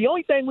put. The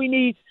only thing we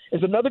need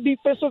is another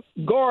defensive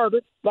guard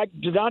like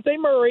DeJounte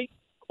Murray,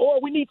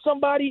 or we need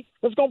somebody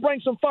that's going to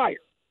bring some fire.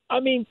 I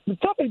mean, the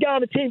toughest guy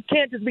on the team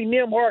can't just be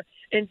Nembhard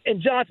and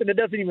Johnson that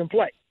doesn't even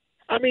play.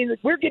 I mean,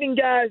 we're getting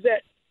guys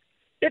that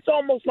it's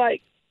almost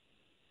like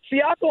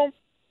Siakam,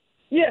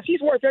 yes,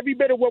 he's worth every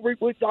bit of what we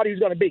thought he was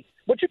going to be.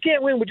 But you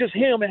can't win with just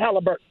him and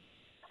Halliburton.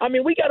 I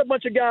mean, we got a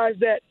bunch of guys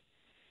that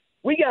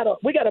we got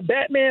a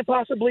Batman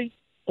possibly,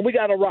 and we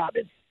got a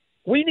Robin.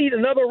 We need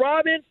another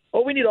Robin,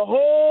 or we need a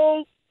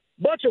whole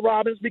bunch of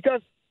Robins,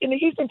 because in the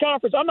Eastern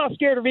Conference, I'm not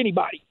scared of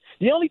anybody.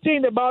 The only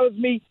team that bothers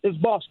me is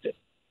Boston.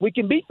 We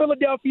can beat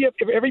Philadelphia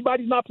if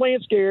everybody's not playing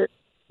scared.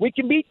 We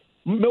can beat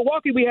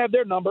Milwaukee. We have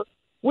their number.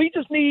 We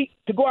just need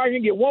to go out here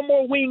and get one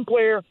more wing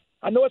player.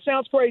 I know it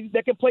sounds crazy,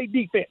 that can play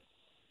defense.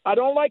 I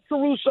don't like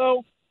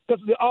Caruso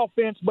because of the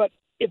offense, but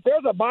if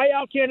there's a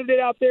buyout candidate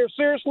out there,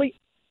 seriously,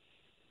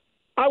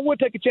 I would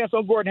take a chance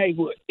on Gordon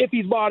Hayward if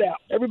he's bought out.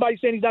 Everybody's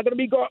saying he's not going to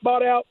be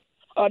bought out.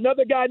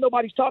 Another guy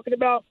nobody's talking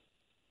about,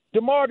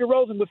 DeMar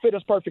DeRozan would fit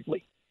us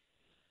perfectly.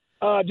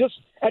 Just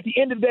at the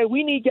end of the day,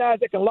 we need guys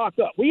that can lock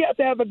up. We have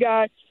to have a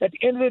guy at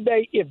the end of the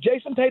day, if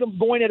Jason Tatum's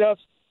going at us,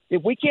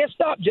 if we can't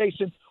stop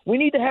Jason, we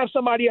need to have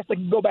somebody else that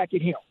can go back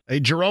at him. Hey,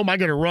 Jerome, I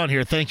got to run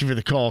here. Thank you for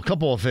the call. A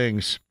couple of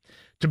things.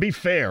 To be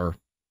fair,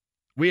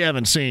 we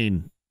haven't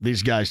seen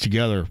these guys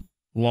together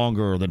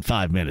longer than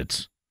 5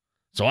 minutes.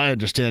 So I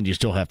understand you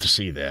still have to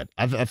see that.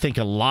 I think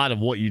a lot of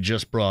what you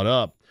just brought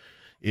up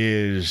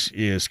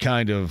is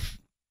kind of,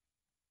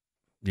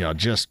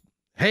 just,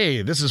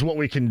 hey, this is what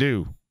we can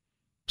do.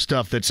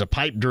 Stuff that's a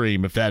pipe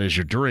dream if that is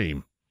your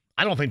dream.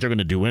 I don't think they're going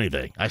to do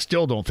anything. I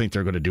still don't think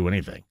they're going to do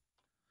anything.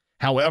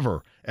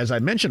 However, as I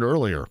mentioned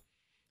earlier,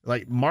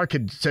 like Mark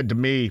had said to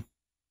me,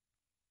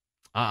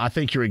 I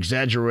think you're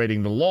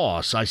exaggerating the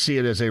loss. I see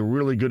it as a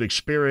really good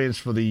experience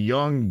for the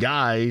young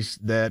guys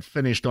that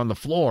finished on the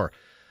floor.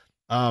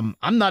 I'm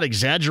not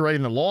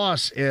exaggerating the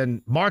loss.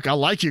 And, Mark, I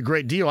like you a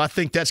great deal. I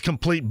think that's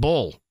complete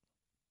bull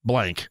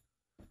blank.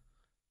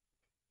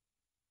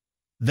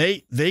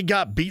 They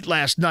got beat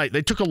last night.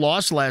 They took a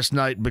loss last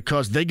night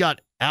because they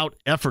got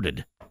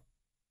out-efforted.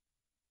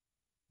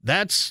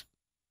 That's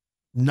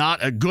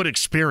not a good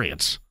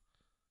experience.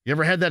 You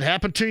ever had that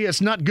happen to you?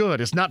 It's not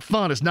good. It's not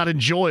fun. It's not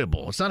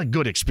enjoyable. It's not a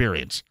good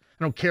experience.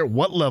 I don't care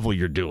what level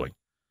you're doing.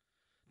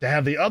 To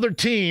have the other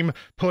team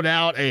put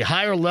out a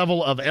higher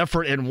level of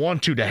effort and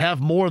want to have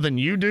more than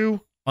you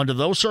do under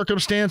those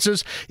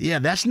circumstances, yeah,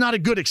 that's not a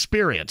good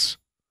experience.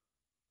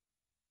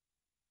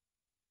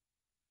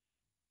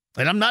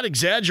 And I'm not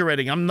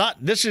exaggerating.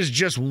 This is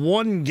just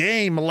one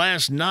game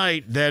last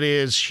night that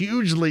is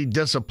hugely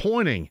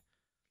disappointing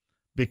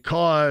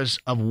because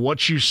of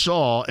what you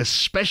saw,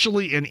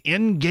 especially an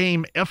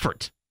in-game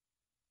effort.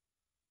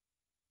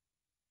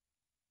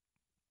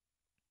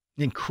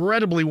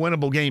 Incredibly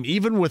winnable game,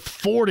 even with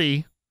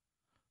 40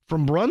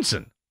 from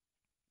Brunson.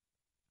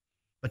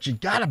 But you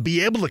got to be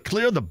able to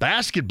clear the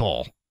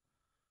basketball.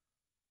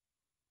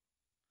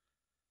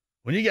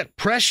 When you get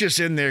Precious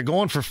in there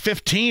going for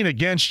 15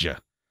 against you,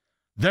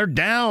 they're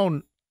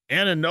down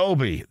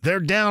Anunoby, they're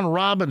down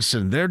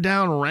Robinson, they're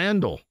down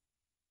Randall.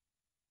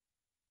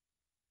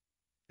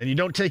 And you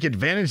don't take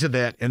advantage of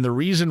that. And the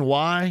reason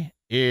why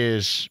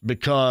is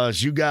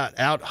because you got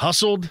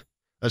out-hustled,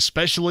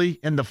 especially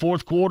in the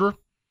fourth quarter.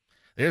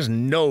 There's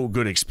no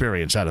good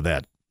experience out of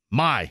that.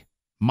 My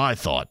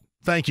thought.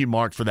 Thank you,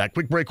 Mark, for that.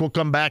 Quick break. We'll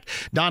come back.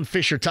 Don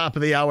Fisher, top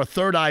of the hour.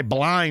 Third Eye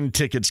Blind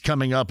tickets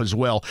coming up as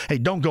well. Hey,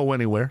 don't go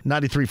anywhere.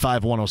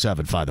 93.5,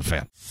 107.5 The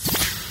Fan.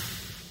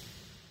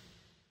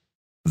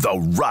 The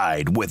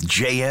Ride with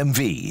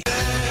JMV.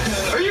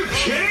 Are you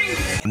kidding?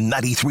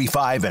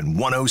 93.5 and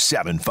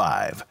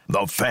 107.5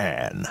 The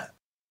Fan.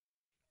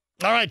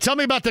 All right, tell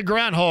me about the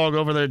groundhog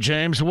over there,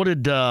 James. What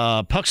did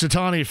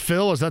Puxatawny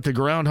Phil, is that the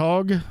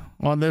groundhog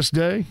on this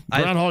day?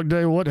 Groundhog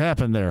Day, what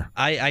happened there?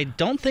 I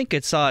don't think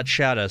it saw its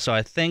shadow, so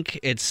I think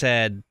it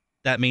said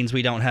that means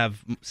we don't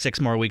have 6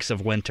 more weeks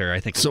of winter. I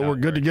think so. We're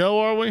good to go,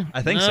 are we?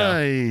 I think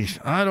so.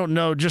 I don't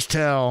know just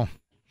how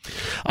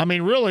I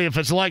mean, really, if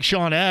it's like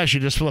Sean Ash, you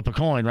just flip a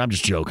coin. I'm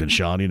just joking,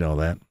 Sean. You know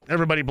that.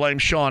 Everybody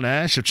blames Sean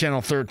Ash of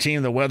Channel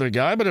 13, the weather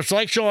guy. But if it's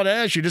like Sean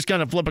Ash, you just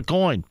kind of flip a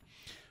coin.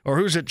 Or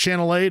who's at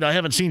Channel 8? I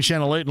haven't seen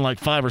Channel 8 in like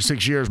 5 or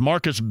 6 years.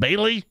 Marcus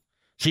Bailey?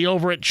 Is he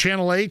over at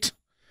Channel 8?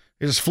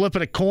 Is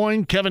flipping a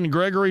coin. Kevin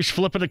Gregory's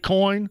flipping a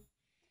coin.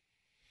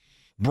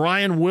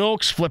 Brian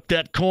Wilkes flipped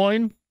that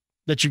coin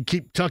that you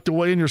keep tucked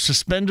away in your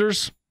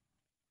suspenders.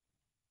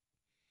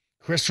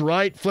 Chris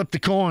Wright flipped the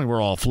coin.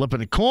 We're all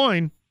flipping a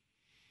coin.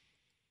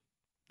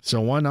 So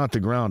why not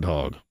the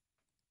groundhog?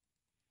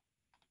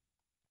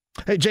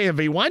 Hey,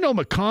 JMV, why no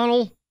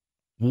McConnell,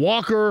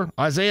 Walker,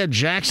 Isaiah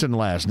Jackson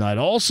last night?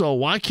 Also,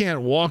 why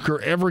can't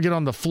Walker ever get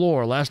on the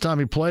floor? Last time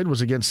he played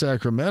was against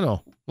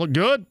Sacramento. Looked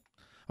good.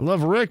 I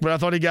love Rick, but I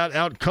thought he got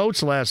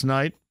out-coached last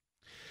night.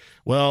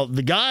 Well,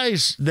 the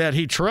guys that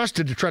he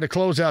trusted to try to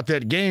close out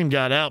that game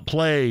got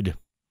outplayed,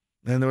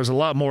 and there was a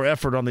lot more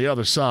effort on the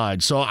other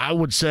side. So I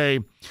would say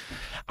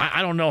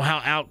I don't know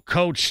how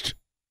out-coached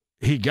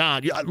he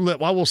got. I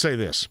will say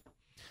this.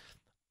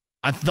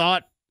 I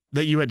thought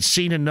that you had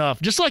seen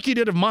enough, just like you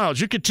did of Miles.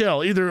 You could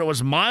tell either it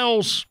was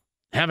Miles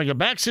having a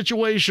back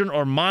situation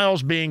or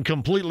Miles being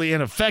completely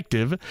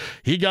ineffective.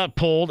 He got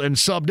pulled and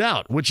subbed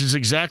out, which is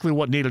exactly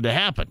what needed to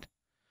happen.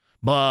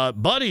 But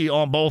Buddy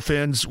on both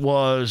ends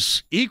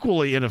was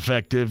equally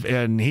ineffective,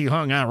 and he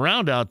hung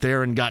around out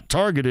there and got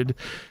targeted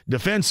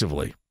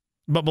defensively.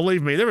 But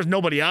believe me, there was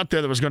nobody out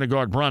there that was going to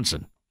guard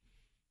Brunson.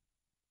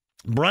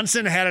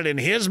 Brunson had it in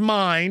his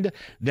mind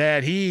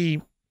that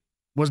he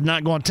was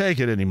not going to take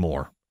it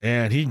anymore,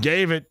 and he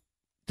gave it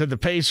to the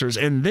Pacers.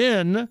 And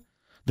then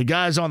the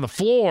guys on the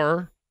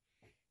floor,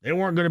 they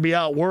weren't going to be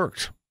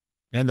outworked,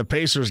 and the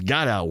Pacers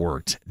got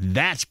outworked.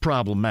 That's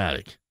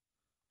problematic.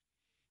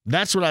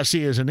 That's what I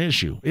see as an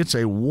issue. It's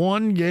a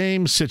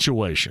one-game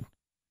situation,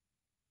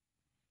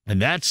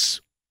 and that's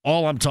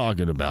all I'm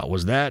talking about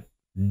was that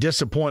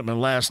disappointment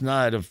last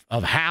night of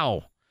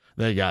how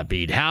they got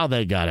beat, how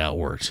they got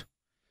outworked.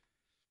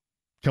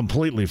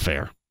 Completely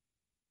fair.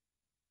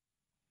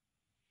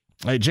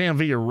 Hey,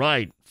 JMV, you're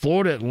right.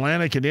 Florida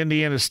Atlantic and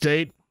Indiana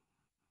State.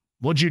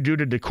 What'd you do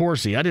to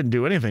DeCourcy? I didn't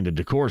do anything to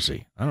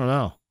DeCourcy. I don't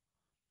know.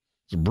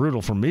 It's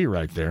brutal for me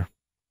right there.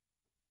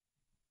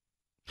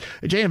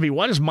 Hey, JMV,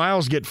 why does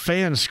Miles get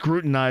fans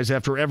scrutinized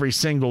after every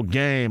single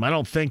game? I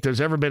don't think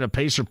there's ever been a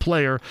Pacer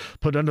player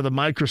put under the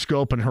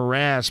microscope and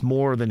harassed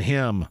more than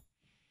him.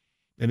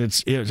 And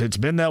it's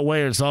been that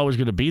way, and it's always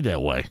going to be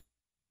that way.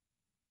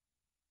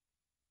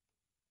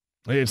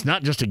 It's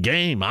not just a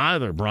game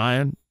either,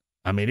 Brian.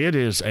 I mean, it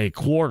is a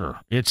quarter.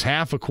 It's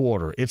half a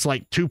quarter. It's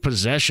like 2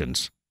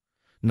 possessions.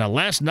 Now,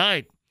 last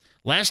night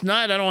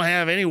I don't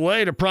have any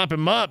way to prop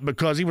him up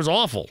because he was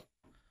awful.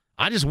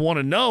 I just want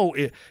to know,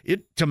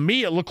 to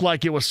me, it looked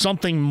like it was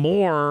something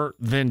more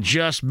than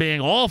just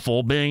being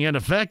awful, being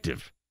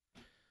ineffective.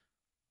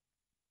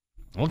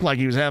 It looked like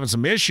he was having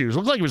some issues. It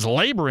looked like he was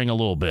laboring a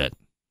little bit.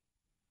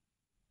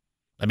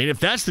 I mean, if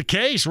that's the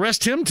case,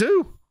 rest him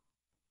too.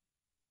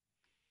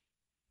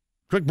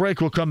 Quick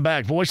break, we'll come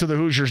back. Voice of the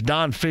Hoosiers,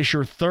 Don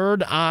Fisher,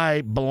 Third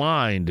Eye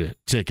Blind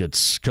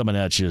tickets coming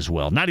at you as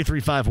well.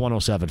 93.5,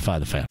 107.5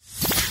 The Fan.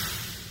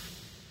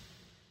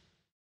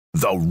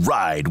 The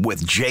Ride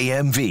with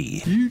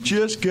JMV. You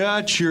just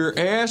got your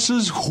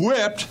asses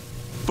whipped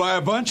by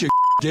a bunch of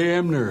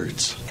damn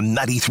nerds.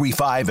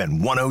 93.5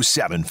 and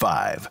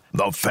 107.5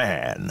 The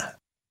Fan.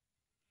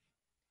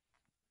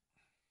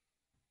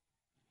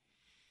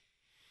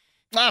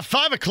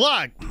 5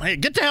 o'clock. Hey,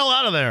 get the hell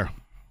out of there.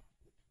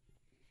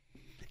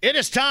 It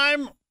is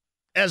time,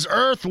 as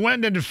Earth,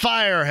 Wind, and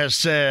Fire has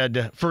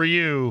said, for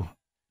you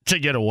to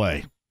get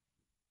away.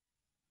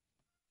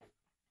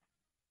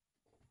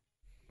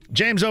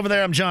 James over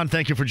there, I'm John.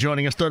 Thank you for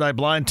joining us. Third Eye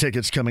Blind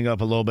tickets coming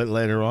up a little bit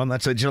later on.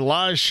 That's a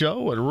July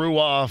show at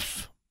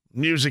Ruoff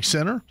Music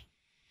Center.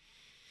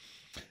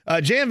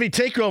 JMV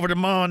Takeover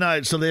tomorrow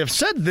night. So they have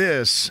said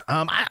this.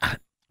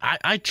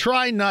 I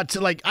try not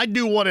to, I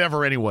do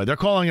whatever anyway. They're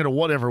calling it a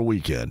whatever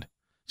weekend.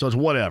 So it's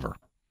whatever.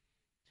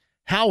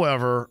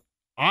 However,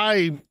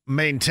 I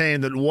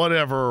maintain that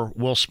whatever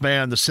will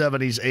span the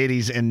 70s,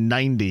 80s, and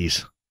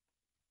 90s.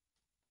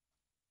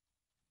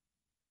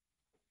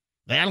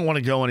 I don't want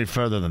to go any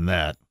further than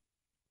that.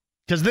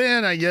 Because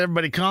then I get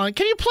everybody calling,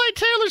 can you play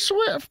Taylor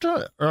Swift?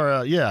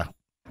 Yeah.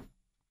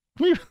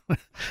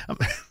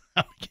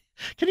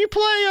 Can you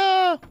play,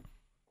 I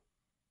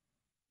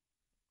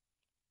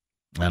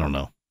don't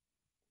know.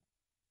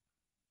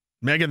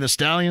 Megan Thee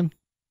Stallion?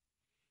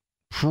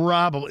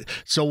 Probably.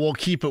 So we'll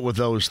keep it with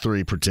those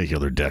 3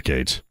 particular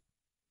decades.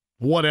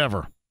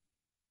 Whatever.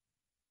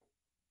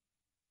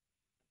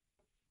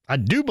 I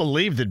do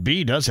believe that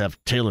B does have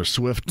Taylor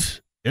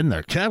Swift in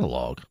their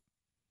catalog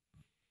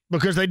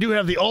because they do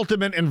have the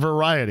ultimate in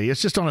variety.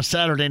 It's just on a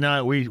Saturday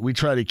night we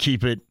try to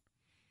keep it.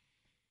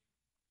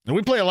 And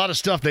we play a lot of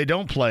stuff they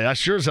don't play. I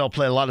sure as hell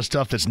play a lot of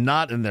stuff that's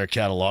not in their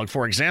catalog.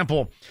 For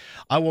example,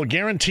 I will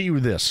guarantee you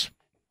this.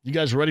 You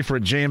guys ready for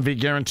a JMV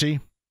guarantee?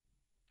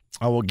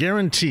 I will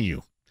guarantee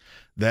you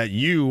that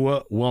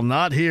you will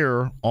not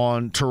hear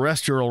on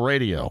terrestrial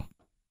radio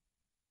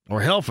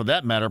or hell, for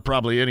that matter,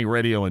 probably any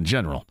radio in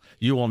general.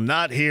 You will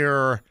not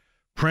hear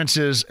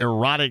Prince's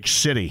Erotic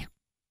City,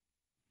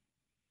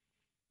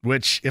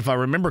 which, if I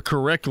remember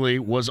correctly,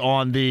 was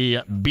on the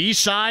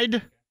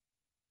B-side.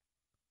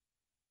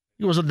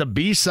 It was on the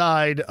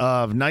B-side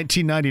of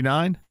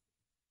 1999.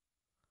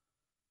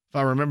 If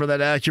I remember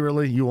that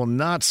accurately, you will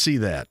not see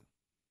that.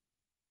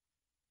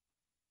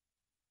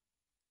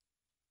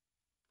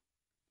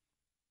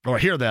 Or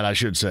hear that, I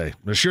should say.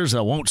 The sure as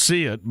I won't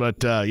see it,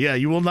 but yeah,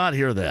 you will not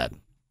hear that.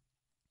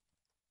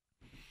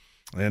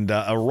 And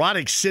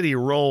Erotic City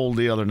rolled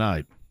the other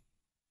night.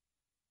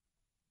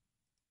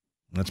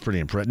 That's pretty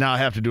impressive. Now I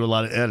have to do a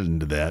lot of editing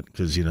to that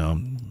because,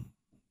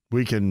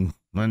 we can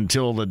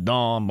until the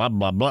dawn, blah,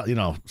 blah,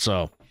 blah,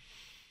 so.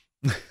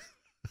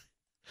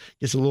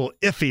 It's a little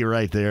iffy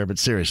right there, but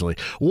seriously.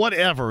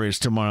 Whatever is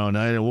tomorrow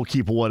night, and we'll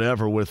keep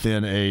whatever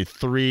within a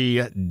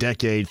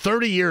 3-decade,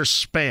 30-year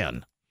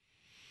span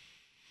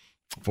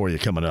for you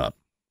coming up.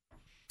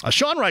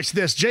 Sean writes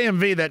this,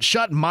 JMV, that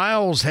shot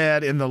Miles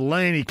had in the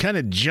lane, he kind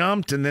of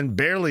jumped and then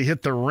barely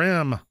hit the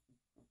rim.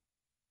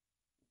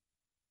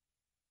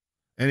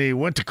 And he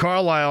went to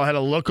Carlisle, had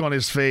a look on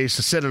his face,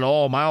 said it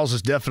all. Miles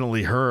is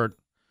definitely hurt.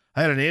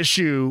 I had an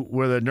issue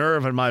with a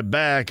nerve in my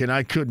back, and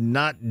I could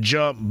not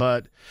jump,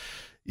 but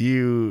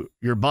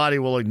your body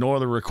will ignore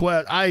the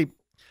request.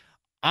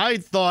 I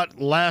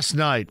thought last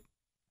night,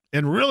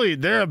 and really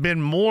there have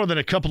been more than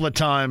a couple of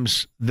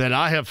times that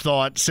I have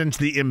thought since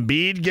the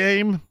Embiid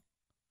game,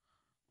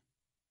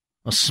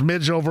 a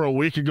smidge over a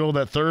week ago,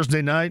 that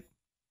Thursday night,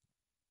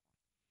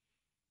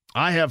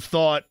 I have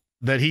thought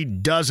that he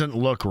doesn't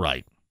look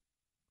right.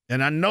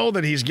 And I know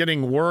that he's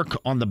getting work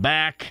on the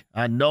back.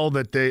 I know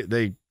that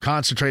they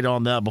concentrate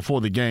on that before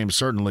the game,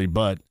 certainly.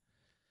 But,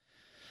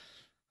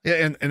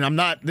 yeah, and I'm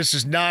not, this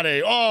is not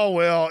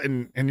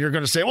and you're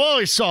going to say, well,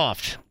 he's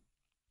soft.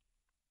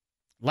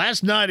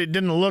 Last night it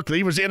didn't look,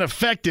 he was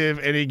ineffective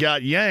and he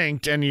got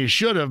yanked, and you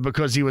should have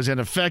because he was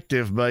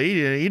ineffective, but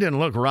he didn't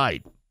look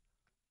right.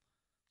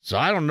 So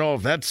I don't know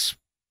if that's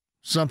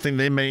something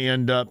they may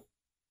end up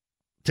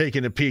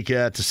taking a peek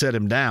at to set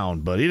him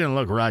down, but he didn't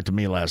look right to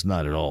me last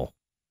night at all.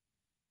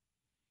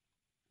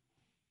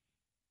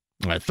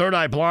 All right, Third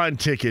Eye Blind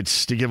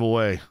tickets to give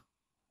away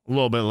a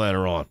little bit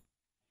later on.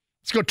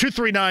 Let's go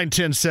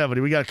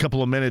 239-1070. We got a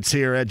couple of minutes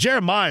here.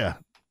 Jeremiah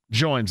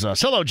joins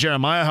us. Hello,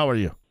 Jeremiah. How are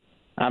you?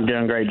 I'm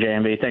doing great,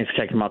 JMV. Thanks for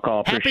taking my call.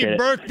 Appreciate Happy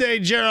birthday,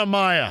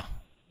 Jeremiah.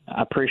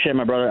 I appreciate it,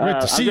 my brother.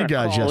 Great to see you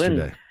guys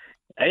yesterday.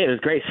 Hey, it was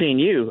great seeing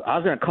you. I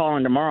was going to call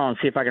in tomorrow and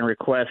see if I can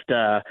request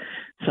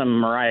some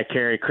Mariah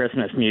Carey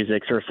Christmas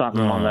music or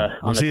something on the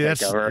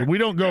takeover. We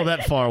don't go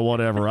that far,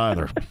 whatever,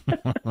 either.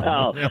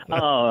 So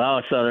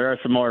there are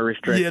some more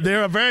restrictions. Yeah,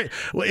 there are it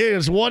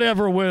is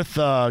whatever with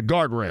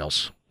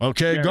guardrails.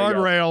 Okay,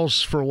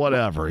 guardrails for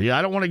whatever. Yeah,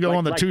 I don't want to go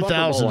on the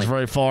 2000s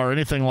very far,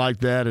 anything like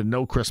that, and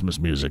no Christmas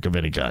music of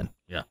any kind.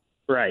 Yeah.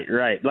 Right.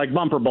 Like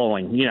bumper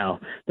bowling,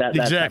 that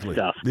type of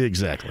stuff.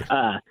 Exactly.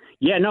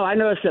 Yeah, no, I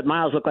noticed that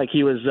Miles looked like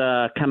he was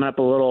coming up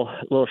a little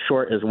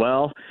short as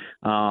well,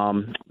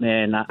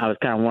 and I was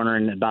kind of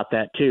wondering about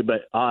that too.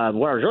 But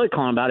what I was really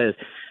calling about is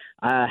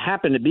I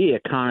happen to be a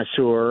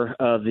connoisseur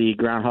of the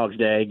Groundhog's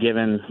Day,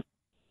 given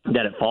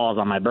that it falls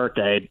on my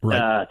birthday.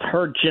 Right.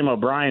 Heard Jim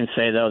O'Brien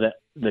say, though, that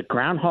the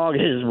groundhog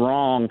is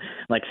wrong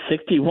like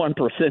 61%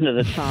 of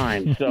the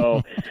time.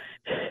 So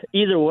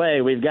either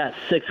way, we've got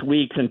 6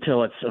 weeks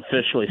until it's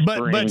officially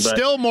spring. But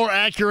still more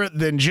accurate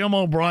than Jim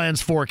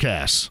O'Brien's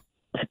forecasts.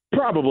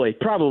 Probably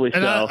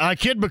and so. I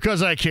kid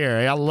because I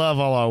care. I love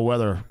all our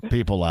weather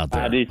people out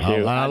there. I do too.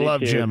 I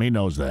love Jim. He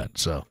knows that.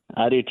 So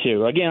I do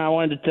too. Again, I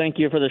wanted to thank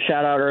you for the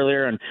shout out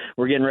earlier, and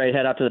we're getting ready to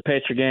head out to the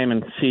Pacer game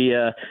and see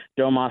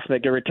Domas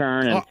make a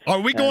return. And, are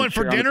we going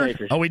for dinner?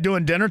 Are we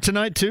doing dinner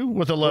tonight too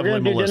with the lovely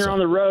Melissa? We're going to do dinner on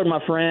the road,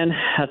 my friend.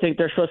 I think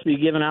they're supposed to be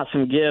giving out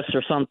some gifts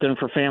or something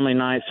for family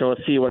night, so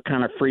let's see what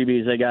kind of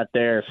freebies they got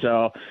there.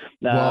 So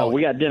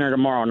we got dinner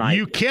tomorrow night.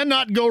 You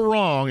cannot go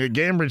wrong at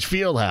Gainbridge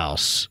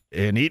Fieldhouse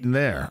and eating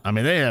there. I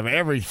mean, they have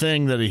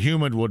everything that a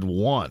human would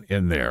want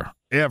in there.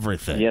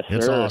 Everything. Yes, sir.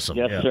 It's awesome.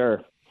 Yes,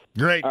 sir.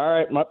 Great. All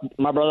right,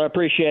 my brother, I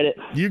appreciate it.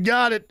 You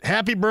got it.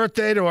 Happy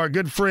birthday to our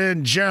good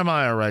friend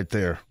Jeremiah right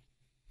there.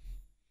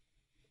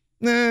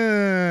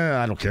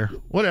 I don't care.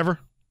 Whatever.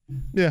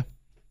 Yeah.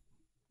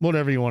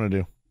 Whatever you want to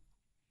do.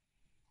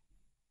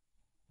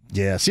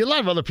 Yeah. See, a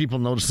lot of other people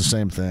notice the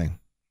same thing.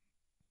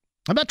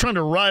 I'm not trying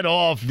to write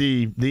off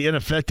the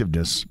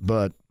ineffectiveness,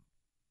 but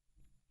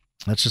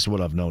that's just what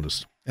I've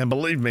noticed. And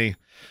believe me,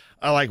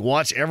 I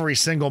watch every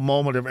single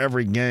moment of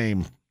every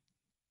game.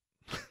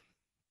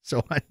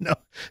 So I know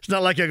it's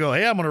not like I go,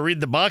 hey, I'm going to read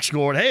the box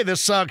score and hey,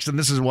 this sucks and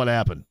this is what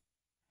happened.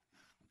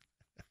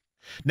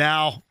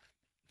 Now,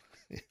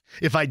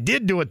 if I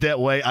did do it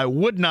that way, I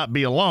would not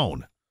be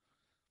alone.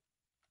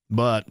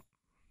 But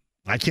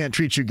I can't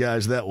treat you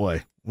guys that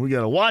way. We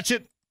got to watch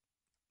it.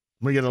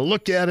 We got to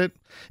look at it.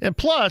 And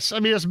plus,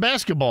 it's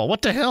basketball.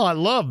 What the hell? I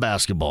love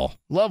basketball.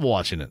 Love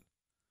watching it.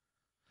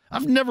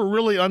 I've never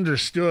really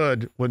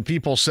understood when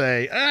people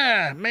say,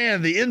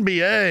 man, the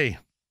NBA.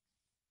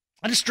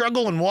 I just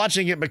struggle in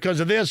watching it because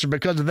of this or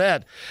because of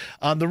that.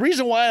 The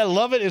reason why I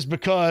love it is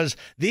because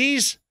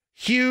these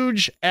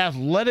huge,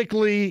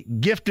 athletically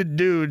gifted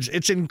dudes,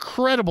 it's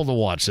incredible to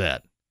watch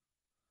that.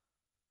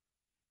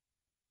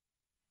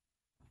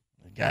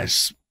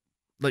 Guys,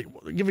 like,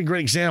 I'll give you a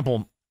great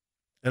example.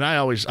 And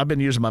I've been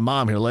using my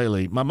mom here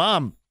lately. My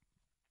mom,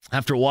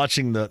 after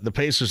watching the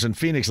Pacers in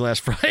Phoenix last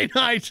Friday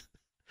night,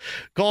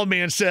 called me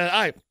and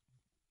said,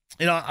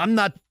 I'm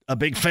not a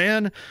big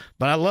fan,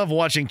 but I love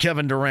watching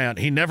Kevin Durant.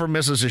 He never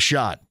misses a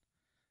shot.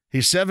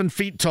 He's 7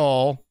 feet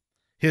tall.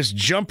 His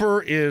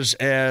jumper is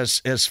as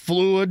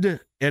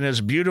fluid and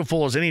as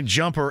beautiful as any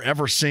jumper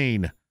ever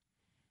seen.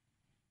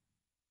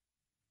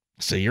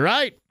 So you're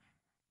right.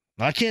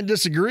 I can't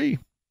disagree.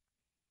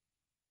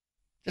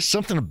 There's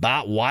something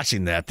about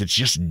watching that's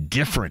just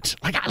different.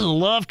 Like, I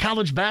love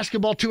college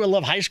basketball, too. I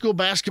love high school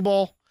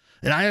basketball.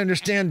 And I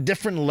understand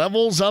different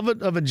levels of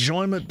it, of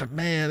enjoyment. But,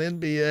 man,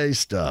 NBA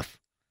stuff.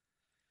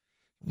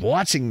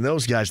 Watching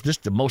those guys, this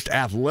is the most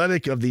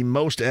athletic of the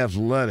most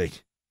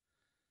athletic.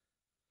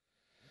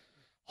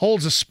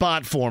 Holds a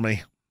spot for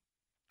me.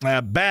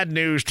 Bad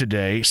news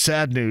today,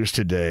 sad news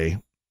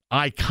today.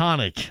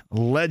 Iconic,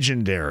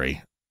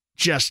 legendary,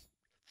 just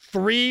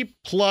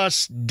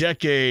 3+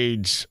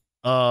 decades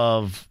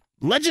of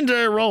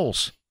legendary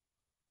roles.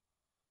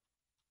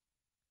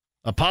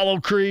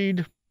 Apollo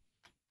Creed.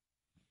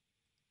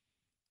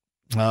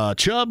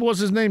 Chubb was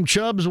his name,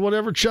 Chubbs or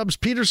whatever. Chubbs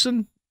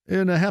Peterson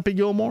in Happy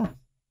Gilmore.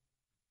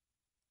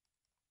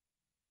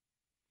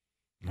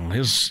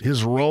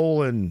 His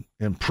role in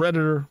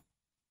Predator,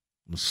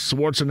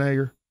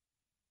 Schwarzenegger.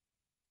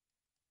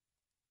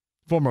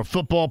 Former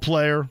football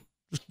player,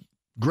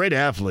 great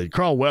athlete.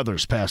 Carl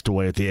Weathers passed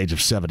away at the age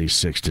of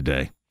 76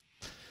 today.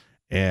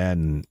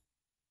 And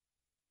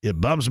it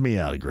bums me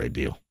out a great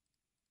deal.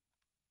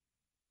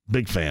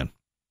 Big fan.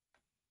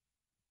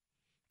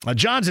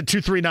 John's at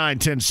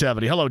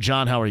 239-1070. Hello,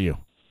 John. How are you?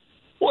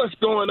 What's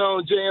going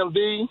on,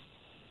 JMV?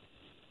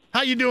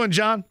 How you doing,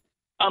 John?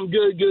 I'm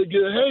good.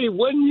 Hey,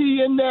 wasn't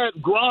he in that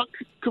Gronk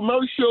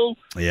commercial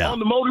on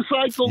the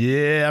motorcycle?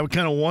 Yeah, I would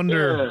kind of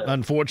wonder,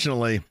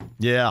 unfortunately.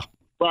 Yeah.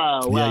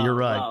 Wow. Yeah, you're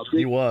right. Wow.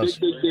 He was.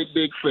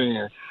 Big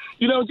fan.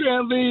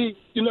 JMV,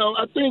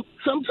 I think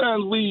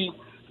sometimes we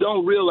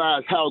don't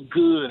realize how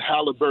good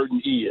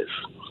Halliburton is.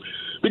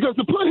 Because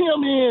to put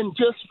him in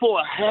just for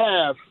a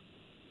half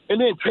and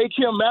then take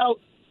him out,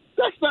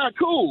 that's not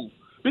cool.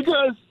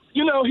 Because,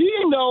 he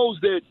knows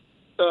that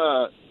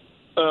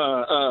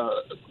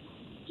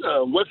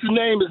what's his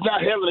name is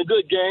not having a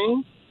good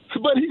game.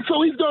 So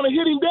he's going to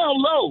hit him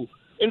down low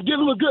and give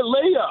him a good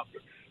layup.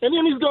 And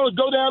then he's going to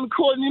go down the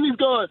court and then he's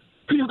going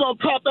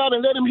to pop out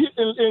and let him hit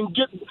and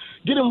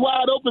get him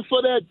wide open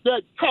for that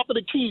top of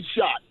the key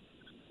shot.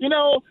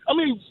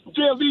 JMV,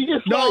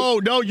 it's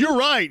No, you're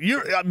right.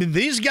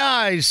 These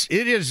guys,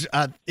 it is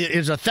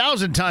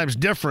 1,000 times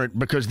different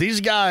because these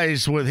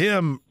guys with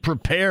him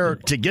prepare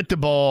to get the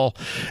ball,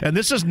 and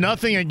this is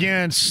nothing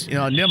against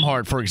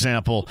Nembhard, for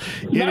example.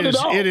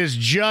 It is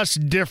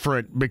just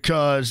different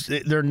because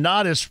they're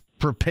not as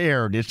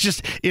prepared. It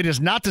is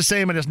not the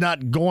same, and it's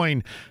not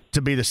going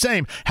to be the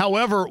same.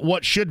 However,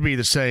 what should be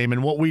the same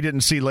and what we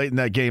didn't see late in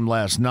that game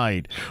last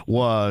night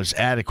was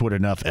adequate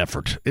enough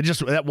effort.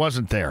 That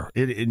wasn't there.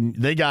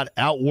 They got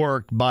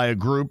outworked by a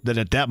group that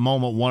at that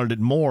moment wanted it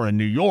more in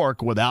New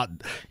York without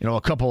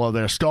a couple of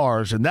their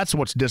stars, and that's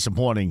what's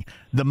disappointing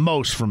the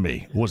most for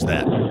me was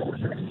that.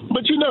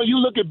 But you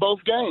look at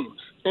both games.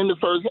 In the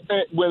first,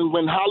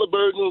 when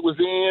Halliburton was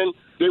in,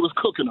 they was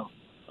cooking them.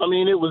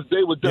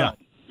 They were done.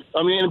 Yeah.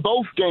 In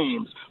both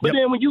games. But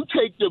then when you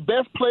take the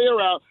best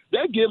player out,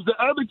 that gives the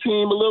other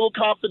team a little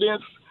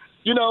confidence.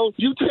 You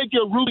take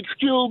your Rubik's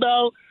Cube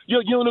out,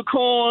 your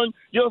unicorn,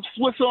 your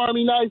Swiss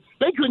Army knife.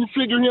 They couldn't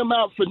figure him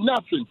out for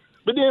nothing.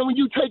 But then when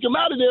you take him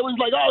out of there, it's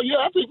like, oh, yeah,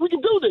 I think we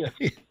can do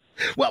this.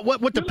 Well,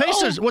 what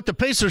the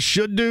Pacers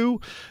should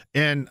do,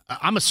 and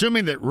I'm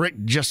assuming that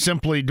Rick just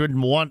simply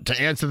didn't want to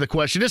answer the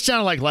question. It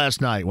sounded like last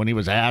night when he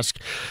was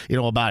asked,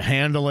 about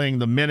handling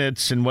the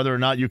minutes and whether or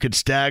not you could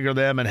stagger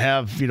them and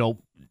have,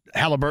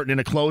 Halliburton in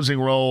a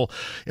closing role.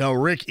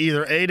 Rick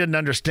either A, didn't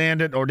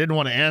understand it or didn't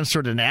want to answer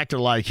it and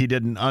acted like he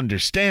didn't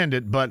understand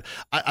it. But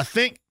I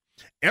think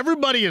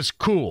everybody is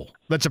cool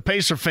that's a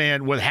Pacer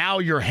fan with how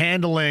you're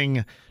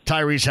handling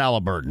Tyrese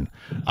Halliburton.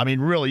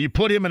 Really, you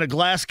put him in a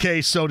glass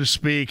case, so to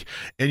speak,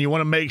 and you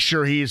want to make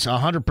sure he's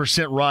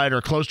 100% right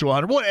or close to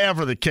 100,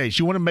 whatever the case.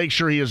 You want to make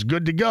sure he is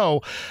good to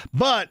go.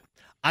 But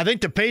I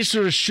think the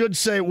Pacers should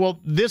say, well,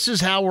 this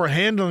is how we're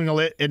handling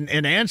it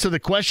and answer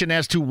the question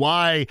as to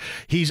why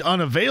he's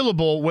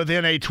unavailable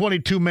within a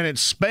 22-minute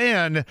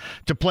span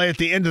to play at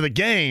the end of the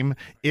game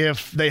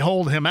if they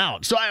hold him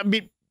out. So,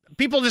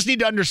 people just need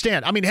to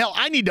understand. Hell,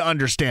 I need to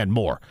understand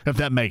more, if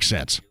that makes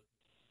sense.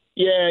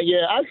 Yeah,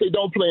 I say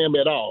don't play him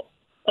at all.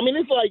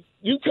 It's like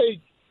you take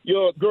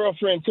your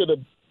girlfriend to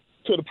the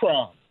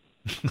prom,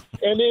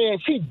 and then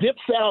she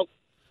dips out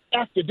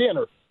after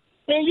dinner.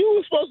 And you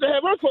were supposed to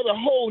have her for the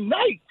whole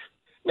night.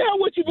 Now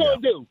what you going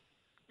to do?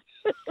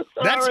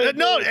 That's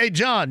no, hey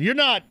John, you're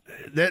not.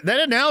 That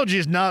analogy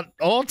is not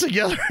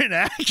altogether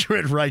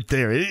inaccurate right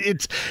there.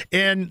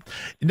 And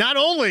not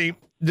only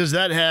does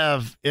that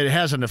it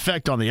has an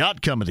effect on the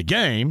outcome of the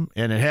game,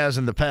 and it has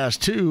in the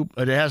past too,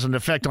 but it has an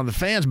effect on the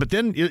fans. But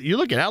then you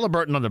look at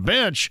Halliburton on the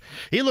bench;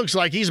 he looks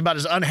like he's about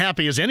as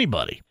unhappy as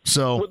anybody.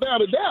 So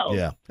without a doubt,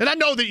 yeah. And I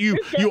know that you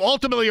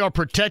ultimately are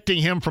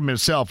protecting him from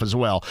himself as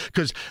well,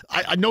 because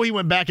I know he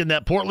went back in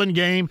that Portland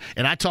game,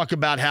 and I talk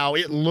about how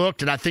it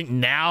looked, and I think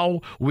now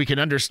we can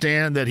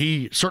understand that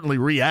he certainly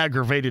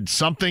re-aggravated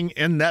something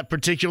in that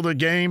particular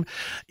game.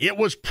 It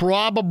was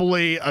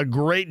probably a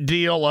great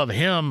deal of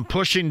him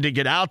pushing to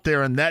get out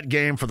there in that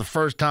game for the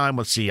first time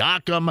with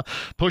Siakam,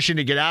 pushing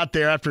to get out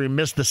there after he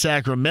missed the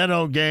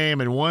Sacramento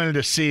game and wanted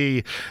to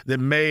see that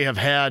may have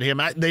had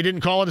him. They didn't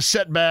call it a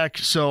setback,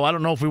 so I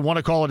don't know if we want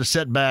to call it a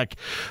setback,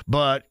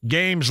 but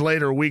games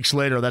later, weeks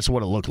later, that's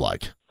what it looked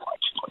like.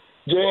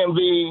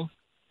 JMV,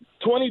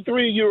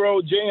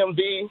 23-year-old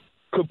JMV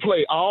could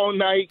play all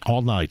night,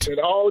 and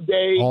all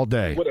day,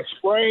 with a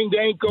sprained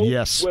ankle,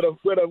 yes, with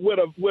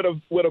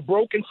a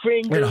broken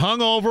finger, and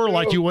hung over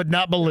like you would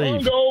not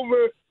believe. Hung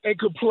over and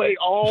could play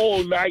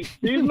all night.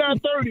 He's not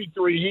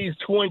 33; he's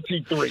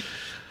 23.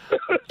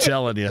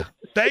 Telling you.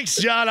 Thanks,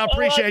 John. I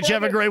appreciate you.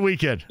 Have a great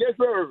weekend. Yes,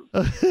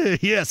 sir.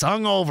 Yes,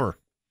 hung over.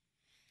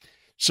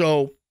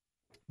 So,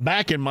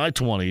 back in my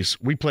 20s,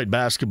 we played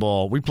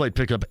basketball. We played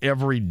pickup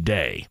every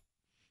day.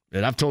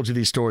 And I've told you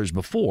these stories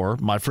before.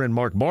 My friend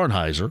Mark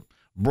Barnheiser,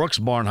 Brooks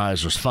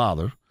Barnheiser's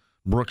father,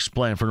 Brooks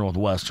playing for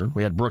Northwestern.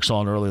 We had Brooks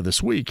on earlier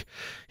this week.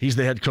 He's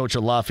the head coach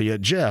at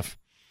Lafayette Jeff.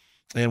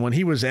 And when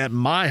he was at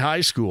my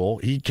high school,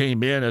 he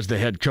came in as the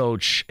head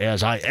coach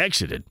as I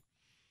exited.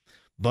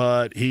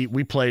 But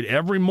we played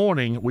every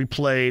morning. We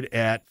played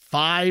at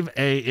 5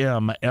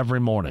 a.m. every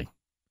morning.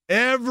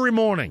 Every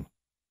morning.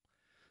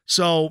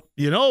 So,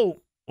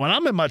 when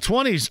I'm in my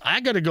 20s,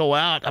 I got to go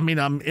out. I mean,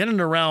 I'm in and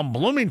around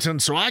Bloomington,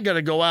 so I got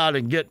to go out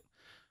and get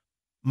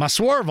my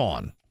swerve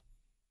on.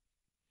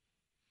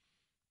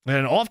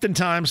 And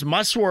oftentimes,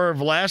 my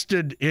swerve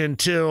lasted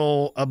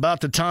until about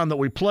the time that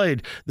we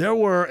played. There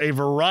were a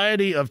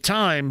variety of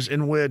times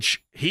in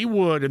which he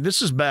would, and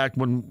this is back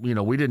when,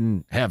 we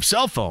didn't have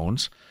cell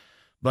phones,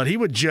 but he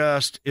would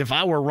just, if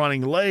I were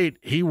running late,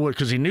 he would,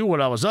 because he knew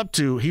what I was up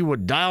to, he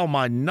would dial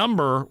my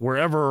number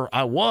wherever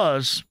I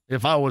was,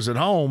 if I was at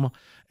home,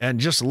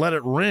 and just let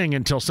it ring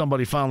until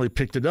somebody finally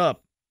picked it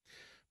up.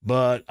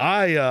 But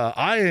I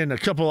and a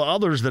couple of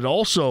others that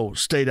also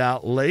stayed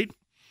out late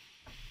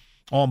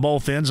on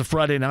both ends, a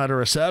Friday night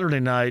or a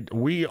Saturday night,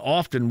 we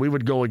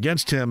would go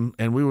against him,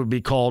 and we would be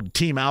called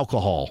Team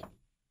Alcohol.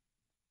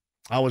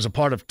 I was a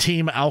part of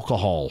Team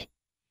Alcohol,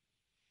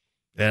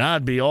 and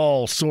I'd be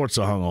all sorts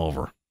of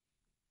hungover.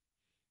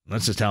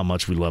 That's just how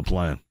much we love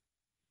playing.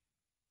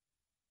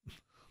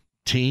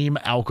 Team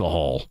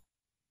Alcohol.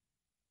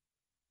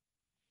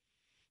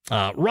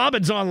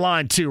 Robin's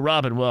online, too.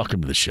 Robin,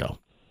 welcome to the show.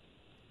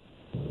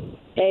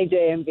 Hey,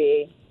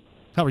 JMV.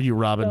 How are you,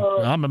 Robin?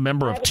 I'm a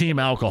member of Team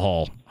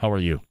Alcohol. How are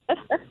you?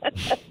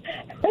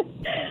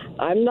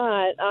 I'm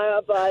not,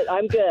 but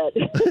I'm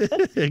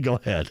good. Go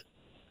ahead.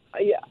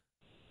 Yeah.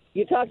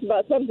 You talked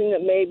about something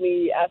that made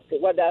me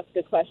want to ask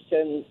a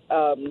question.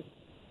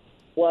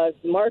 Was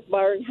Mark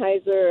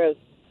Barnheiser as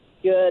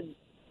good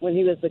when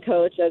he was the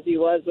coach as he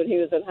was when he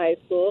was in high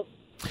school?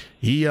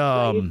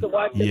 I used to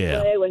watch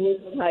him play when he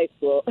was in high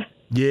school.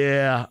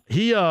 Yeah,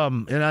 he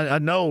and I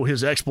know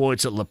his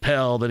exploits at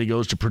Lapel, that he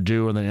goes to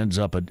Purdue and then ends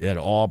up at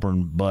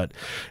Auburn. But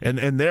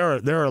and there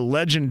are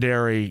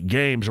legendary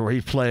games where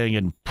he's playing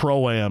in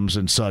pro-ams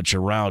and such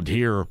around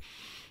here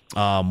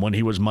when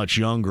he was much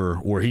younger,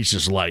 where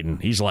he's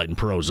lighting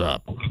pros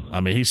up. I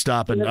mean, he's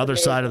stopping the other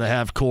side of the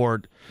half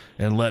court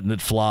and letting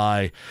it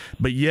fly.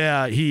 But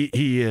yeah, he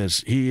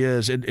is.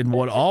 And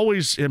what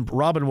always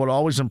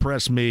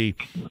impressed me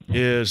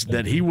is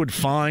that he would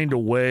find a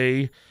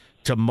way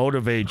to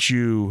motivate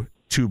you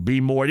to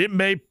be more. It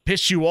may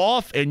piss you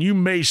off, and you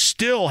may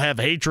still have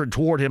hatred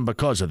toward him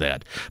because of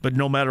that. But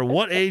no matter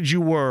what age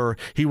you were,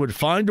 he would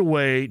find a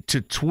way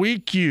to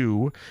tweak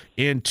you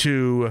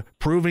into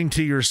proving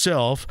to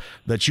yourself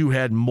that you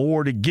had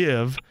more to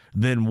give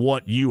than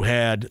what you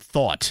had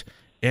thought.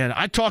 And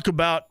I talk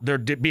about there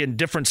being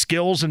different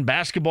skills in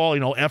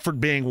basketball, effort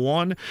being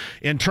one.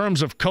 In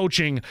terms of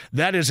coaching,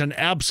 that is an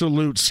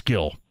absolute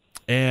skill.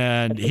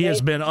 And he has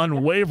been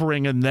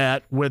unwavering in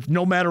that with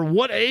no matter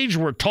what age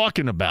we're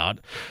talking about,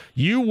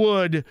 you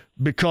would,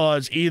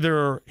 because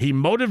either he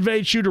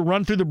motivates you to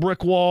run through the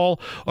brick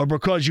wall or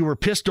because you were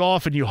pissed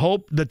off and you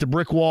hoped that the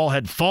brick wall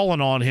had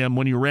fallen on him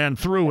when you ran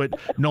through it,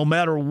 no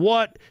matter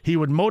what, he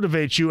would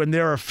motivate you. And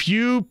there are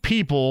few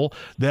people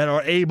that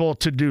are able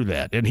to do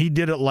that. And he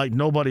did it like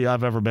nobody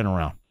I've ever been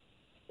around.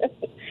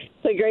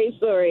 It's a great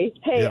story.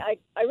 Hey, Yep.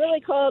 I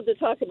really called to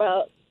talk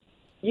about,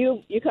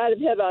 you kind of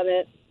hit on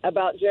it,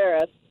 about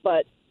Jarris,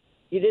 but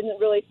you didn't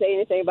really say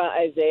anything about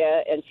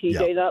Isaiah and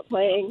TJ not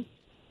playing.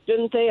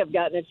 Shouldn't they have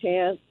gotten a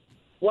chance?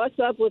 What's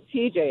up with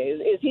TJ?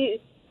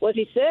 Was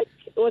he sick?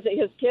 Was it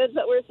his kids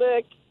that were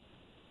sick?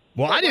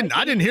 Well, I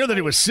didn't hear that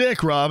he was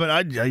sick,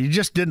 Robin. He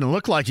just didn't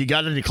look like he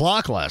got any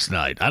clock last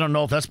night. I don't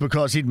know if that's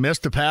because he'd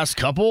missed the past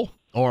couple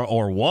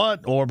or what,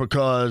 or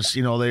because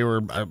they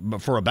were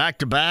for a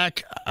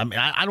back-to-back. I mean,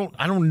 I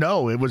don't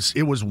know. It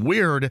was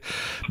weird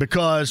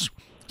because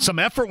some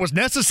effort was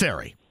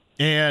necessary,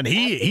 and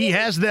he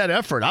has that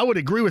effort. I would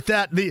agree with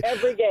that.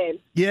 Every game.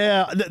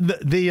 Yeah,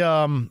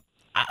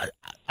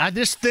 I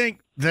just think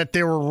that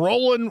they were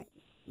rolling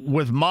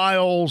with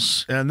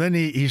Miles, and then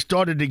he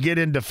started to get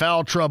into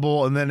foul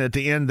trouble, and then at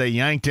the end they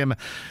yanked him.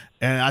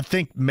 And I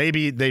think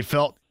maybe they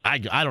felt, I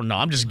don't know,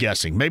 I'm just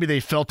guessing, maybe they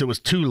felt it was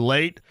too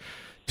late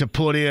to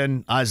put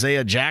in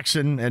Isaiah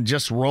Jackson and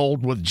just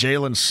rolled with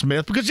Jalen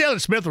Smith, because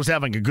Jalen Smith was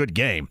having a good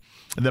game.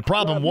 The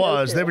problem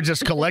was they were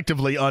just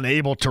collectively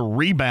unable to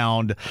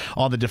rebound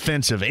on the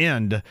defensive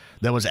end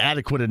that was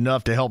adequate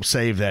enough to help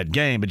save that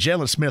game. But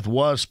Jalen Smith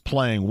was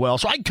playing well.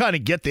 So I kind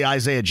of get the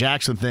Isaiah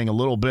Jackson thing a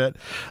little bit.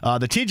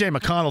 The T.J.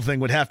 McConnell thing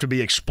would have to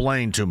be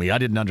explained to me. I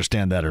didn't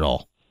understand that at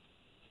all.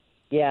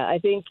 Yeah, I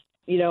think,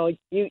 you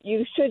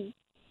should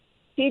 –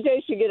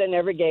 TJ should get in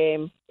every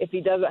game if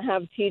he doesn't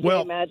have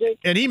TJ Magic.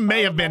 And he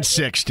may have been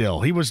sick still.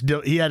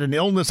 He had an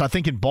illness, I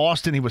think, in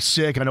Boston. He was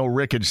sick. I know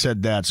Rick had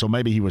said that, so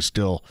maybe he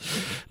didn't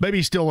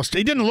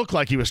look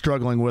like he was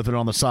struggling with it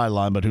on the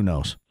sideline, but who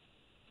knows?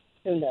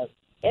 Who knows?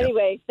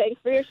 Anyway,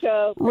 Thanks for your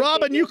show.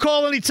 Robin, you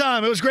call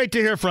anytime. It was great to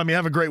hear from you.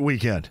 Have a great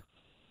weekend.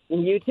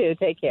 You too.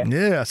 Take care.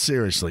 Yeah,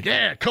 seriously.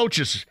 Yeah,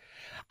 coaches.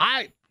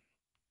 I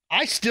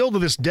still to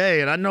this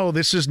day, and I know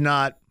this is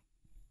not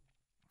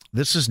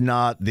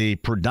the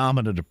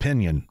predominant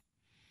opinion.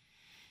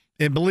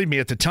 And believe me,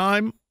 at the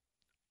time,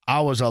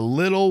 I was a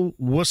little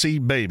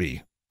wussy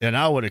baby. And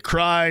I would have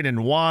cried and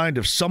whined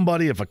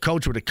if a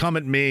coach would have come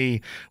at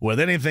me with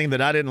anything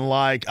that I didn't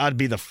like, I'd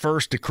be the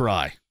first to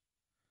cry.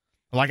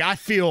 Like, I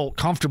feel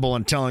comfortable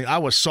in telling I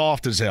was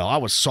soft as hell. I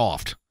was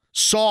soft.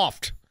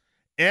 Soft.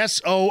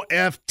 SOFTTTT.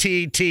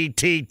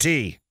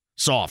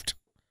 Soft.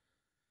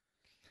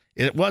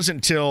 It wasn't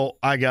until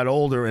I got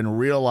older and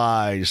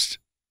realized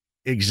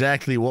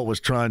exactly what was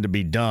trying to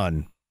be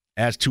done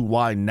as to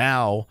why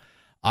now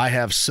I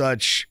have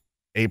such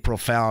a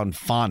profound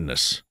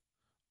fondness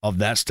of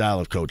that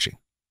style of coaching.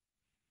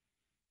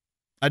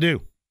 I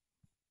do.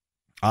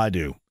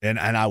 And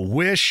I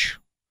wish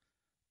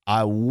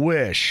I'd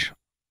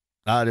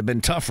have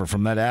been tougher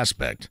from that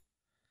aspect.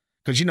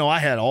 Because, I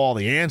had all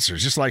the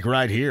answers, just like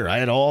right here. I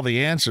had all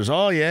the answers.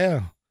 Oh,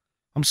 yeah.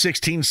 I'm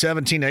 16,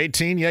 17,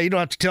 18. Yeah, you don't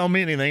have to tell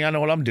me anything. I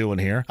know what I'm doing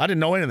here. I didn't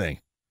know anything.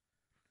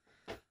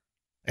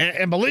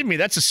 And believe me,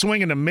 that's a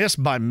swing and a miss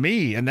by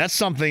me. And that's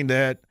something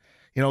that,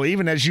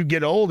 even as you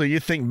get older, you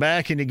think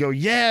back and you go,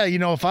 yeah,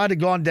 if I'd have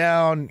gone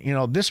down,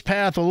 this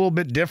path a little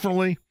bit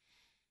differently,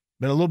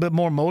 been a little bit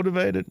more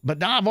motivated. But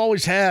now I've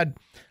always had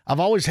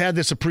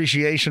this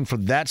appreciation for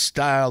that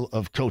style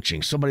of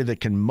coaching, somebody that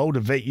can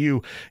motivate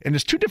you. And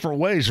there's two different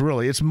ways,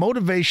 really. It's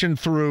motivation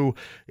through,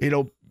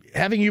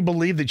 having you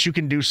believe that you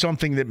can do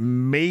something that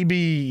maybe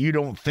you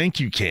don't think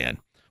you can,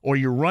 or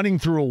you're running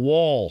through a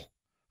wall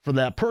for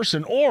that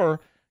person, or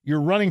you're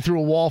running through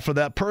a wall for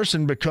that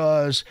person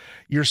because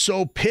you're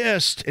so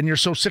pissed and you're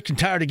so sick and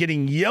tired of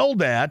getting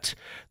yelled at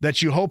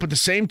that you hope at the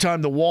same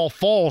time the wall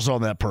falls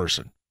on that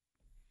person.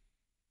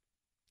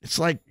 It's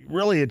like,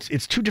 really,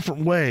 it's two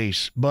different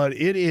ways, but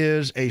it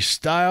is a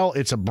style,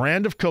 it's a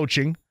brand of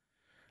coaching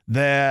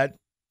that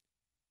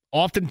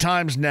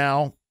oftentimes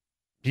now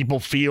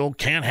people feel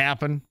can't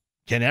happen,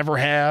 can ever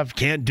have,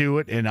 can't do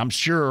it, and I'm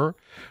sure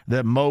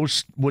that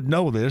most would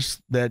know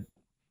this, that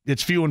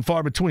it's few and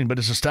far between, but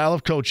it's a style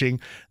of coaching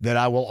that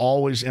I will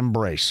always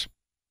embrace.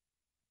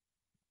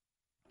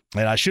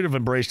 And I should have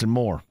embraced it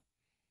more.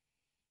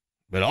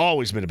 But I've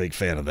always been a big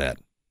fan of that.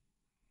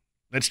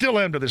 And still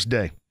am to this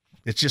day.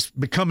 It's just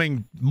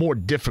becoming more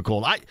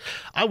difficult.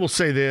 I will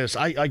say this.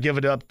 I give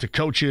it up to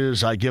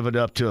coaches. I give it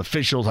up to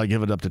officials. I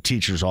give it up to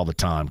teachers all the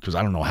time because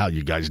I don't know how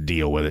you guys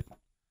deal with it.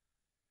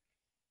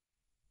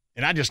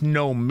 And I just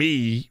know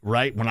me,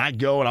 right? When I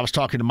go, and I was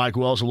talking to Mike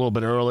Wells a little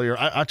bit earlier,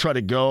 I try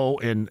to go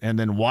and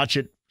then watch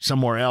it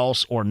somewhere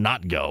else or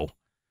not go.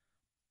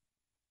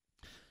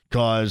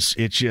 Because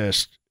it's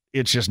just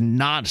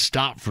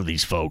nonstop for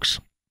these folks.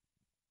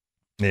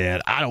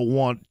 And I don't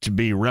want to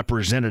be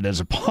represented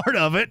as a part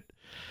of it.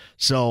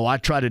 So I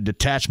try to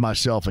detach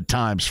myself at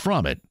times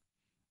from it.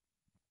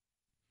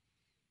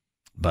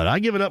 But I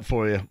give it up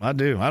for you. I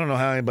do. I don't know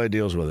how anybody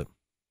deals with it.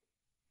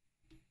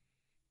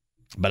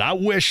 But I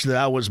wish that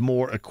I was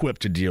more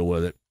equipped to deal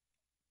with it.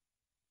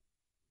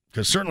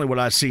 Because certainly what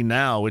I see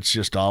now, it's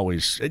just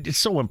always, it's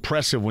so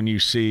impressive when you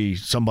see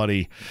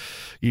somebody,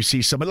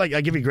 like,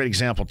 I give you a great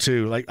example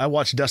too. Like, I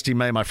watched Dusty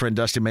May, my friend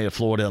Dusty May of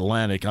Florida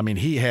Atlantic. I mean,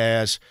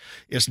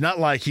 it's not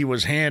like he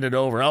was handed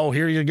over, oh,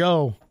 here you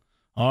go.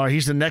 Or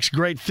he's the next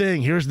great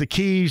thing. Here's the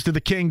keys to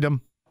the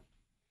kingdom.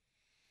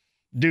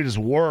 Dude has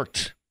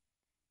worked.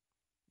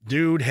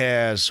 And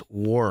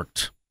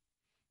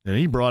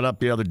he brought up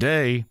the other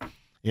day,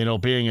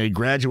 being a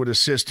graduate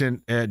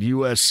assistant at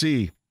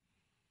USC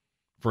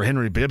for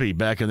Henry Bibby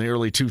back in the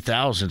early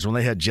 2000s when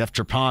they had Jeff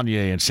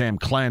Trepanier and Sam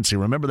Clancy.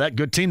 Remember that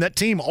good team? That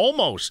team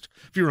almost,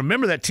 if you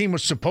remember, that team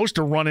was supposed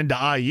to run into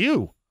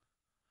IU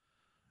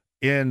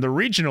in the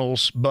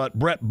regionals, but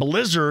Brett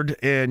Blizzard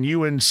and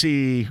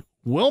UNC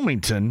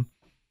Wilmington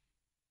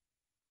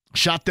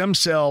shot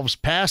themselves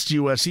past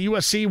USC.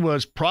 USC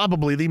was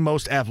probably the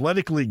most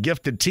athletically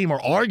gifted team, or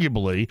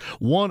arguably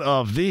one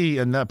of the,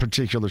 in that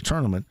particular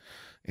tournament.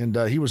 And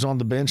he was on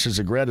the bench as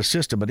a grad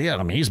assistant. But, yeah,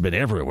 I mean, he's been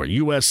everywhere.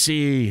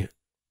 USC,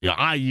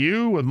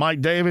 IU with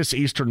Mike Davis,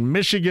 Eastern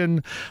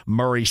Michigan,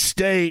 Murray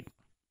State.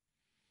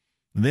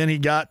 Then he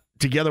got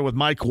together with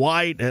Mike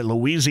White at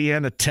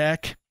Louisiana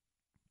Tech.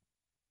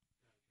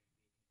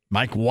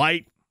 Mike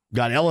White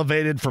got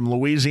elevated from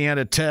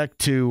Louisiana Tech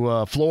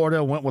to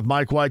Florida, went with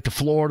Mike White to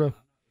Florida.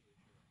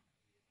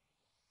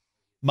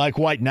 Mike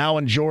White now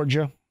in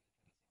Georgia.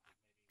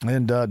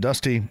 And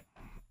Dusty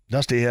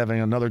having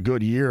another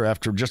good year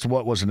after just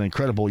what was an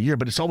incredible year.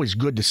 But it's always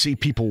good to see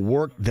people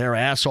work their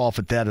ass off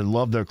at that and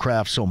love their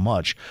craft so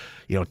much,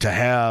 to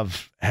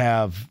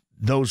have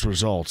those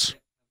results.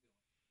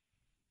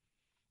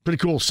 Pretty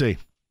cool to see.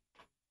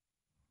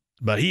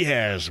 But he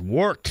has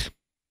worked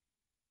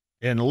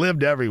and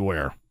lived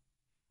everywhere.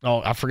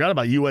 Oh, I forgot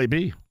about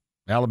UAB,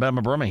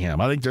 Alabama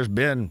Birmingham. I think there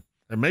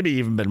maybe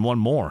even been one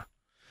more.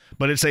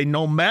 But it's a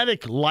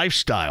nomadic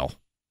lifestyle.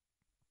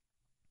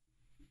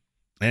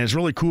 And it's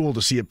really cool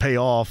to see it pay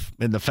off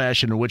in the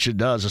fashion in which it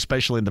does,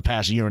 especially in the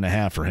past year and a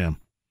half for him.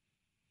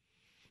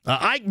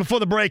 Ike,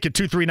 before the break at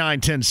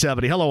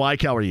 239-1070. Hello,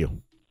 Ike. How are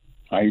you?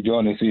 How you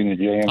doing this evening,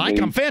 JMV?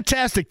 Ike, I'm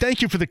fantastic.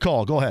 Thank you for the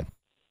call. Go ahead.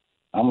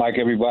 I'm like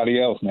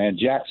everybody else, man.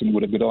 Jackson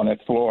would have been on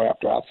that floor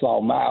after I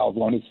saw Miles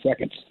on his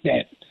second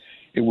stint.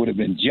 It would have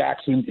been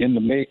Jackson in the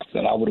mix,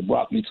 and I would have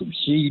brought me some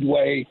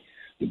Sheedway,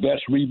 the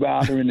best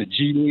rebounder in the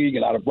G League,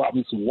 and I'd have brought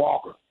me some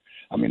Walker.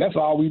 I mean, that's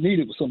all we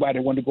needed was somebody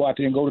that wanted to go out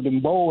there and go to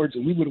them boards,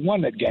 and we would have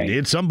won that game.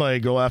 Did somebody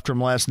go after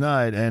him last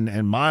night?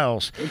 And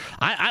Miles,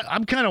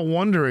 I'm kind of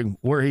wondering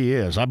where he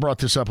is. I brought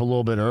this up a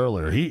little bit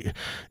earlier.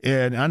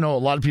 And I know a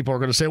lot of people are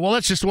going to say, well,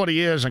 that's just what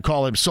he is and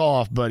call him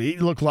soft, but he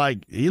looked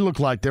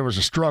like there was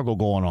a struggle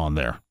going on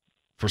there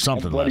for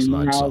something last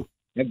night. So.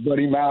 That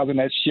Buddy Miles and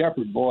that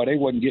Shepherd, boy, they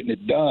wasn't getting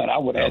it done. I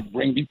would have had to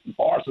bring these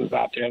horses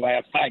out there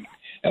last night.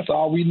 That's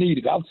all we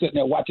needed. I was sitting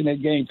there watching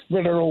that game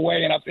fritter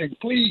away, and I said,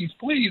 please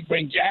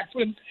bring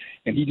Jackson,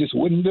 and he just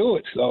wouldn't do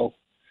it. So,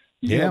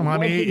 yeah, I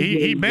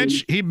mean,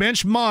 he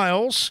benched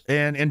Miles,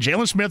 and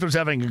Jalen Smith was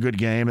having a good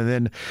game, and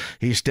then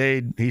he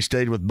stayed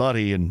with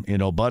Buddy, and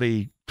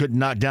Buddy couldn't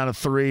knock down a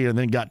three, and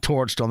then got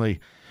torched on the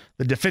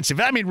defensive.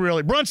 I mean,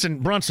 really,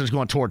 Brunson's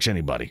going to torch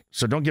anybody.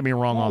 So don't get me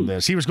wrong on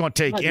this. He was going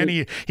to take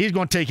any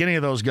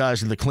of those guys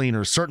to the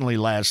cleaners, certainly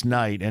last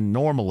night, and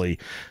normally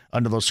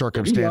under those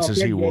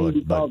circumstances he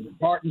would. Because of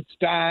Barton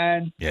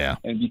Stein, yeah,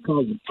 and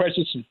because of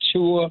Precious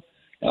Achua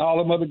and all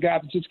them other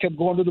guys that just kept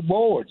going to the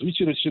boards. We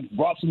should have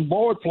brought some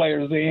board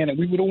players in, and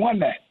we would have won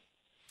that.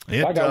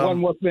 I got one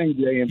more thing,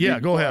 Jay. Yeah,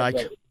 go ahead,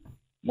 Ike.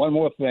 One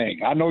more thing.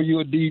 I know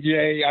you're a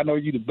DJ. I know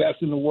you're the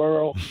best in the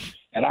world.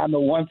 And I know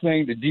one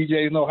thing the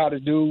DJs know how to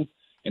do,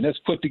 and that's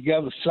put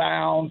together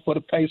sound for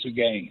the Pacer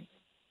game.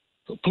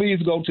 So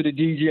please go to the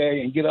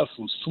DJ and get us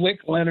some Slick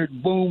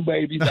Leonard boom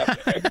babies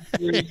after every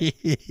three.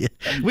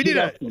 We need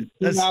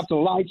turn out the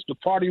lights. The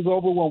party's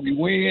over when we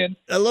win.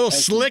 A little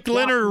Slick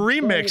Leonard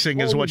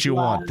remixing is what you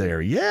want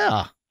there.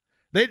 Yeah.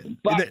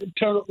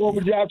 Turn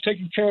overdrive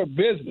taking care of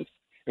business.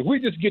 If we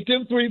just get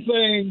them three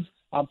things,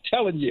 I'm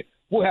telling you,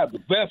 we'll have the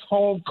best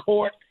home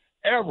court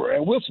ever,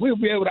 and we'll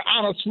be able to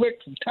honor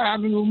Slick from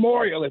time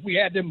immemorial if we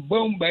had them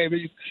boom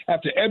babies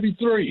after every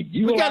three.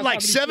 We got like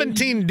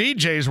 17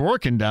 DJs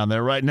working down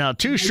there right now,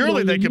 too.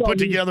 Surely they could put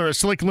together a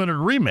Slick Leonard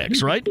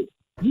remix, right?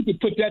 You could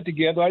put that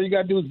together. All you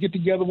got to do is get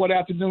together one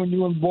afternoon,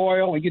 you and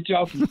Boyle, and get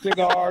y'all some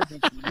cigars and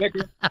some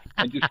liquor,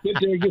 and just sit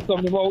there and get some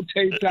of them old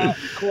tapes out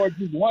and record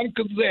you one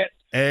cassette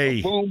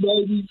of boom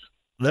babies,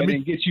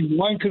 then get you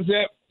one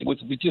cassette with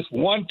just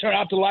one turn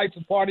out the lights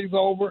and party's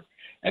over.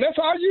 And that's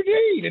all you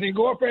need. And then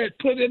go up there and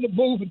put it in the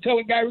booth and tell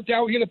the guy every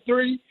time we hit a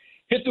three,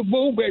 hit the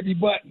boom baby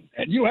button.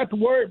 And you don't have to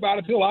worry about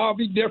it. It'll all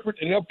be different.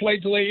 And they'll play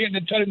till they end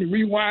and tell them to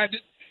rewind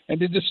it and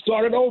then just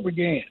start it over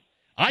again.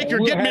 Ike,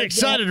 you're getting me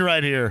excited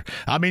right here.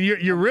 I mean,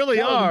 you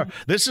really are.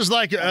 This is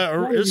like a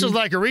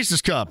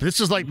Reese's cup. This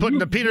is like putting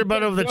the peanut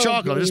butter over the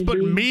chocolate. This is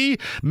putting me,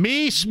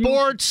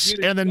 sports,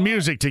 and then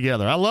music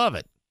together. I love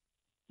it.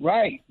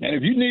 Right. And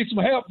if you need some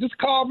help, just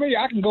call me.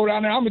 I can go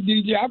down there. I'm a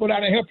DJ. I'll go down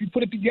there and help you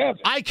put it together.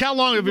 Ike, how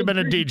long have you been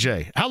a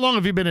DJ? I've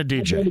been a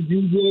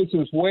DJ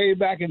since way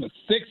back in the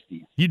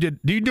 60s. You did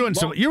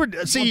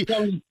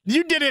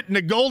it in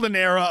the golden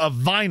era of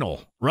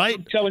vinyl, right?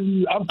 I'm telling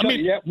you,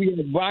 we had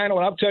vinyl,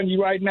 and I'm telling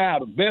you right now,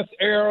 the best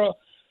era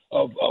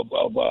of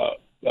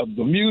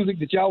the music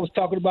that y'all was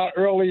talking about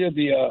earlier,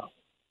 the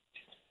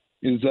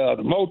is the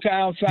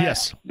Motown sound.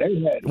 Yes.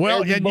 They had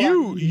well, and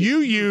everybody. you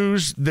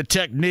use the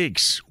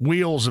Techniques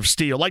wheels of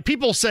steel. Like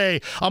people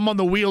say, I'm on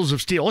the wheels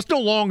of steel. It's no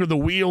longer the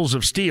wheels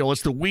of steel.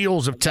 It's the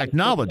wheels of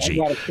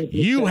technology.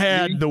 You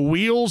had the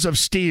wheels of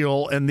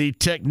steel and the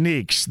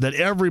Techniques that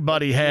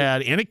everybody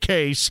had in a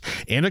case,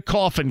 in a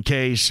coffin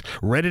case,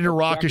 ready to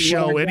rock a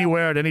show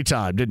anywhere at any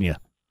time, didn't you?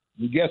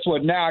 And guess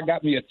what? Now I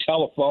got me a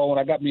telephone.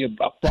 I got me a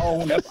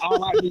phone. That's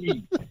all I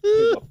need.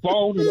 Is a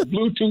phone and a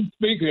Bluetooth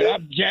speaker. And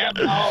I'm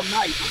jamming all night.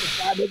 I'm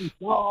inside every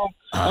song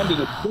under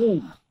the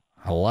spoon.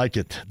 I like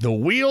it. The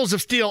wheels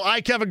of steel.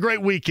 Ike, have a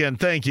great weekend.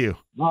 Thank you.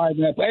 All right,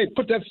 man. Hey,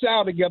 put that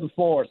sound together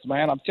for us,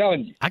 man. I'm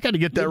telling you. I got to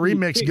get that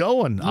remix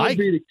going. You'll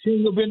be the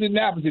king of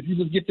Indianapolis if you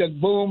just get that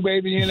boom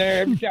baby in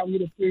there. Every time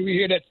we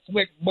hear that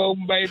slick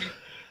boom baby,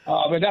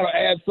 and that'll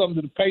add something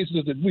to the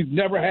Pacers that we've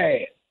never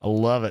had. I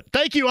love it.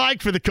 Thank you,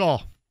 Ike, for the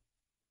call.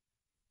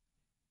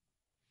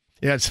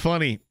 Yeah, it's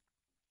funny.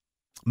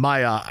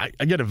 I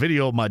get a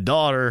video of my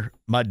daughter.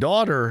 My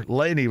daughter,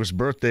 Lainey's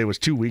birthday was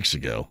 2 weeks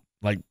ago.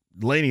 Like,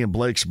 Lainey and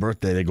Blake's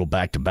birthday, they go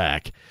back to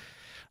back.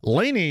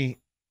 Lainey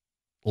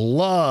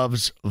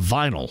loves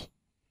vinyl.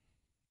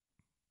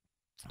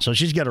 So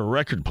she's got a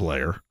record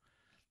player.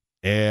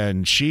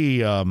 And she,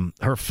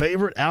 her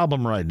favorite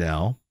album right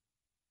now,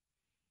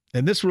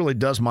 and this really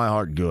does my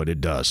heart good,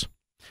 it does.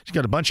 She's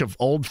got a bunch of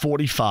old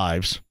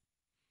 45s.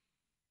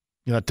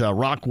 You got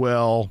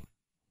Rockwell,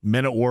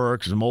 Men at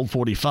Work, some old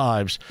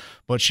 45s,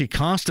 but she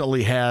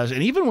constantly has,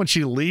 and even when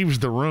she leaves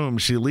the room,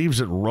 she leaves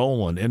it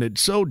rolling, and it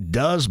so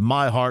does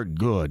my heart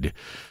good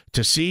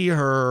to see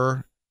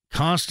her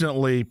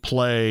constantly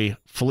play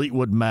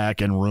Fleetwood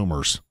Mac and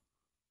Rumors.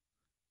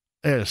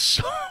 It is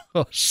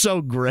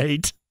so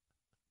great.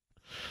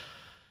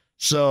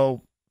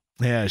 So,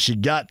 yeah, she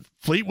got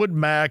Fleetwood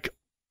Mac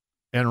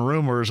and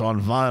Rumors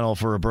on vinyl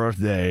for her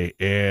birthday,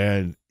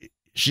 and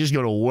she's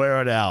going to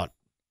wear it out.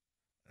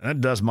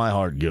 That does my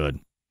heart good.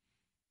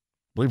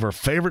 I believe her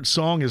favorite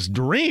song is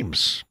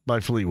Dreams by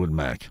Fleetwood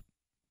Mac.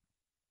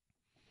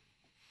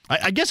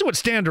 I guess it would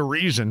stand to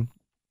reason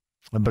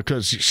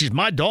because she's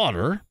my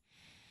daughter,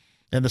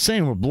 and the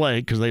same with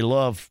Blake because they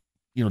love,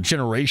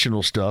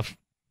 generational stuff,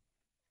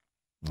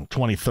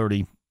 20,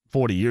 30,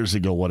 40 years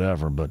ago,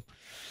 whatever. But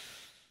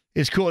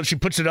it's cool. And she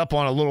puts it up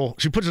on a little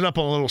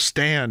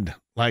stand.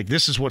 Like,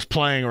 this is what's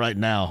playing right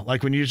now.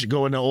 Like when you used to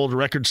go in the old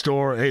record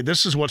store, hey,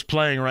 this is what's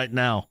playing right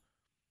now.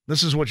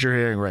 This is what you're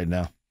hearing right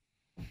now.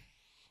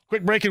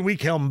 Quick break and we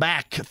come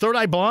back. Third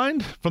Eye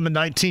Blind from the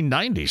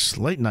 1990s,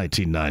 late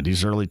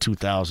 1990s, early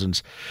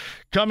 2000s.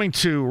 Coming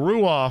to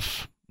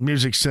Ruoff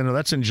Music Center.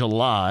 That's in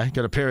July.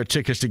 Got a pair of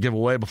tickets to give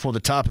away before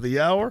the top of the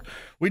hour.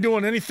 We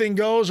doing Anything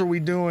Goes, or we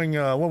doing,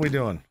 what are we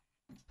doing?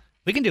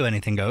 We can do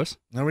Anything Goes.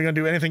 Are we going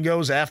to do Anything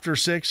Goes after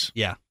 6?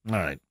 Yeah. All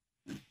right.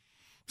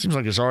 Seems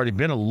like it's already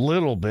been a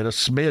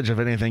smidge of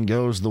Anything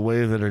Goes the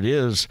way that it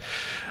is.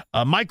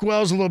 Mike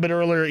Wells a little bit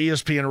earlier,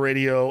 ESPN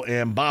Radio,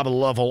 and Bob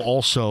Lovell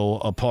also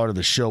a part of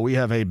the show. We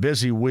have a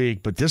busy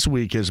week, but this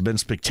week has been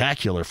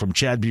spectacular. From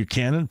Chad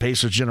Buchanan,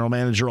 Pacers general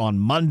manager on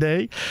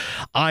Monday.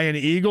 Ian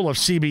Eagle of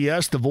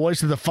CBS, the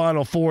voice of the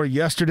Final Four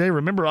yesterday.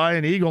 Remember,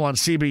 Ian Eagle on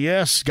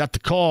CBS got the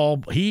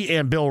call. He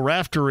and Bill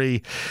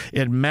Raftery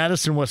in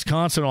Madison,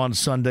 Wisconsin on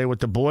Sunday with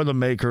the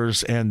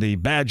Boilermakers and the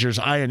Badgers.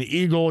 Ian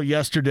Eagle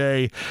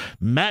yesterday.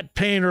 Matt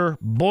Painter,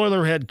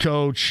 Boiler head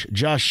coach.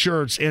 Josh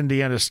Schertz,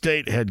 Indiana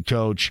State head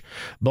coach.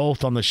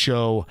 Both on the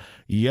show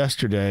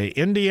yesterday.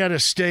 Indiana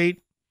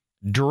State,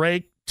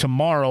 Drake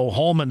tomorrow,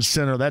 Holman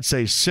Center. That's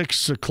a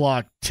 6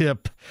 o'clock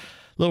tip.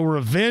 Little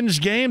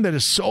revenge game that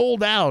is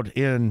sold out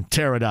in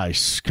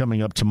Paradise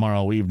coming up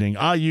tomorrow evening.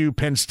 IU,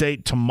 Penn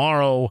State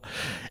tomorrow,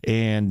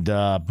 and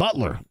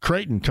Butler,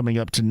 Creighton coming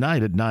up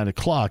tonight at 9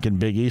 o'clock in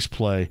Big East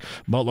play.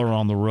 Butler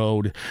on the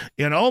road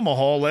in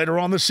Omaha later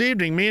on this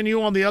evening. Me and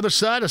you on the other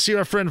side. I see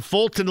our friend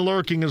Fulton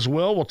lurking as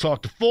well. We'll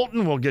talk to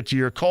Fulton. We'll get to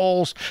your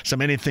calls.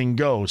 Some Anything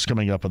Goes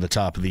coming up at the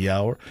top of the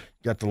hour.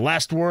 Got the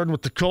last word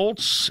with the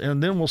Colts,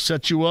 and then we'll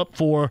set you up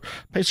for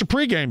Pacer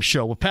pregame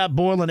show with Pat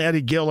Boyle and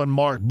Eddie Gill and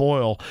Mark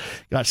Boyle.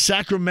 Got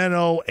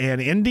Sacramento and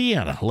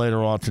Indiana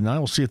later on tonight.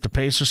 We'll see if the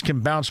Pacers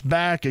can bounce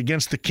back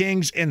against the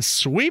Kings and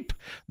sweep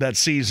that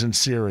season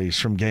series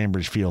from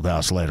Gainbridge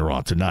Fieldhouse later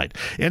on tonight.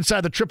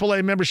 Inside the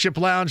AAA Membership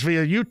Lounge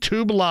via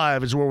YouTube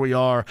Live is where we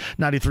are.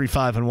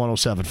 93.5 and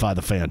 107.5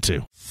 The Fan,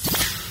 too.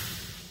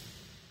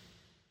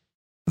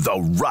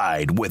 The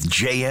Ride with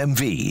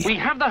JMV. We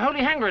have the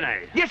Holy Hand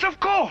Grenade. Yes, of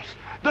course.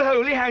 The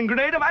Holy Hand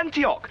Grenade of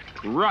Antioch.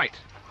 Right.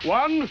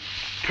 1,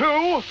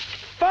 2,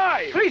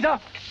 5. Freezer.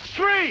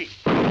 3.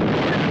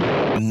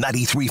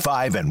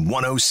 93.5 and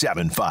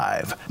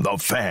 107.5 The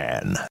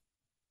Fan.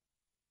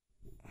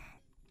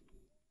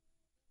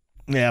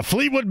 Yeah,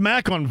 Fleetwood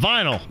Mac on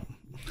vinyl.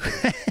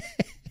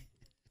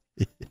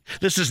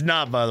 This is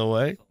not, by the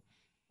way.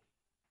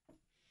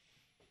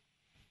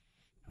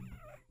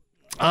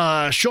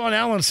 Sean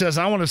Allen says,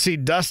 I want to see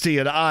Dusty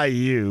at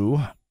IU.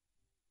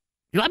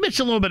 I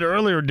mentioned a little bit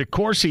earlier,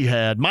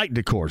 Mike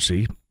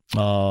DeCourcy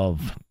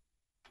of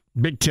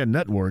Big Ten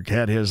Network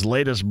had his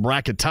latest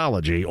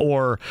bracketology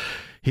or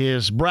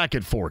his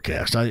bracket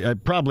forecast.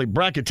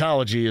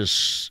 Bracketology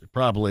is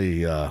probably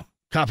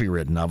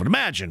copywritten, I would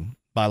imagine,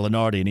 by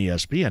Lenardi and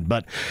ESPN.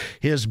 But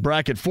his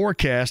bracket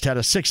forecast had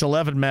a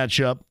 6-11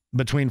 matchup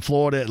between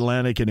Florida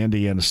Atlantic and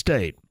Indiana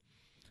State,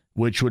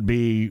 which would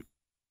be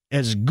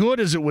as good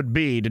as it would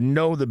be to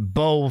know that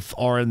both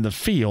are in the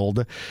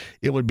field.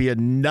 It would be a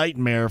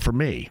nightmare for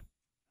me.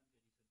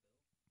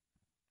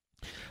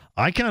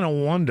 I kind of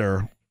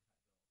wonder,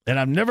 and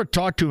I've never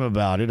talked to him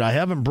about it. I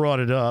haven't brought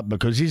it up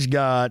because he's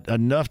got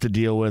enough to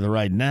deal with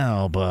right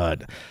now,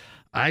 but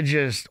I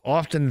just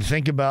often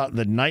think about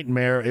the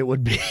nightmare it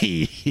would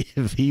be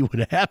if he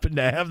would happen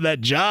to have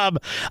that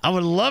job. I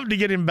would love to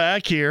get him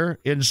back here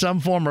in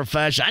some form or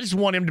fashion. I just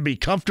want him to be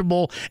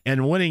comfortable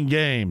and winning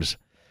games.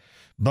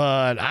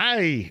 But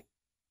I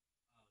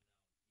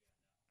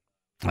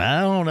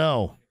don't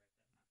know.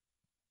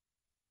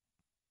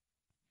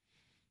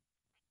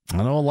 I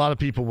know a lot of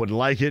people would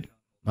like it.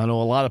 I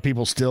know a lot of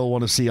people still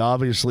want to see,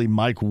 obviously,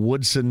 Mike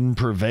Woodson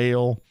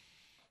prevail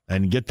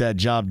and get that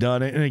job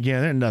done. And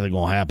again, there's nothing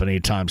going to happen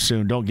anytime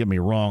soon. Don't get me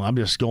wrong. I'm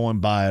just going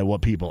by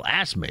what people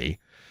ask me.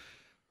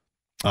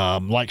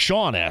 Like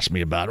Sean asked me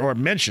about it, or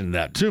mentioned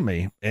that to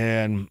me.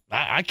 And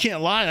I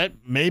can't lie. That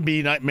may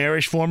be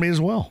nightmarish for me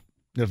as well,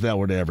 if that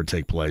were to ever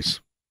take place.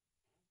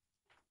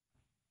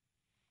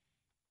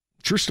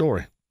 True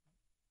story.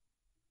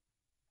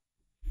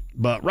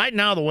 But right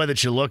now, the way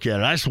that you look at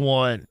it, I just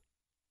want,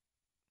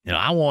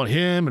 I want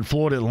him and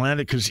Florida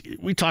Atlantic, because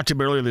we talked to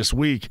him earlier this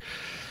week,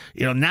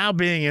 now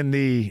being in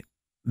the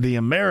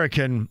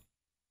American,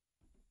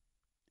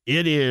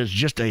 it is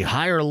just a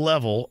higher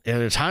level,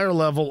 and it's higher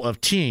level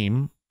of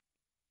team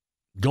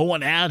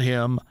going at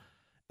him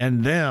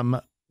and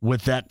them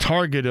with that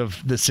target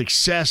of the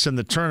success in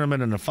the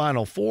tournament and the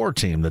Final Four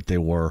team that they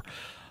were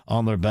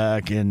on their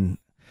back. And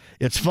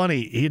it's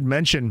funny, he'd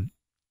mentioned,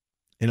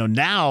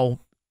 now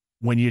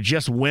when you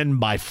just win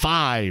by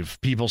 5,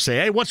 people say,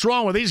 hey, what's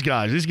wrong with these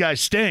guys? These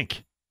guys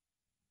stink.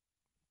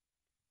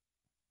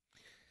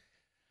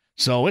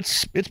 So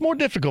it's more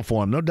difficult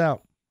for him, no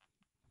doubt.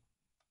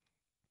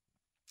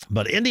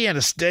 But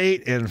Indiana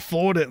State and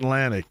Florida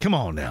Atlantic, come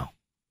on now.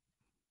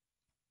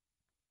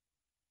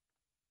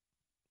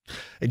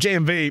 At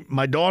JMV,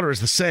 my daughter is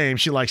the same.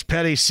 She likes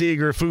Petty,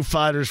 Seeger, Foo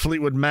Fighters,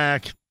 Fleetwood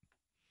Mac.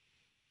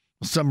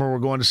 Summer we're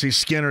going to see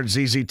Skinner,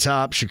 ZZ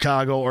Top,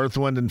 Chicago, Earth,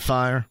 Wind, and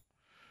Fire.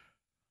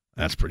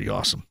 That's pretty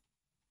awesome.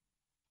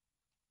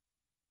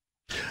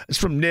 It's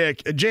from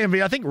Nick. At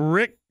JMV, I think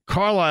Rick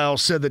Carlisle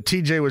said that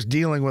TJ was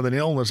dealing with an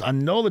illness. I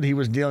know that he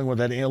was dealing with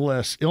that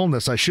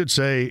illness, I should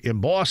say,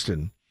 in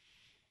Boston.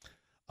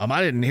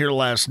 I didn't hear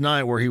last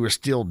night where he was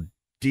still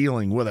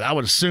dealing with it. I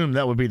would assume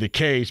that would be the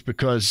case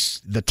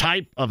because the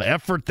type of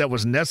effort that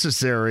was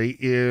necessary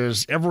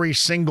is every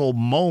single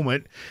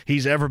moment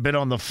he's ever been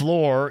on the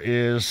floor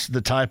is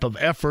the type of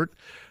effort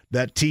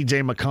that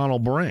TJ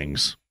McConnell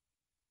brings.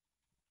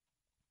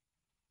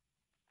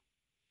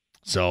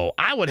 So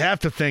I would have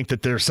to think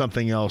that there's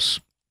something else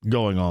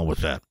going on with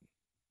that.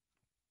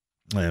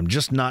 I'm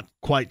just not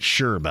quite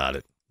sure about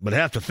it, but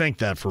have to think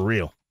that for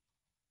real.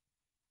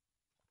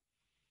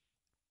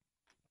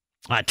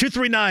 All right,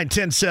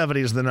 239-1070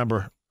 is the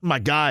number. My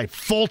guy,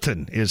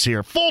 Fulton, is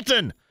here.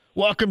 Fulton,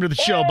 welcome to the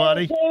show,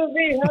 buddy.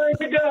 Hey, how you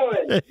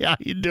doing? How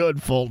you doing,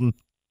 Fulton?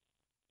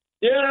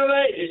 Doing all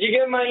right. Did you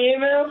get my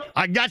email?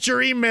 I got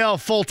your email,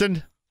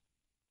 Fulton.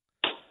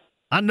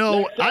 I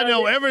know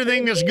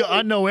everything is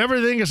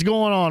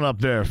going on up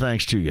there,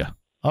 thanks to you.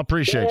 I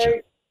appreciate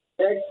you.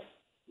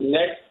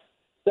 Next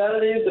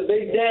Saturday is the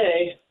big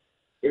day.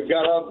 We've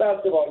got our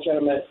basketball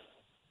tournament.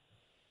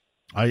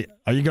 Are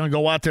you going to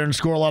go out there and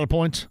score a lot of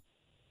points?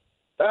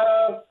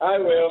 I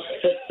will.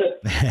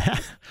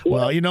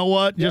 Well, you know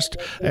what?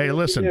 Hey,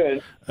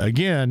 listen.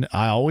 Again,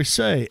 I always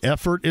say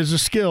effort is a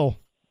skill.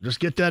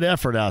 Just get that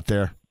effort out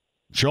there.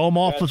 Show them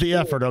off with the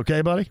effort,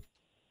 okay, buddy?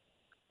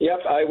 Yep,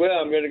 I will.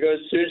 I'm going to go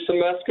shoot some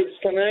muskets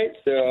tonight,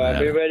 so I'll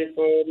be ready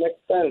for next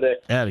Saturday.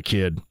 Atta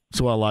kid.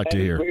 That's what I like to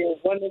hear. We were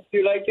wondering if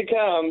you'd like to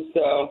come,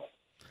 so.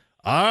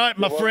 All right,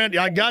 my friend.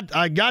 I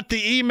got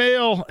the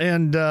email,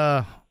 and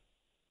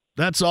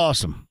that's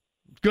awesome.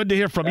 Good to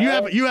hear from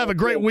you. You have a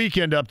great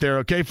weekend up there,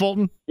 okay,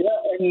 Fulton? Yeah,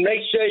 and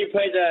make sure you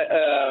play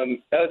that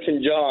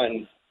Elton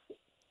John.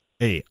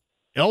 Hey,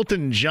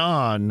 Elton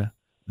John,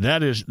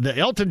 that is the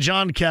Elton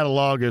John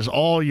catalog is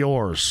all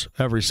yours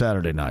every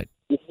Saturday night.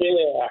 Yeah.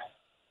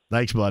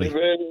 Thanks, buddy.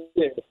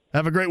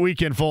 Have a great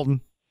weekend,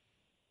 Fulton.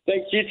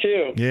 Thanks, you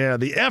too. Yeah,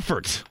 the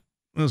effort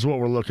is what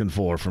we're looking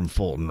for from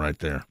Fulton right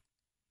there.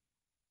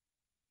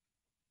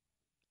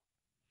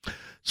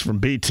 It's from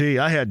BT.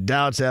 I had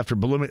doubts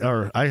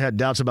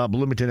about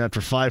Bloomington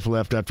after Fife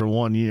left after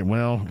 1 year.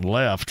 Well,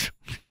 left.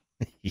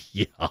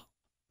 Yeah.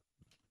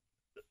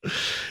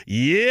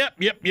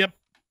 Yep.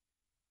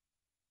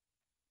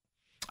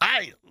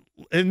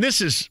 And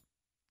this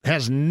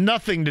has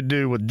nothing to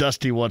do with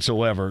Dusty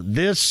whatsoever.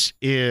 This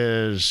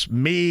is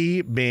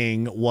me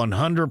being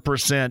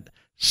 100%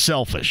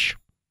 selfish.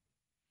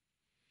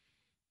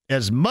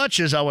 as much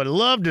as I would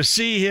love to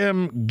see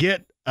him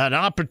get an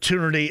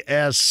opportunity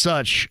as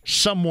such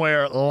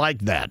somewhere like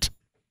that,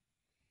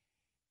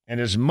 and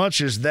as much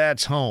as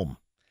that's home,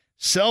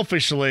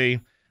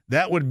 selfishly,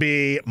 that would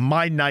be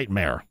my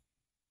nightmare.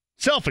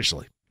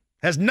 Selfishly.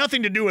 Has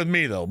nothing to do with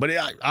me, though, but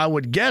I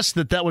would guess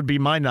that would be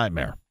my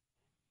nightmare.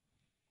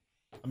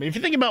 I mean, if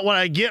you think about what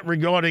I get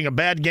regarding a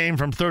bad game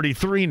from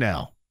 33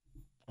 now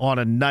on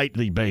a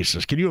nightly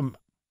basis, can you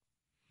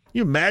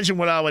imagine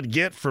what I would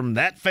get from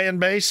that fan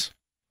base?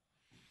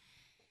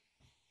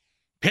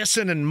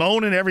 Pissing and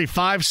moaning every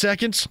 5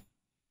 seconds.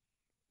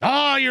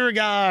 Oh, you're a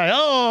guy.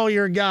 Oh,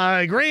 you're a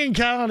guy. Greene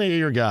County,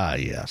 you're a guy.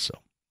 Yeah, so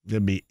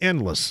it'd be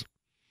endless.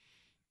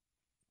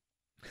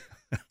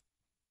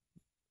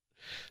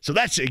 So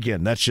that's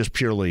just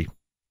purely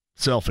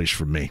selfish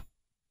for me.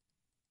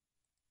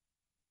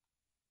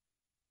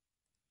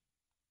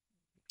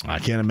 I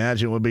can't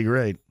imagine it would be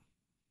great.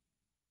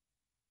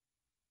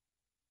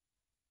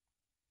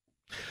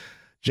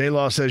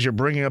 J-Law says you're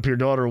bringing up your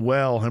daughter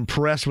well.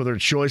 Impressed with her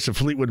choice of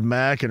Fleetwood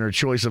Mac and her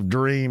choice of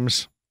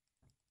Dreams.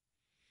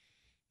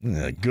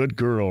 Yeah, good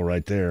girl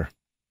right there.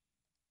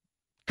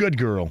 Good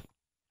girl.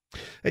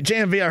 Hey,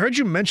 JMV, I heard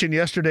you mention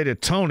yesterday to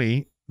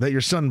Tony that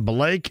your son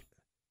Blake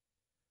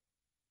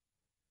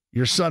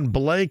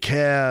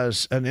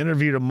has an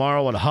interview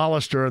tomorrow at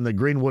Hollister in the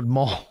Greenwood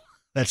Mall.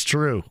 That's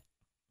true.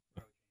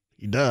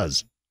 He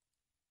does.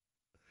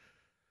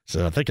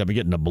 So I think I'm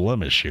getting a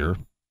blemish here.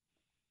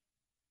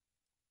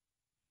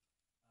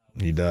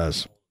 He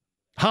does.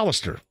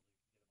 Hollister.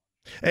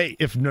 Hey,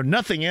 if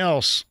nothing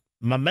else,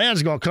 my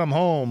man's going to come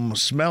home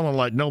smelling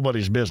like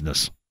nobody's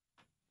business.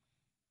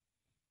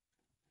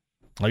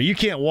 Like, you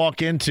can't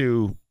walk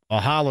into a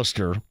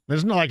Hollister.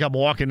 It's not like I'm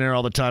walking there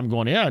all the time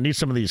going, yeah, I need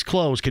some of these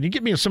clothes. Can you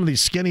get me some of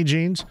these skinny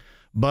jeans?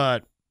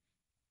 But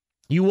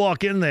you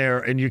walk in there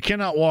and you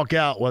cannot walk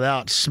out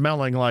without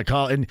smelling like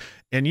and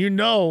you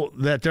know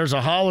that there's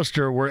a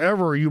Hollister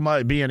wherever you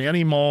might be in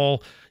any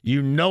mall.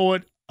 You know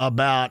it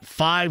about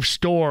 5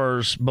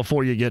 stores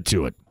before you get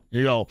to it.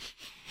 You go,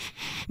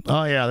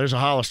 oh, yeah, there's a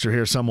Hollister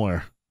here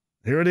somewhere.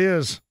 Here it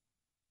is.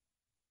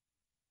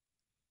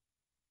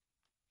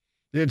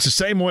 It's the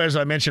same way as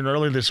I mentioned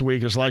earlier this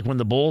week. It's like when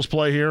the Bulls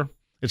play here.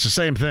 It's the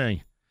same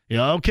thing.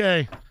 Yeah,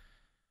 okay.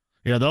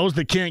 Yeah, those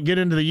that can't get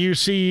into the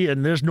UC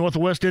and there's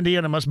Northwest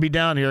Indiana must be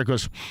down here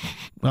because,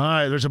 all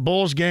right, there's a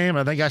Bulls game.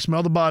 I think I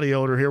smell the body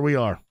odor. Here we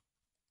are.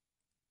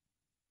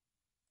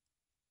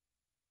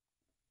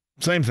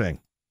 Same thing.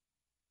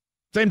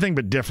 Same thing,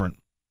 but different.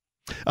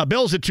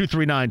 Bill's at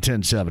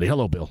 239-1070.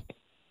 Hello, Bill.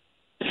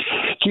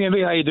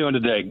 GMB, how you doing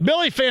today?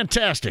 Billy,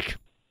 fantastic.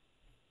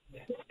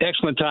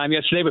 Excellent time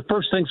yesterday. But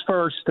first things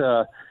first,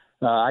 I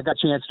got a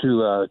chance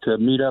to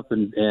meet up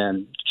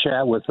and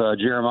chat with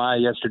Jeremiah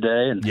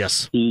yesterday, and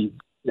yes,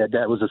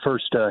 that was the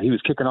first. He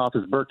was kicking off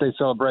his birthday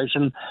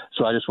celebration,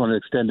 so I just want to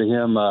extend to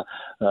him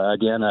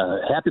again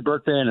a happy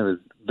birthday, and it was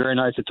very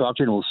nice to talk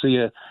to you. And we'll see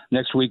you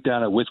next week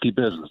down at Whiskey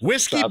Business.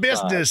 Whiskey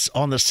Business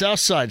on the South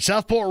Side,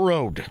 Southport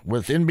Road,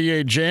 with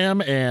NBA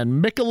Jam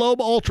and Michelob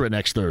Ultra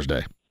next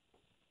Thursday.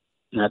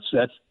 That's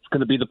going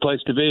to be the place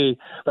to be.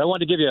 But I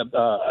wanted to give you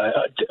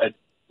a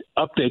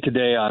update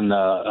today on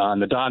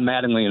the Don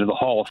Mattingly into the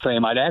Hall of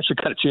Fame. I'd actually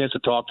got a chance to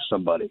talk to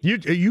somebody.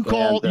 You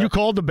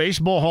called the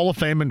Baseball Hall of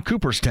Fame in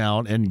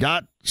Cooperstown and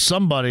got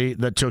somebody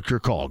that took your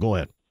call. Go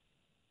ahead.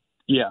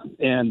 Yeah,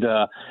 and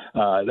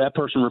that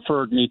person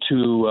referred me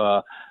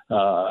to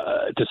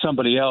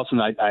somebody else, and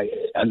I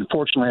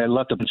unfortunately I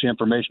left a bunch of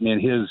information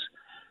in his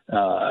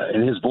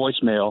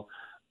voicemail,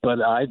 but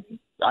I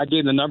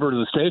gave the number to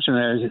the station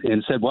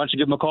and said, why don't you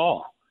give him a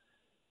call?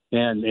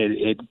 And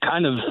it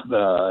kind of,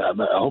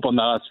 I hope I'm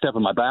not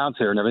stepping my bounds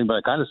here and everything, but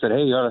I kind of said,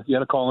 hey, you ought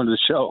to call into the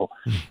show.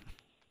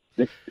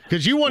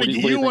 Because you want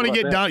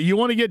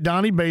to get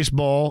Donnie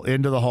Baseball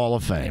into the Hall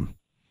of Fame.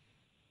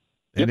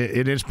 And yep.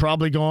 It is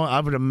probably going, I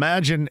would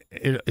imagine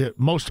it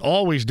most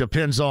always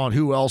depends on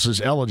who else is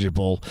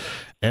eligible.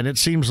 And it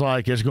seems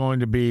like it's going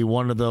to be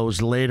one of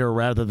those later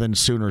rather than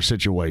sooner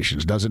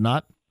situations, does it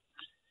not?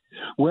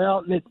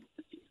 Well,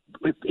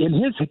 in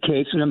his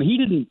case, I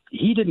mean,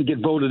 he didn't get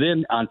voted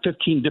in on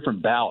 15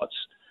 different ballots,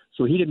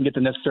 so he didn't get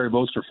the necessary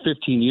votes for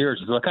 15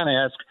 years. So I kind of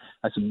asked,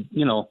 I said,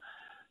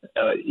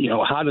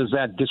 how does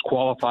that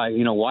disqualify?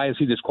 Why is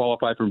he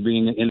disqualified from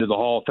being into the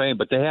Hall of Fame?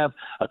 But they have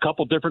a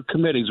couple different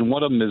committees, and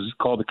one of them is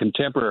called the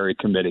Contemporary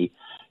Committee,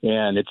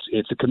 and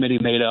it's a committee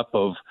made up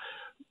of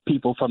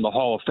people from the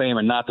Hall of Fame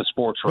and not the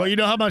sports. Well, you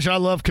know how much I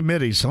love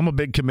committees. I'm a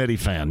big committee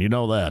fan. You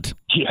know that.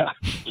 Yeah.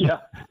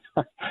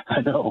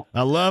 I know.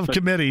 I love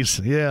committees.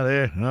 Yeah,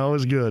 they're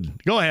always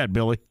good. Go ahead,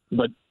 Billy.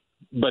 But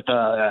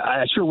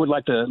I sure would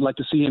like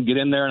to see him get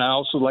in there, and I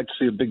also like to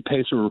see a big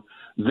Pacer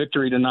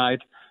victory tonight.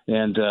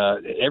 And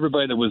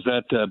everybody that was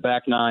at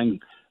back nine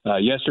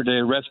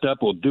yesterday, rest up.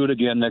 We'll do it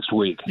again next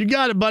week. You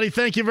got it, buddy.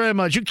 Thank you very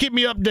much. You keep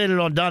me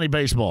updated on Donnie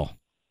Baseball.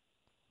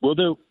 Will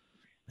do.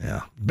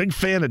 Yeah, big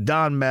fan of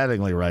Don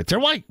Mattingly right there.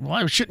 Why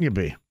shouldn't you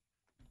be?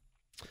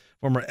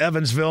 Former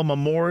Evansville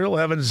Memorial,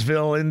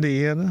 Evansville,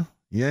 Indiana.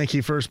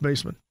 Yankee first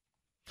baseman.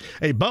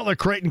 Hey, Butler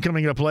Creighton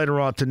coming up later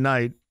on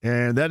tonight,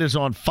 and that is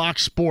on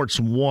Fox Sports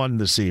 1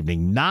 this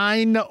evening,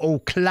 9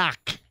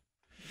 o'clock.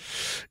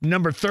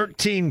 Number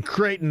 13,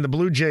 Creighton, the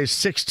Blue Jays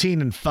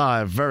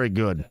 16-5. Very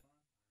good.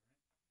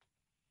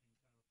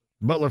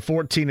 Butler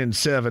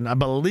 14-7. I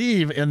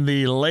believe in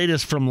the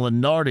latest from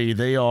Lenardi,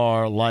 they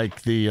are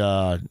like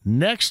the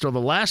next or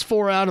the last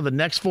 4 out or the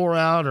next 4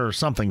 out or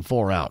something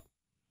 4 out.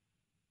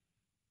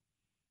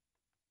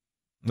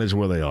 Is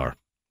where they are.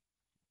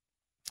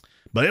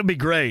 But it'll be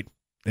great.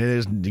 It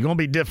is going to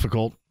be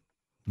difficult.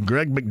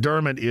 Greg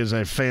McDermott is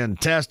a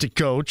fantastic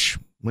coach.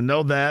 We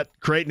know that.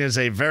 Creighton is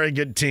a very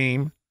good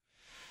team.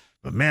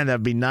 But, man, that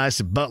would be nice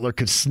if Butler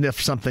could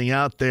sniff something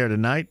out there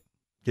tonight.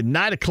 At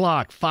 9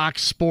 o'clock,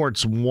 Fox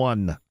Sports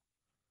 1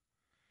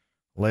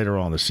 later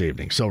on this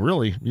evening. So,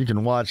 really, you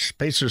can watch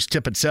Pacers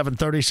tip at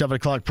 7:30, 7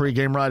 o'clock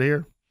pregame right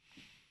here.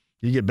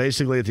 You get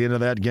basically at the end of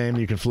that game,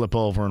 you can flip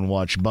over and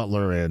watch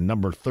Butler and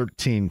number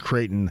 13,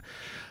 Creighton,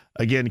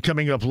 again,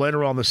 coming up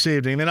later on this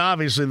evening. And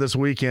obviously this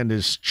weekend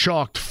is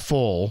chocked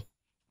full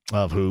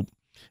of hoop.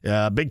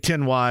 Big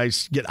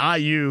Ten-wise, get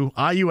IU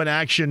in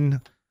action,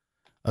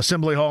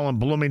 Assembly Hall in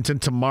Bloomington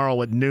tomorrow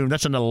at noon.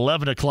 That's an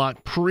 11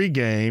 o'clock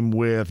pregame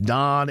with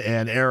Don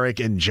and Eric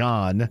and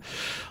John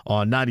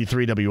on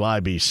 93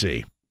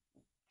 WIBC.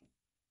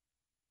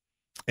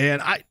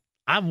 And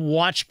I've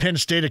watched Penn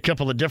State a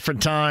couple of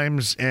different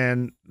times,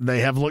 and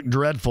they have looked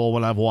dreadful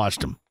when I've watched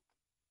them.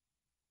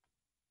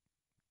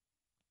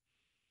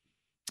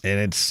 And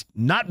it's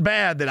not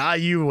bad that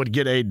IU would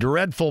get a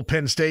dreadful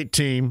Penn State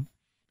team.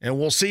 And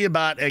we'll see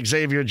about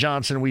Xavier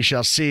Johnson. We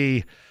shall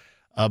see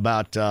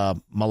about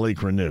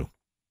Malik Renew.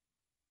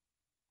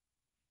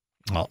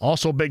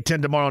 Also, Big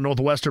Ten tomorrow,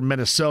 Northwestern,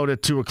 Minnesota,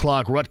 2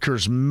 o'clock.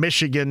 Rutgers,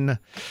 Michigan.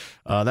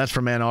 That's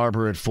from Ann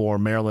Arbor at 4.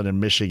 Maryland and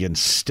Michigan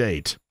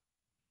State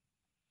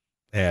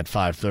at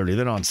 5:30.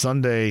 Then on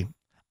Sunday,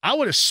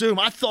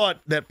 I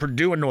thought that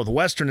Purdue and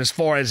Northwestern, as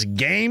far as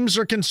games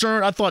are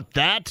concerned, I thought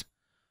that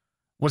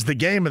was the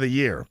game of the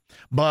year.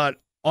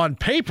 But on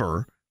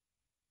paper,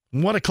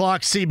 1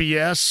 o'clock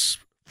CBS,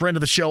 friend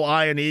of the show,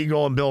 Ian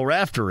Eagle and Bill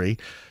Raftery.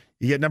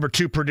 You get number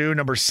 2 Purdue,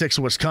 number 6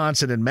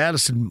 Wisconsin, and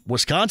Madison.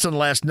 Wisconsin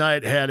last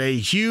night had a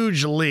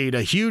huge lead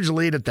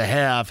at the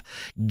half,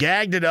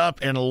 gagged it up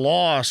and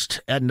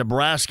lost at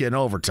Nebraska in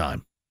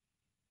overtime.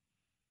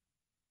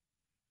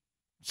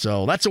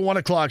 So that's a 1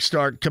 o'clock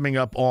start coming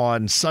up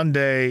on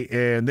Sunday,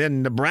 and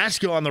then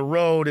Nebraska on the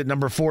road at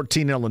number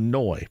 14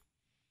 Illinois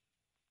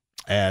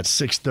at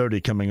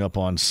 6:30 coming up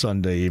on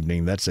Sunday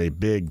evening. That's a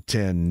Big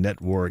Ten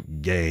Network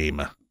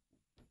game.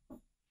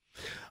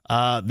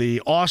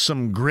 The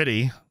awesome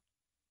Gritty,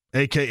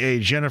 a.k.a.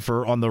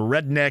 Jennifer, on the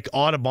Redneck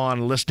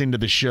Audubon listening to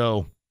the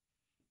show.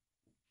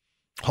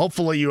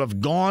 Hopefully you have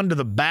gone to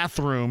the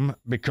bathroom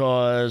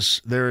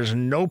because there is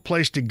no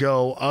place to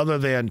go other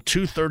than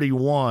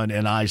 231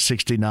 and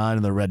I-69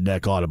 in the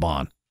Redneck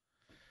Audubon.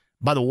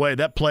 By the way,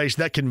 that place,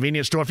 that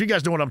convenience store, if you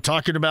guys know what I'm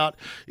talking about,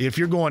 if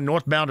you're going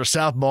northbound or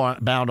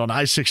southbound on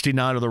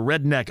I-69 or the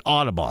Redneck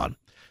Audubon,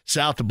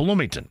 south of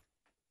Bloomington,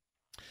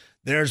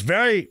 there's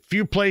very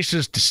few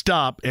places to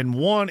stop, and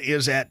one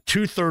is at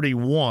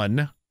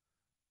 231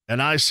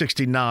 and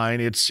I-69.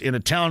 It's in a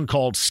town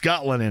called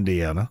Scotland,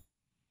 Indiana.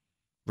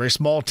 Very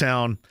small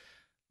town.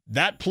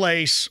 That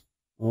place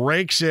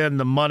rakes in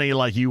the money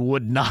like you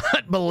would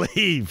not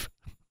believe.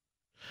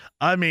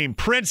 I mean,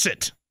 prints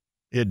it.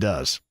 It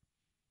does.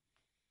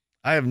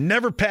 I have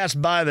never passed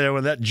by there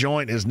when that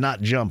joint is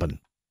not jumping.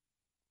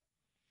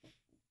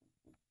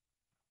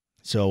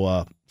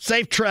 So,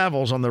 safe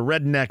travels on the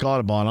Redneck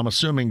Audubon. I'm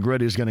assuming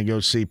Gritty's going to go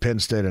see Penn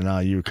State and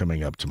IU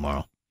coming up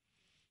tomorrow.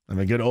 And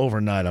a good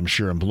overnight, I'm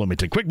sure, in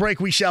Bloomington. Quick break.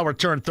 We shall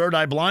return. Third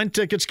Eye Blind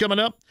tickets coming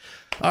up.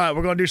 All right,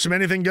 we're going to do some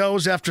Anything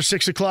Goes after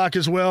 6 o'clock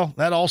as well.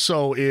 That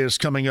also is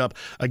coming up.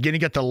 Again, you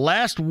got the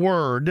last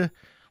word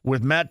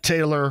with Matt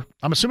Taylor.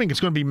 I'm assuming it's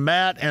going to be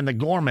Matt and the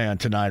Gorman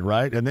tonight,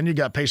 right? And then you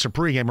got Pacer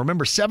pregame.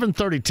 Remember,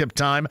 7:30 tip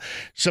time.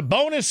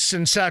 Sabonis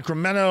in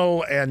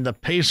Sacramento and the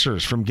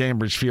Pacers from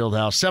Gainbridge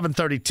Fieldhouse.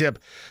 7:30 tip,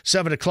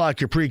 7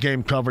 o'clock, your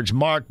pregame coverage.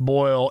 Mark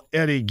Boyle,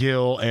 Eddie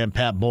Gill, and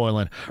Pat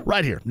Boylan.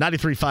 Right here,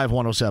 93.5,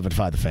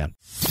 107.5 The Fan.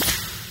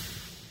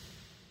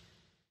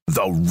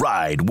 The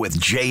Ride with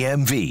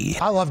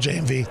JMV. I love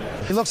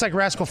JMV. He looks like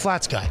Rascal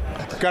Flatts guy.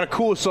 Got a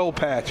cool soul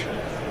patch.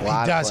 He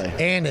does,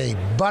 and a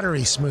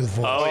buttery smooth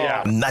voice. Oh,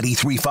 yeah.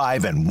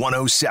 93.5 and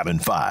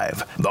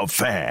 107.5 The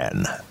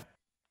Fan.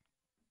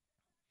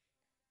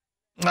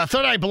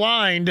 Third Eye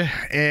Blind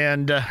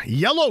and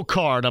Yellow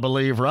Card, I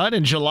believe, right?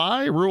 In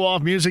July,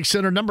 Ruoff Music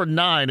Center, number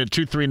 9 at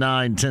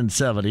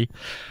 239-1070.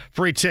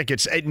 Free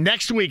tickets.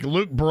 Next week,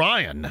 Luke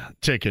Bryan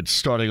tickets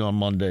starting on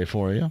Monday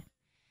for you.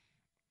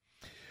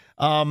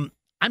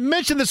 I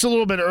mentioned this a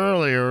little bit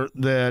earlier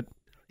that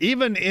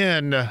even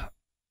in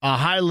a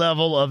high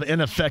level of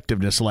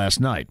ineffectiveness last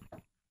night,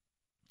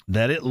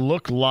 that it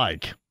looked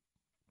like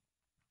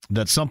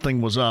that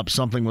something was up,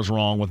 something was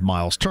wrong with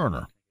Miles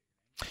Turner.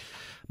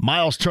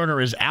 Miles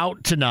Turner is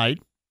out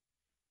tonight.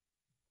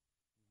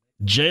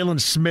 Jalen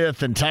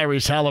Smith and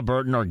Tyrese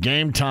Halliburton are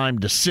game-time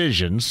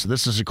decisions.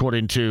 This is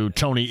according to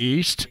Tony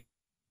East.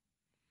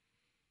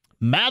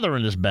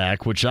 Matherin is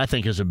back, which I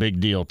think is a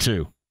big deal,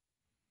 too.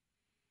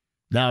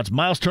 Now, it's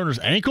Miles Turner's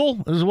ankle,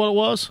 this is what it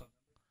was.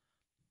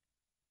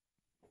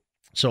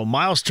 So,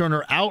 Miles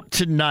Turner out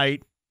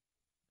tonight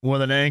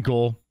with an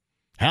ankle.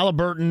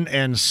 Halliburton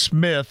and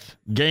Smith,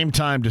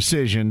 game-time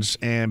decisions,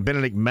 and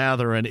Benedict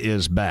Matherin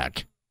is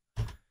back.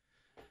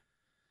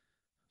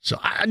 So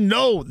I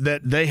know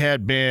that they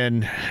had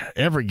been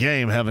every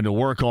game having to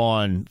work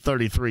on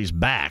 33's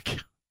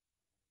back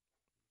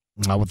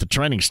with the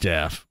training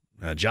staff,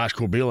 Josh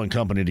Corbeil and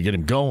company to get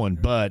him going.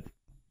 But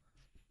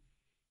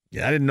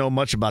yeah, I didn't know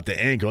much about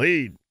the ankle.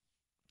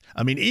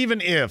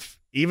 Even if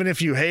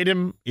you hate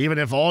him, even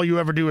if all you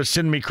ever do is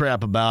send me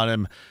crap about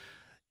him,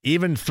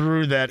 even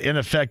through that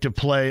ineffective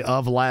play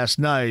of last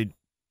night,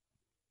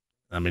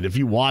 I mean, if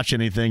you watch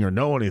anything or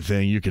know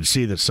anything, you could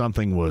see that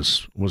something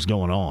was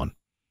going on.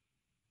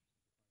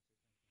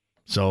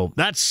 So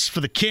that's for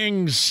the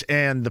Kings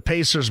and the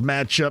Pacers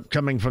matchup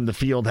coming from the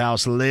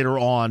Fieldhouse later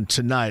on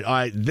tonight. All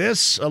right,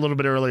 this a little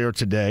bit earlier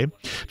today.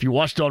 If you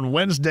watched on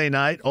Wednesday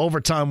night,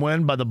 overtime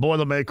win by the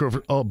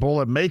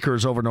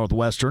Boilermakers over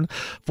Northwestern,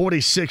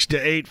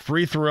 46-8.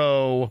 Free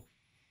throw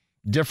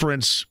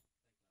difference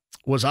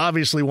was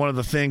obviously one of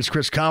the things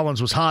Chris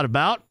Collins was hot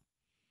about.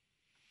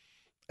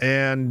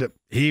 And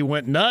he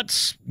went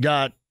nuts,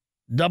 got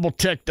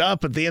double-ticked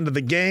up at the end of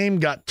the game,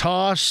 got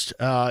tossed,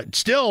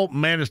 still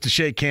managed to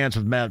shake hands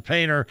with Matt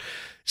Painter,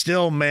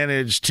 still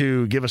managed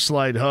to give a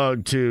slight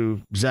hug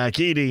to Zach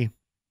Edey,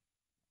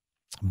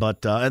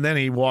 but and then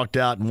he walked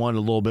out and wanted a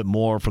little bit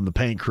more from the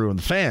paint crew and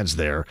the fans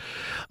there.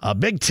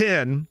 Big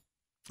Ten,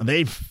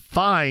 they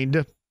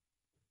fined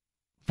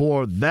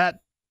for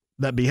that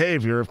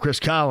behavior of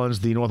Chris Collins,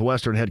 the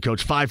Northwestern head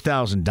coach,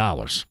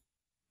 $5,000.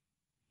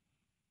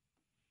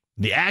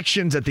 The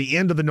actions at the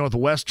end of the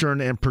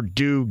Northwestern and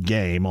Purdue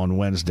game on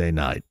Wednesday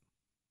night.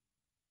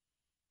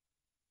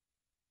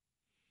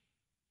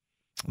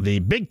 The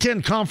Big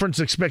Ten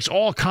Conference expects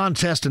all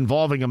contests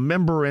involving a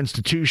member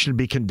institution to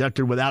be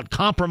conducted without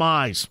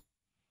compromise.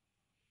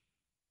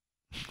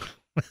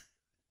 I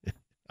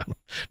don't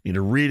need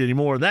to read any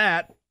more of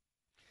that.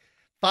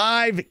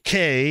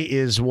 $5,000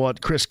 is what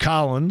Chris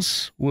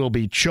Collins will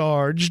be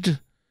charged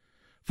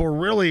for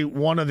really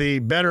one of the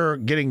better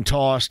getting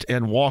tossed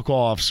and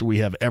walk-offs we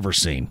have ever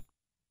seen.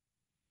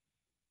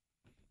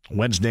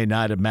 Wednesday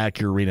night at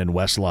Mackey Arena in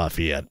West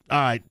Lafayette. All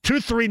right,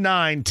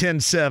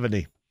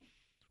 239-1070.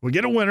 We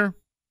get a winner.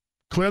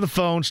 Clear the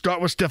phone.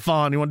 Start with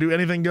Stefan. You want to do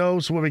anything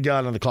goes? What we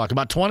got on the clock?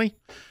 About 20?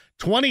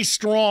 20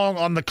 strong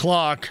on the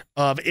clock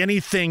of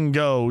anything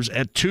goes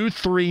at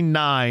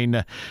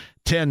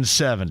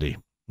 239-1070.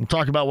 We'll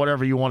talk about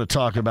whatever you want to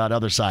talk about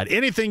other side.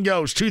 Anything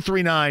goes,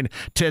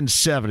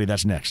 239-1070.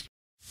 That's next.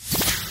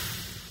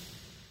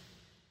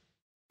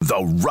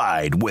 The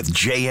Ride with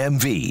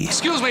JMV.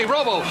 Excuse me,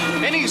 Robo.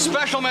 Any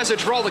special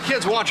message for all the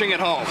kids watching at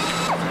home?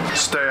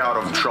 Stay out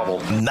of trouble.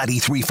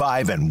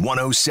 93.5 and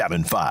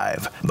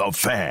 107.5. The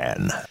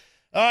Fan.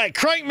 All right,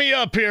 crank me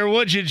up here,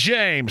 would you,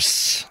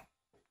 James?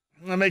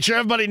 I'll make sure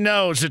everybody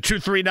knows at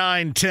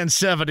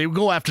 239-1070. We'll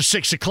go after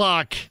 6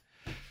 o'clock.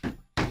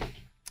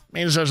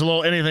 Means there's a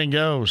little anything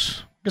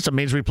goes. I guess it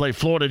means we play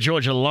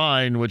Florida-Georgia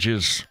line, which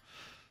is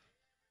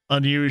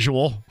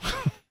unusual.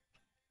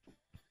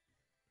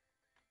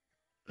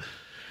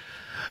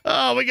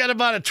 Oh, we got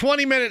about a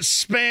 20-minute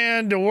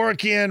span to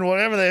work in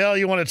whatever the hell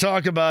you want to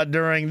talk about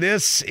during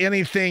this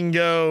Anything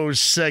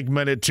Goes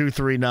segment at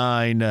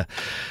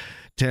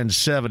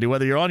 239-1070.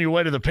 Whether you're on your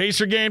way to the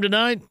Pacer game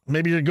tonight,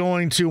 maybe you're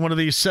going to one of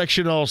these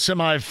sectional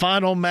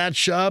semifinal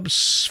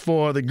matchups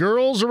for the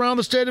girls around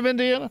the state of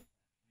Indiana.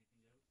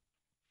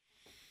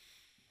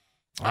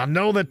 I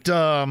know that,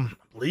 I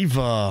believe,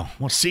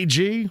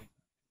 CG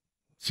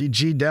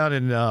down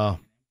in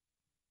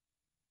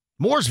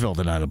Mooresville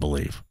tonight, I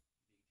believe.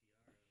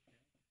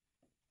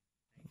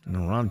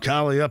 And Ron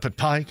Colley up at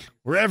Pike,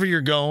 wherever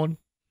you're going.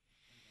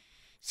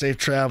 Safe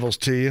travels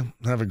to you.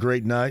 Have a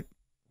great night.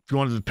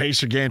 Going to the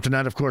Pacer game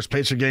tonight, of course,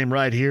 Pacer game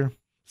right here.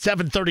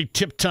 7:30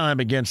 tip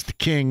time against the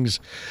Kings.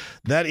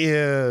 That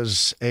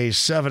is a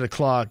 7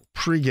 o'clock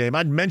pregame.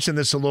 I'd mentioned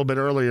this a little bit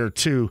earlier,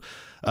 too.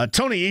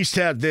 Tony East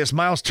had this.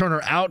 Miles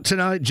Turner out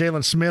tonight.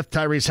 Jalen Smith,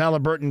 Tyrese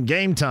Halliburton,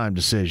 game time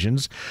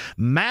decisions.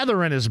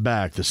 Matherin is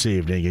back this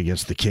evening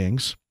against the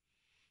Kings.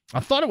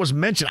 I thought it was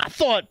mentioned. I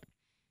thought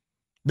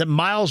that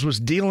Miles was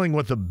dealing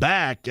with the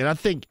back, and I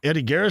think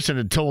Eddie Garrison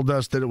had told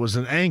us that it was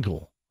an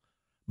ankle.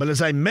 But as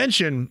I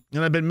mentioned,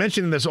 and I've been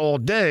mentioning this all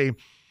day,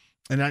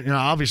 and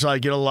obviously I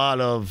get a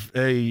lot of,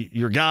 hey,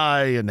 your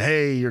guy, and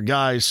hey, your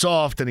guy's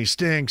soft and he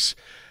stinks.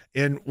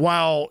 And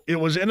while it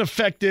was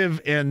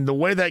ineffective and the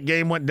way that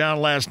game went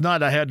down last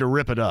night, I had to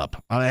rip it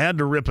up.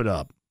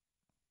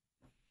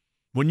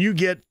 When you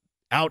get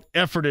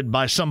out-efforted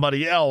by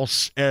somebody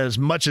else as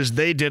much as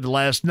they did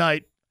last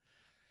night,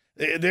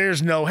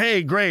 there's no,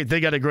 hey, great,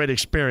 they got a great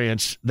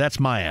experience. That's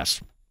my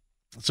ass.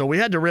 So we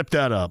had to rip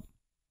that up.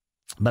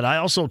 But I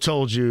also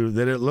told you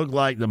that it looked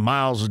like the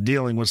Miles was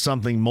dealing with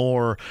something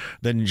more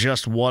than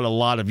just what a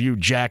lot of you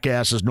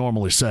jackasses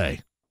normally say.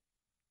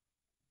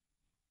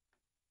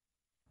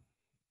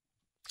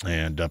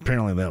 And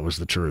apparently that was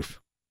the truth.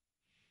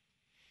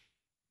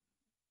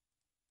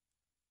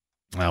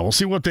 We'll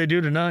see what they do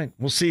tonight.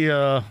 We'll see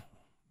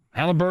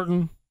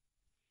Halliburton,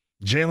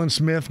 Jalen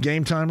Smith,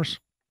 game timers.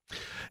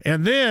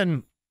 And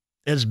then,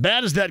 as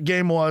bad as that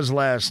game was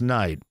last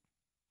night,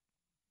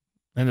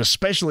 and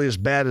especially as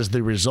bad as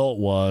the result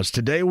was,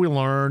 today we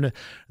learned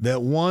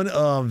that one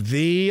of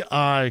the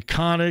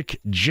iconic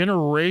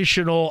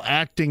generational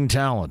acting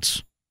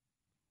talents.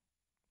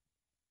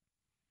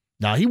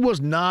 Now, he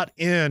was not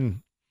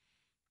in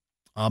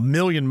a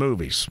million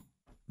movies,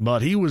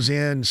 but he was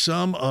in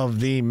some of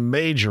the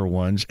major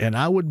ones, and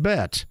I would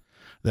bet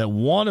that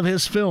one of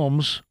his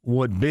films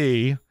would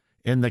be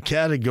in the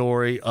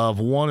category of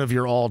one of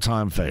your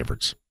all-time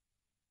favorites.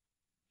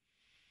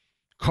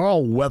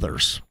 Carl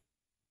Weathers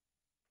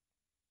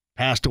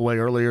passed away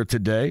earlier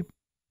today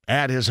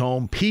at his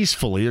home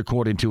peacefully,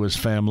 according to his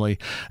family,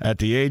 at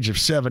the age of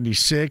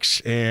 76.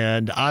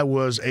 And I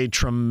was a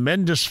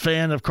tremendous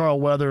fan of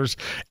Carl Weathers,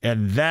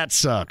 and that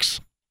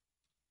sucks.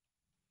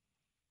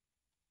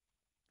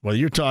 Well,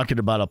 you're talking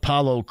about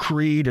Apollo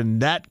Creed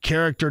and that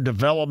character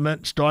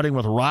development, starting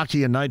with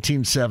Rocky in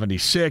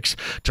 1976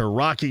 to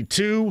Rocky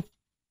II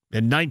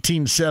in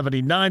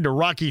 1979 to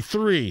Rocky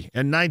III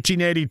in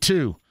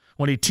 1982,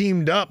 when he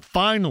teamed up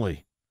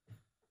finally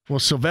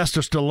with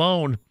Sylvester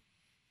Stallone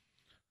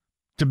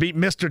to beat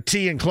Mr.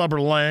 T and Clubber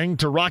Lang,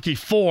 to Rocky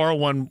IV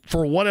when,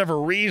 for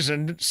whatever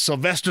reason,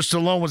 Sylvester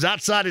Stallone was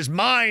outside his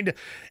mind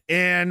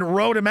and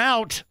wrote him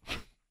out.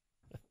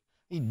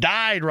 He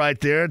died right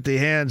there at the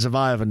hands of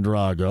Ivan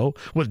Drago,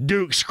 with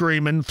Duke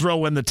screaming,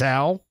 "Throw in the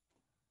towel."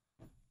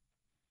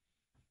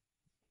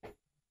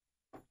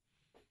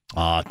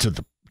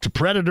 To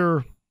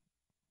Predator,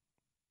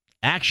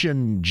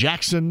 Action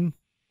Jackson.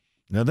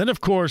 Now then,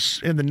 of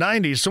course, in the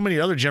 90s, so many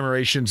other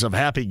generations of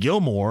Happy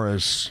Gilmore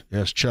as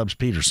Chubbs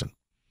Peterson.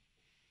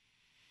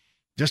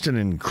 Just an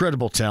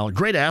incredible talent.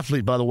 Great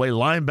athlete, by the way,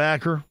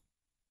 linebacker,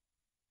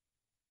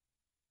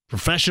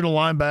 professional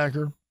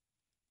linebacker.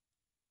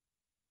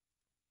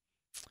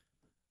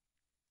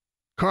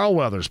 Carl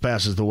Weathers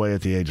passes away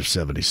at the age of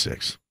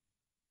 76.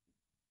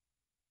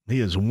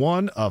 He is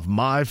one of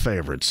my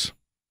favorites.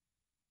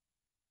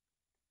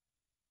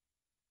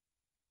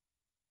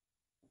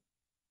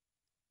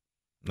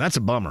 That's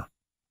a bummer.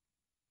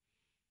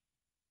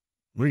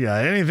 We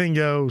got Anything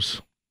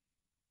Goes.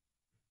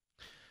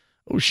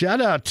 Oh,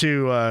 shout out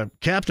to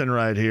Captain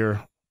right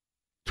here,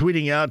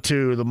 tweeting out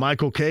to the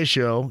Michael K.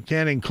 Show.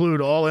 Can't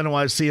include all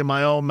NYC in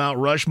my own Mount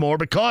Rushmore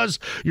because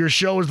your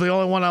show is the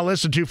only one I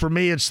listen to. For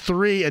me, it's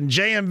 3 and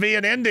JMV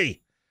and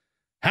Indy.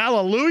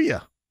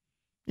 Hallelujah.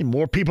 And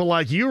more people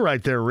like you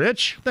right there,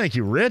 Rich. Thank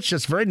you, Rich.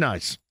 That's very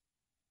nice.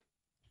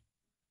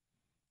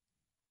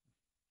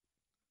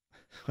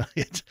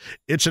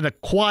 It's an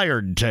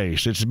acquired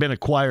taste. It's been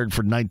acquired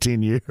for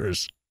 19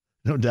 years.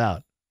 No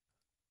doubt.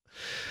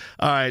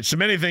 All right, so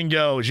Anything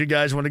Goes. You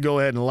guys want to go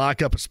ahead and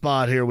lock up a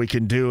spot here? We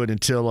can do it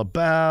until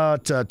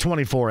about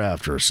 24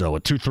 after or so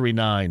at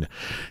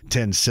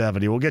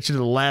 239-1070. We'll get you to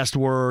the last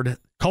word,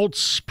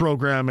 Colts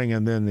programming,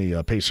 and then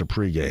the Pacer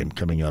pregame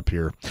coming up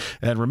here.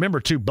 And remember,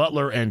 too,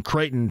 Butler and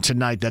Creighton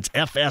tonight. That's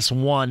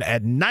FS1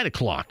 at 9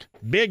 o'clock.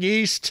 Big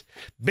East,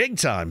 big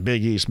time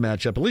Big East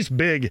matchup, at least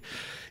big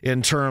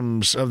in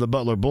terms of the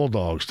Butler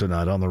Bulldogs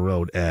tonight on the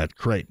road at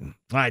Creighton.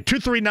 All right,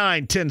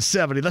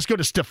 239-1070. Let's go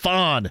to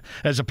Stefan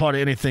as a part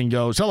of Anything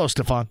Goes. Hello,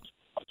 Stefan.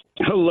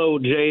 Hello,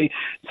 Jay.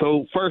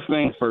 So first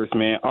things first,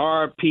 man.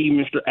 R.I.P.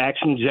 Mr.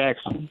 Action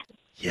Jackson.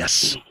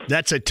 Yes,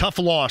 that's a tough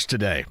loss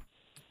today,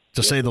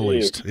 to say the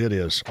least. It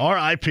is.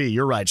 R.I.P.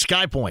 You're right.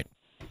 Sky Point.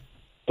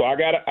 So I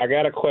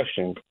got a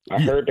question. I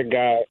heard the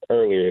guy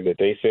earlier that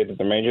they said that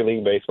the Major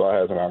League Baseball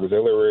has an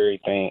auxiliary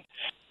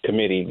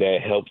committee that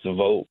helps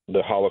vote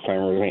the Hall of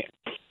Famers in.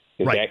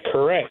 Is that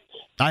correct?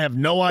 I have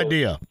no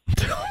idea.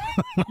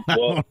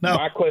 Well,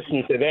 my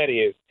question to that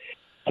is,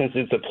 since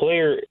it's a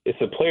player,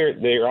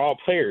 they're all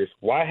players.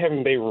 Why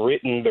haven't they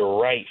written the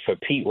right for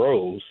Pete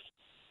Rose?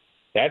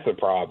 That's a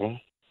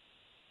problem.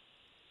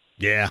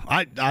 Yeah,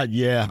 I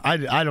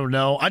don't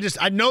know.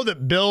 I know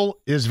that Bill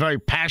is very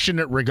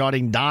passionate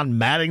regarding Don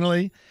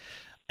Mattingly,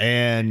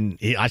 and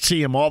I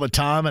see him all the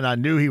time, and I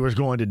knew he was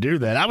going to do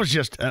that. I was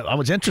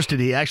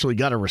interested he actually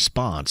got a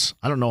response.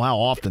 I don't know how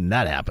often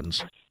that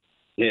happens.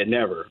 Yeah,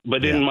 never.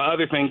 But then my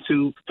other thing,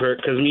 too,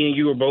 because me and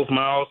you are both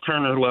Miles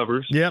Turner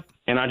lovers. Yep.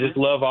 And I just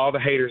love all the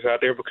haters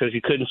out there because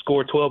you couldn't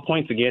score 12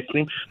 points against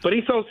him. But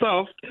he's so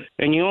soft,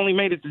 and you only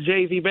made it to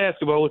JV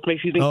basketball, which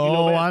makes you think you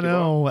know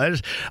basketball. I know.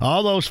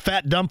 All those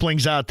fat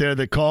dumplings out there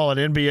that call an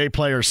NBA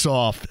player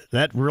soft,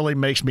 that really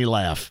makes me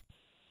laugh.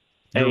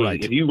 You're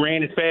right. If you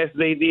ran as fast as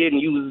they did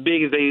and you was as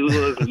big as they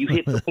was and you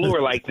hit the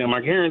floor like them,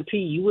 I guarantee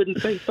you wouldn't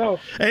say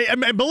soft. Hey,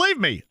 and believe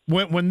me,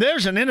 when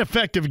there's an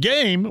ineffective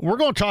game, we're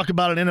going to talk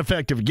about an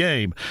ineffective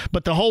game.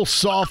 But the whole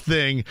soft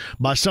thing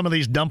by some of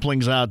these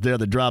dumplings out there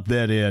that drop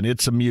that in,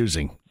 it's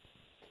amusing.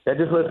 That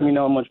just lets me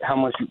know how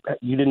much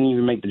you didn't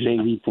even make the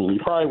JV team. You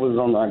probably was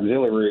on the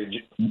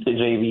auxiliary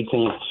JV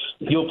team.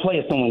 You'll play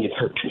if someone gets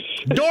hurt.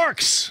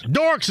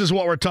 Dorks is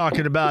what we're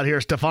talking about here,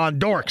 Stefan.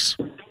 Dorks.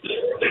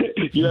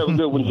 You have a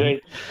good one,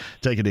 Jay.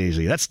 Take it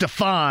easy. That's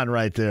Stefan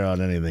right there on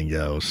Anything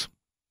Goes.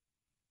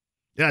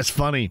 Yeah, it's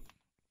funny.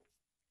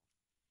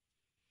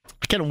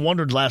 I kind of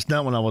wondered last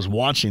night when I was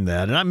watching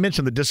that, and I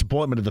mentioned the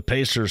disappointment of the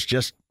Pacers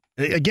just,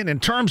 again, in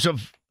terms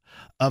of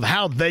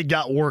how they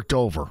got worked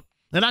over.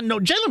 And I know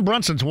Jalen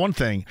Brunson's one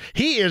thing.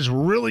 He is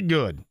really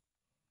good.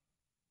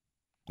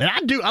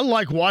 And I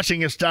like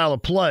watching his style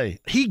of play.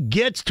 He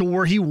gets to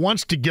where he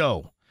wants to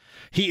go.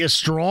 He is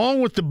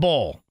strong with the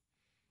ball.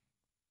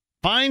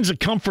 Finds a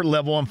comfort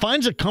level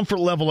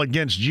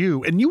against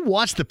you. And you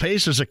watched the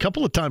Pacers a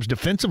couple of times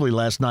defensively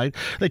last night.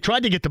 They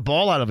tried to get the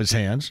ball out of his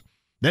hands.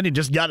 Then he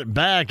just got it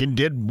back and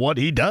did what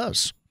he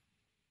does.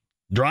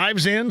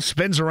 Drives in,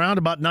 spins around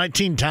about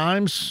 19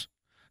 times,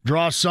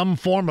 draws some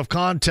form of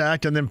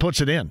contact, and then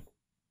puts it in.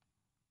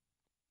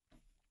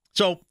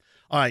 So,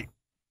 all right,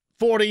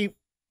 40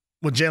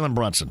 with Jalen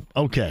Brunson.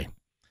 Okay.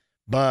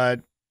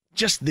 But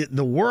just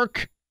the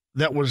work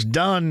that was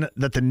done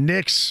that the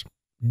Knicks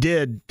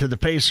did to the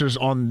Pacers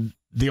on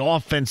the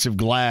offensive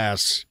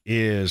glass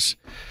is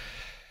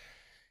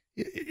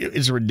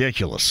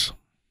ridiculous.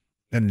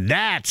 And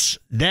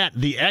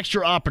the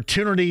extra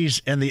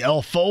opportunities and the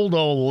El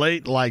Foldo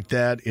late like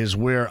that is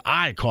where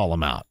I call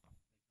them out.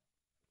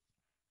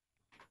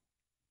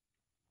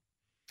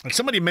 Like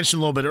somebody mentioned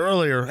a little bit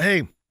earlier,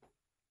 hey,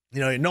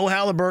 no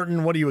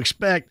Halliburton, what do you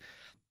expect?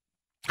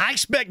 I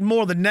expect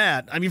more than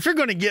that. I mean, if you're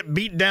going to get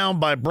beat down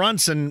by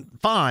Brunson,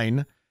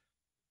 fine.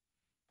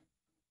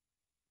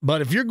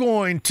 But if you're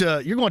going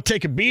to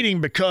take a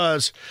beating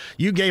because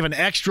you gave an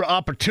extra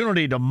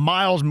opportunity to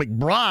Miles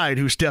McBride,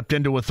 who stepped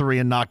into a three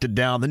and knocked it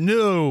down, then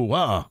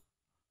no.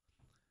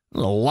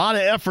 There's a lot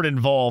of effort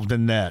involved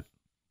in that.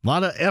 A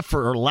lot of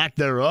effort or lack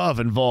thereof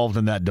involved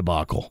in that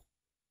debacle.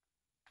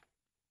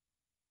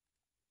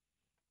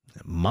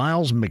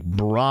 Miles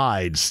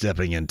McBride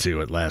stepping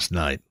into it last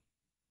night.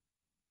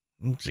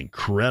 It's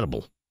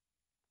incredible.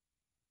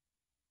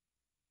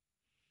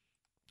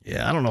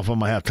 Yeah, I don't know if I'm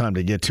going to have time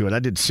to get to it. I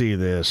did see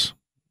this.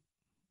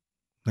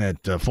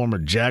 That former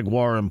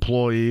Jaguar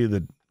employee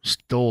that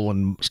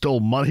stole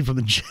money from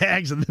the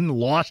Jags and then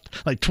lost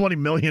like $20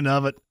 million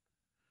of it.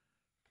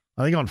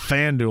 I think on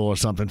FanDuel or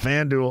something.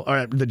 FanDuel. All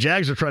right, the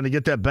Jags are trying to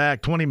get that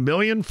back. $20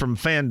 million from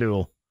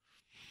FanDuel.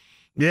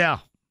 Yeah.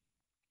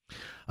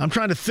 I'm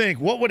trying to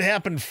think. What would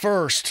happen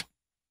first?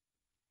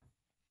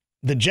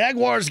 The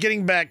Jaguars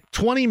getting back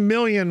 $20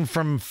 million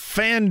from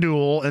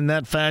FanDuel in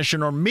that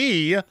fashion, or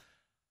me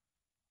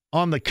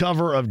on the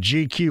cover of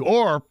GQ,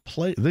 or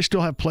they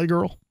still have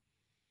Playgirl?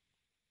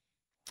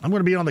 I'm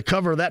going to be on the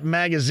cover of that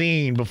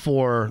magazine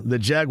before the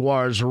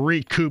Jaguars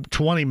recoup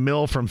 $20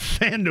 million from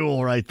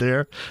FanDuel right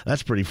there.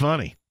 That's pretty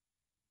funny.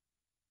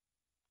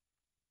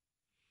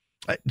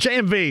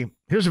 JMV,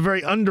 here's a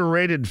very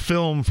underrated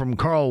film from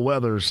Carl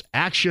Weathers,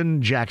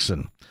 Action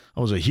Jackson.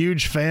 I was a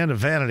huge fan of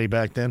Vanity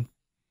back then.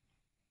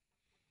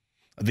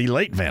 The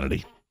late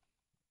Vanity.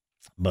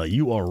 But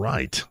you are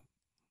right.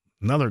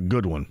 Another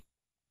good one.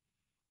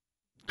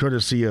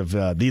 Courtesy of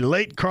the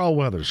late Carl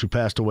Weathers, who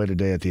passed away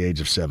today at the age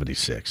of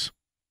 76.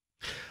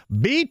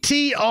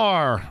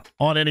 BTR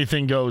on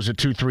Anything Goes at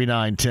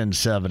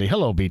 239-1070.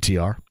 Hello,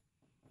 BTR.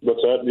 What's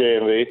up,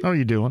 JMV? How are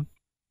you doing?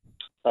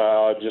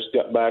 I just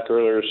got back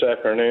earlier this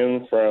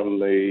afternoon from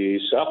the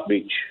South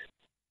Beach.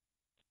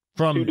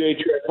 From 2-day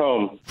trek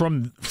home.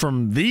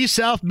 From the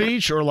South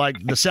Beach, or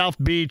like the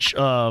South Beach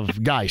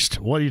of Geist?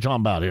 What are you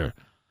talking about here?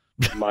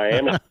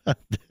 Miami.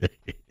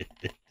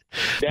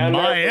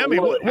 Miami.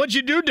 What'd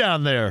you do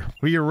down there?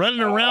 Were you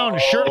running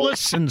around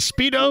shirtless and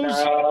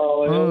Speedos?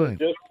 No, it was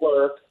just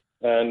work.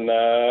 And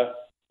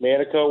me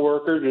and a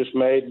coworker just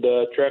made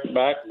the trek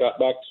back, got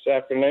back this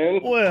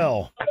afternoon.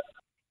 Well,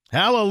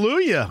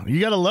 hallelujah. You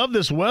got to love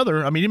this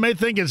weather. I mean, you may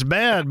think it's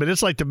bad, but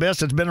it's like the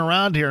best that's been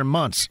around here in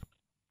months.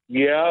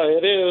 Yeah,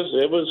 it is.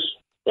 It was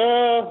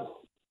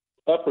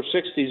upper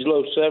 60s,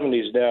 low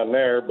 70s down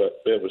there,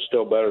 but it was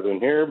still better than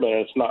here, but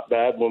it's not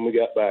bad when we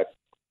got back.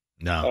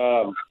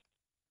 No.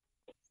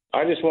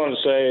 I just wanted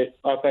to say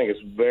I think it's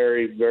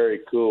very, very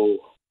cool,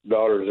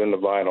 Daughters in the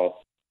Vinyl.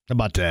 How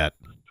about that?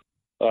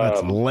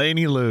 That's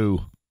Laney Lou.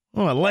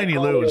 Oh, Laney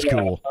Lou is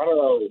cool. I don't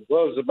know.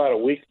 Well, it was about a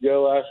week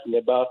ago asking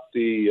about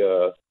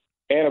the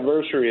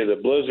anniversary of the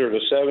blizzard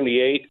of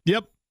 78.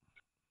 Yep.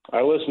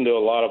 I listened to a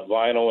lot of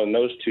vinyl in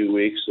those 2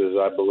 weeks, as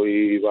I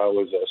believe I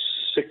was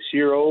a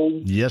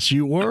 6-year-old. Yes,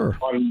 you were.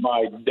 On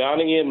my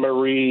Donnie and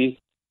Marie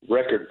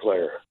record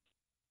player.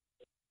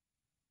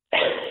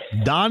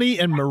 Donnie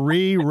and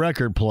Marie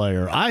record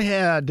player.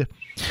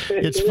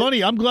 It's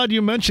funny, I'm glad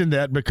you mentioned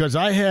that, because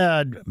I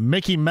had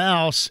Mickey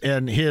Mouse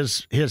and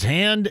his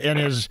hand and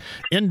his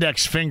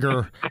index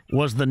finger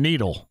was the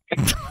needle.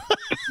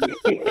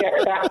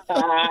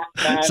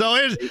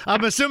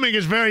 I'm assuming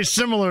it's very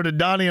similar to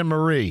Donnie and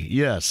Marie.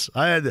 Yes,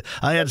 I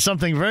had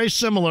something very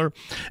similar,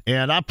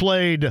 and I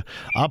played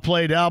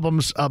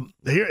albums.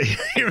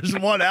 Here's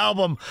one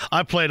album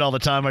I played all the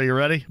time. Are you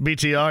ready,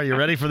 BTR? Are you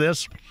ready for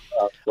this?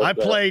 I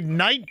played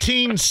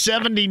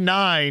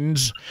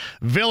 1979's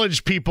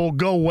Village People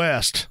Go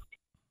West.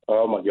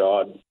 Oh, my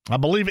God. I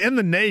believe In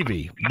the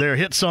Navy, their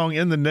hit song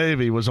In the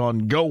Navy was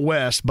on Go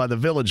West by the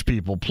Village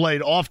People,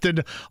 played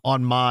often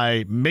on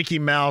my Mickey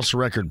Mouse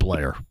record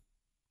player.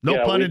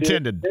 No pun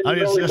intended.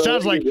 It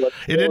sounds like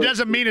it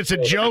doesn't mean it's a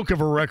joke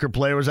of a record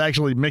player. It was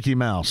actually Mickey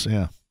Mouse,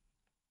 yeah.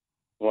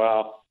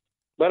 Wow.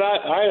 But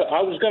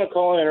I was going to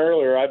call in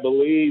earlier. I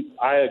believe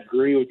I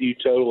agree with you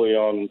totally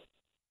on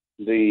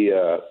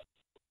the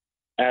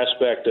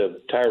aspect of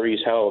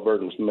Tyrese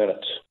Halliburton's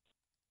minutes.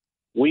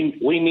 We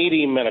need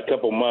him in a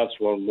couple months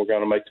when we're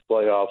going to make the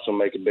playoffs and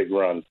make a big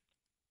run.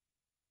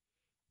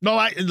 No,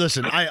 I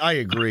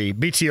agree.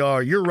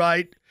 BTR, you're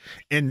right,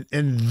 and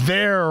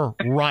they're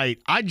right.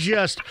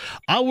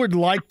 I would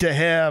like to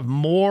have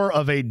more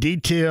of a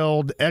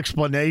detailed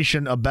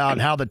explanation about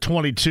how the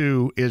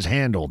 22 is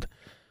handled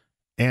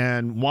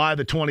and why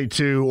the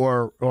 22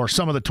 or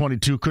some of the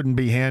 22 couldn't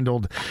be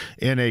handled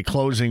in a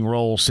closing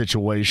role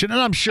situation.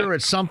 And I'm sure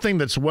it's something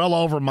that's well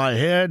over my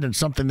head and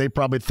something they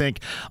probably think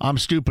I'm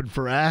stupid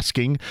for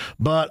asking.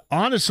 But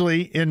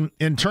honestly,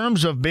 in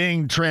terms of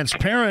being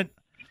transparent,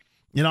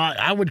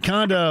 I would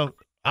kind of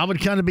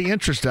be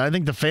interested. I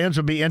think the fans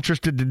would be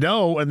interested to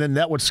know, and then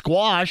that would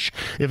squash,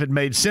 if it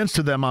made sense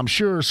to them, I'm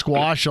sure,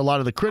 squash a lot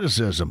of the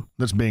criticism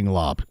that's being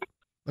lobbed.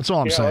 That's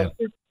all I'm saying.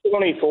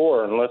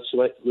 24, and let's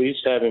at least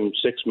have him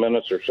 6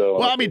 minutes or so.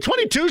 Well, I mean,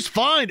 22's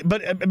fine,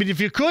 but I mean,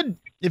 if you could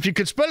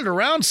spread it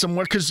around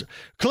somewhere, because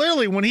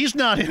clearly when he's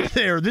not in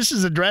there, this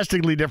is a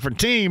drastically different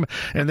team,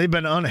 and they've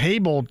been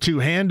unable to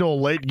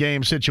handle late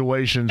game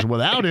situations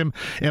without him.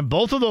 And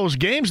both of those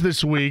games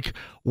this week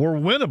were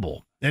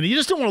winnable. And you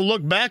just don't want to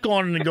look back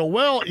on it and go,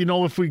 well,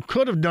 if we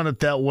could have done it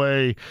that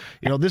way,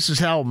 this is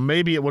how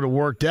maybe it would have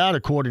worked out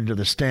according to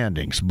the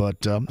standings.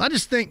 But I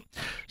just think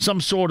some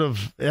sort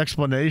of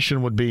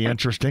explanation would be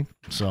interesting.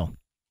 So,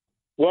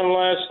 one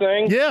last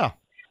thing. Yeah.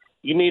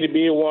 You need to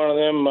be one of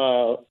them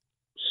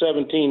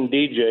 17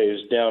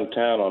 DJs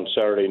downtown on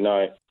Saturday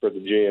night for the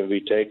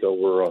JMV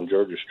takeover on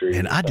Georgia Street.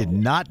 And I did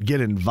not get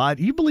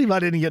invited. You believe I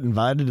didn't get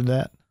invited to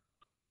that?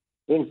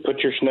 Then put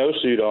your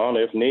snowsuit on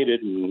if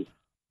needed and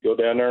go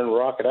down there and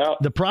rock it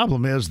out. The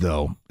problem is,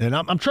 though, and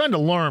I'm trying to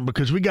learn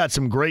because we got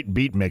some great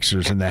beat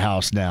mixers in the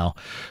house now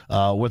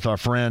with our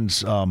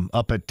friends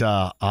up at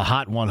a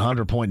Hot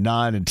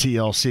 100.9 and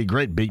TLC.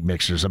 Great beat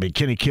mixers. I mean,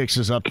 Kenny Kicks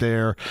is up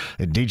there,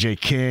 and DJ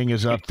King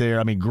is up there.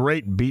 I mean,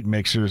 great beat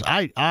mixers.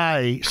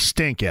 I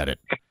stink at it.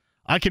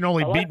 I can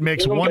only beat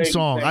mix one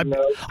song.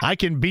 I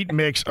can beat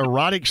mix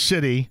Erotic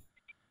City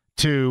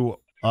to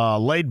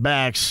Laid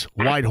Back's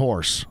White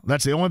Horse.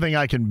 That's the only thing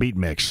I can beat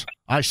mix.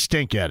 I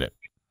stink at it.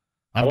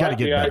 I've got to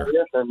get better. I like the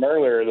idea from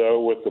earlier,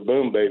 though, with the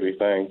Boom Baby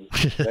thing.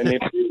 They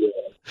need to do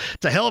that.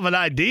 It's a hell of an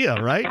idea,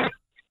 right?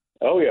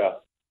 Oh, yeah.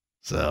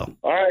 So.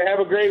 All right, have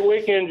a great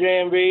weekend,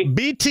 JMV.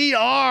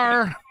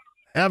 BTR,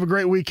 have a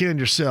great weekend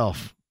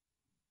yourself.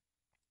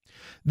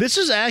 This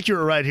is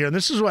accurate right here, and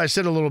this is what I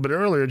said a little bit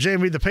earlier.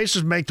 JMV, the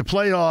Pacers make the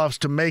playoffs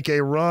to make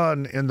a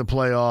run in the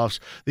playoffs.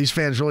 These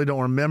fans really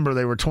don't remember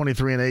they were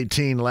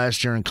 23-18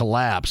 last year and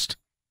collapsed.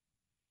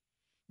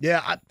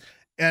 Yeah,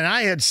 and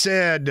I had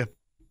said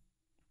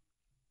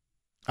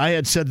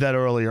that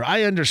earlier.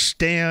 I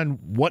understand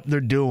what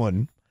they're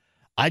doing.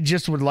 I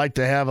just would like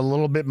to have a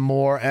little bit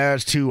more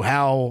as to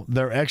how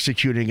they're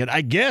executing it.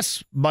 I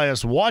guess by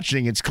us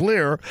watching, it's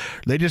clear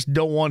they just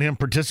don't want him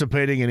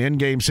participating in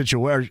in-game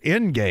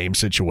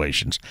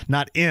situations.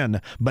 Not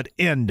in, but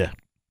end.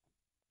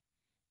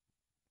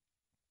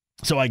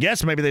 So I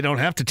guess maybe they don't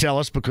have to tell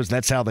us because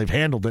that's how they've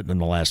handled it in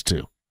the last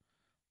two.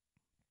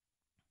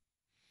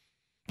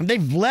 And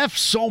they've left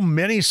so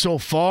many so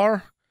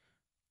far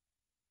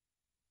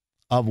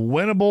of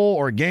winnable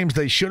or games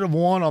they should have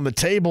won on the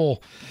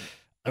table.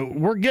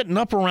 We're getting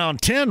up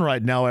around 10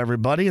 right now,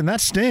 everybody, and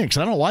that stinks.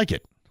 I don't like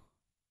it.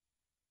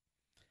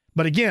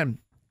 But again,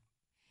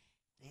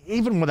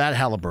 even without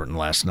Halliburton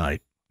last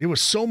night, it was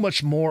so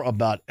much more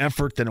about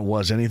effort than it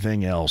was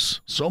anything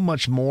else. So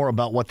much more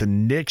about what the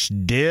Knicks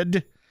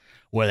did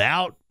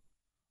without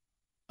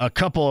a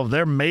couple of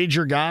their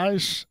major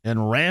guys,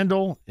 and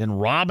Randall,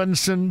 and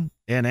Robinson,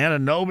 and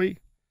Anunoby.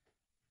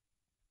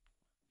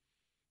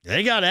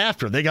 They got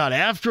after it. They got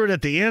after it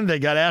at the end. They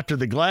got after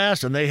the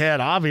glass, and they had,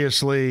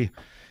 obviously,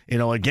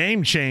 a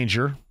game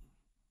changer.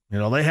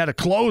 They had a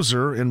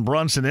closer in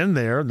Brunson in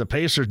there. The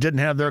Pacers didn't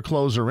have their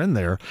closer in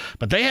there,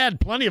 but they had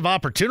plenty of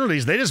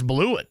opportunities. They just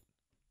blew it.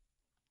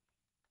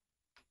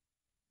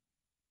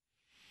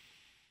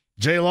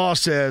 J. Law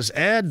says,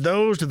 add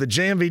those to the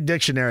JMV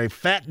dictionary,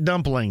 fat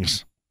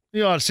dumplings.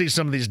 You ought to see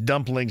some of these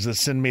dumplings that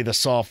send me the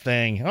soft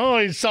thing. Oh,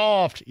 he's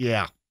soft.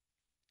 Yeah.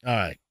 All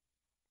right.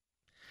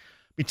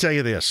 Let me tell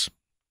you this.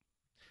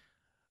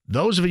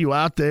 Those of you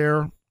out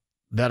there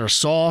that are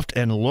soft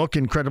and look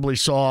incredibly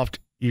soft,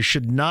 you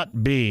should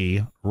not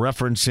be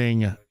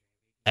referencing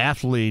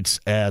athletes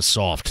as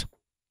soft.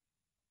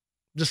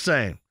 Just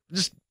saying.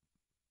 Just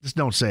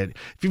don't say it.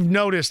 If you've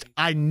noticed,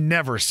 I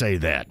never say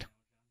that.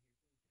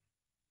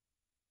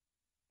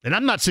 And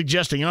I'm not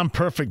suggesting I'm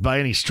perfect by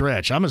any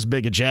stretch. I'm as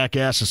big a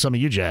jackass as some of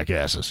you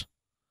jackasses.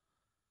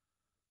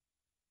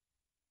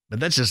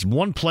 But that's just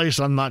one place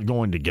I'm not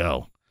going to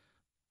go.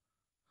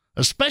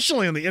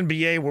 Especially in the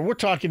NBA, where we're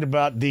talking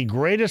about the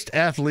greatest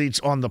athletes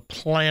on the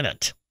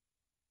planet.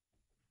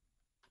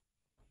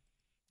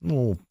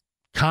 Little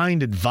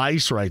kind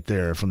advice right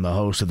there from the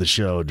host of the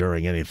show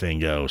during Anything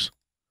Goes.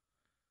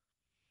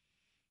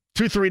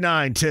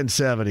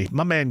 239-1070.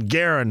 My man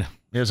Garen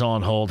is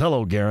on hold.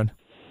 Hello, Garen.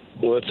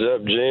 What's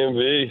up,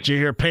 JMV? Did you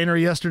hear Painter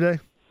yesterday?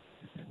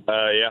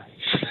 Yeah.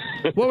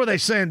 What were they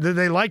saying? Did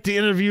they like the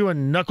interview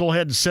in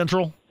Knucklehead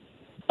Central?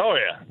 Oh,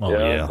 yeah. Oh,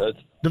 yeah.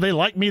 Do they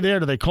like me there?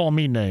 Do they call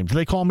me names? Do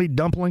they call me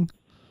Dumpling?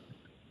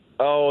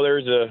 Oh,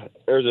 there's a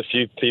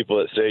few people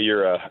that say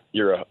you're a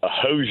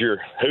Hoosier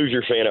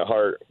fan at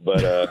heart,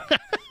 but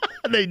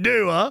they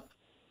do, huh?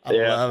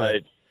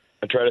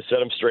 I try to set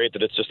them straight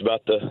that it's just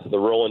about the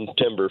rolling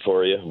timber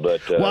for you.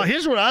 But well,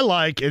 here's what I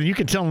like, and you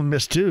can tell them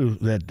this too,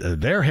 that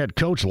their head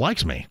coach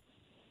likes me.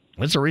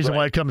 That's the reason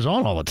why it comes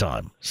on all the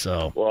time.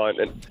 So, well,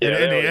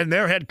 and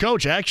their head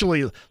coach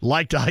actually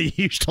liked IU,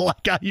 used to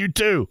like IU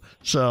too.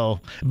 So,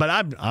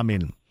 but I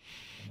mean,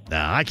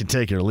 I can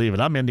take it or leave it.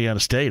 I'm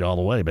Indiana State all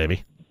the way,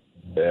 baby.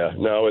 Yeah,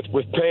 no,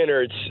 with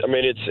Painter,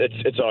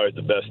 it's always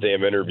the best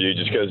damn interview,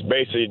 just because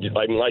basically,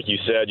 like you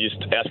said, you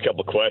just ask a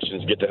couple of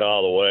questions, get the hell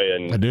out of the way,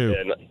 and I do.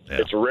 And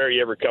it's rare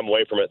you ever come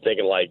away from it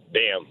thinking like,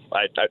 damn,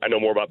 I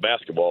know more about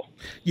basketball.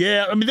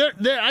 Yeah, I mean,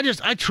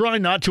 I try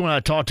not to, when I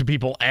talk to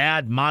people,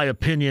 add my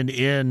opinion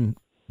in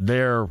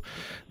their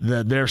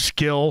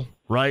skill.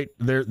 Right,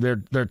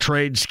 their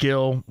trade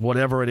skill,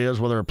 whatever it is,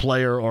 whether a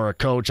player or a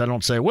coach. I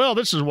don't say, well,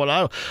 this is what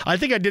I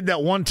think I did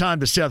that one time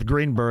to Seth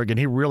Greenberg, and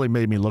he really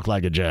made me look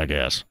like a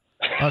jackass.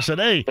 I said,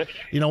 hey,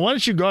 why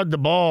don't you guard the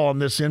ball on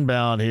this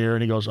inbound here?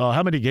 And he goes, oh,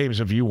 how many games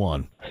have you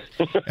won?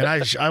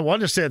 And I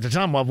wanted to say at the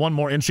time, well, I've won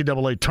more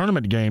NCAA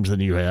tournament games than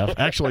you have.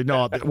 Actually,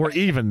 no, we're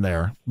even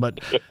there.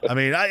 But, I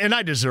mean,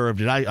 I deserved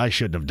it. I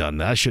shouldn't have done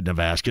that. I shouldn't have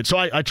asked it. So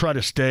I try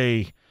to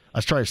stay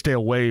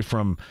away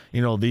from,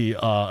 the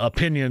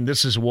opinion,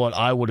 this is what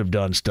I would have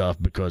done stuff,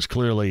 because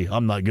clearly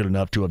I'm not good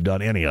enough to have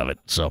done any of it.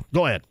 So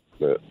go ahead.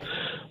 Well,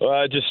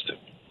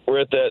 we're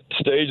at that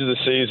stage of the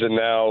season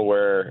now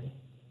where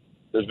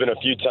there's been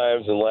a few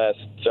times in the last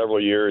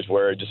several years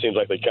where it just seems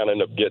like they kind of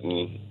end up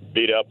getting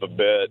beat up a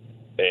bit,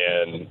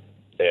 and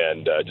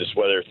just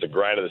whether it's the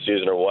grind of the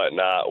season or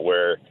whatnot,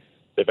 where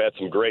they've had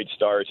some great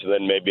starts and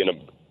then maybe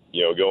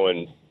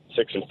going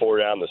 6-4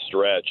 down the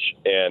stretch.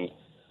 And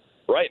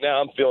right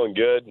now, I'm feeling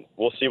good.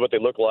 We'll see what they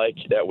look like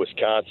at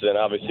Wisconsin.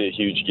 Obviously, a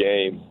huge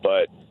game,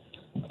 but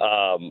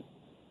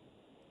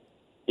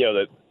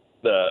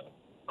the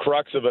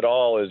crux of it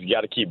all is you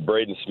got to keep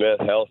Braden Smith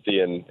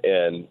healthy and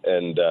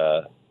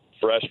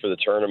fresh for the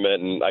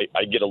tournament. And I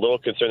get a little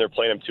concerned they're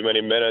playing him too many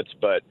minutes,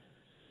 but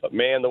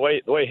man, the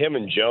way him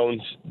and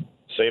Jones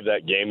saved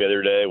that game the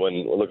other day when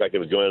it looked like it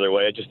was going the other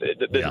way,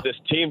 this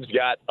team's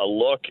got a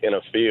look and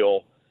a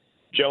feel.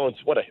 Jones,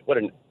 what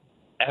an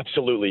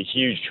absolutely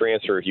huge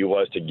transfer he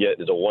was to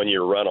get as a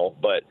one-year rental.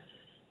 But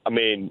I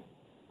mean,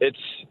 I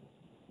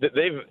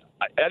didn't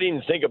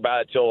even think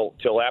about it till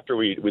after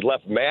we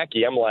left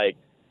Mackey. I'm like,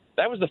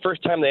 that was the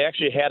first time they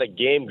actually had a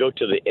game go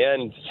to the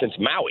end since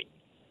Maui.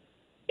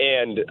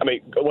 And I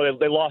mean, well,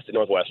 they lost at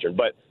Northwestern,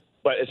 but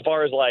as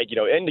far as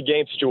end of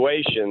game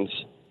situations,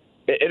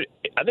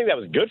 I think that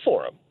was good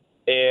for them.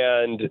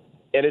 And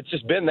it's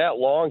just been that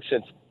long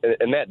since,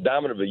 and that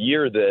dominant of a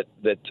year that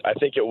I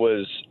think it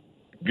was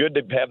good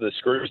to have the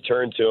screws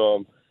turned to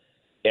them,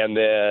 and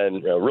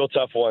then a real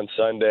tough one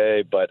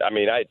Sunday. But I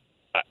mean, I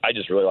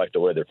just really like the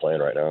way they're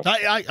playing right now.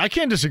 I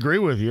can't disagree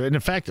with you. And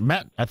in fact,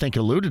 Matt, I think,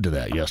 alluded to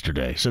that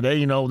yesterday. Said,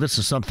 hey, this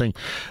is something,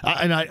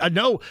 and I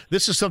know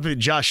this is something that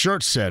Josh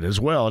Schertz said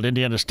as well at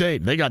Indiana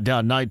State. They got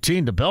down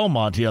 19 to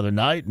Belmont the other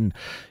night, and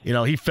he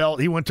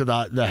went to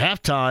the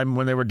halftime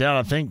when they were down,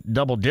 I think,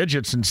 double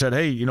digits, and said,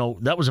 hey,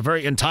 that was a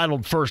very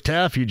entitled first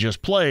half you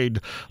just played.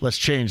 Let's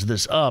change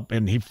this up.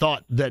 And he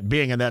thought that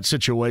being in that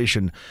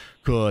situation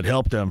could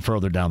help them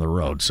further down the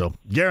road. So,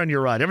 Garen, you're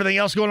right. Everything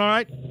else going all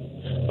right?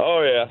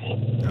 Oh, yeah.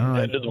 All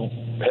right. Head to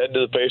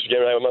the Pacer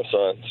game tonight with my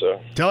son.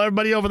 So tell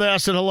everybody over there I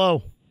said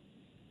hello.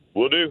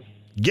 Will do.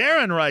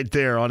 Garen right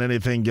there on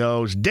Anything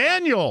Goes.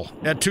 Daniel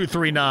at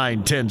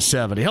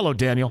 239-1070. Hello,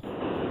 Daniel.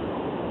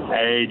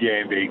 Hey,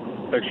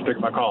 JMV. Thanks for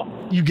taking my call.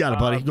 You got it,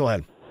 buddy. Go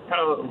ahead. Kind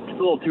of a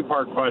little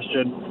two-part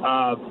question.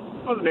 I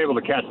wasn't able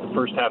to catch the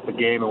first half of the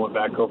game and went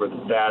back over the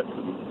stats.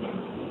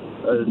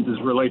 And, this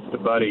relates to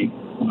Buddy.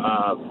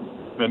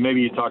 And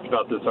maybe you talked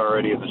about this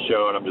already in the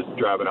show, and I'm just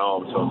driving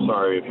home, so I'm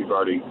sorry if you've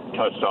already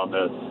touched on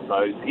this.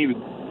 He was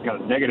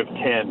kind of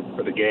 -10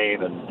 for the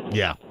game, and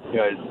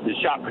his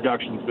shot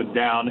production's been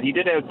down. He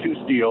did have 2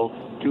 steals,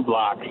 2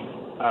 blocks.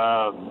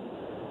 Part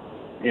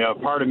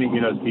of me,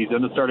 he's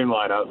in the starting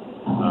lineup,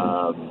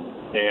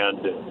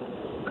 and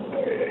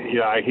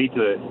I hate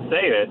to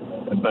say it,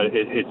 but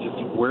it's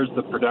just where's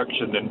the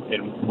production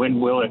and when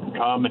will it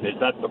come? And is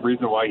that the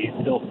reason why he's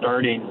still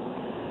starting?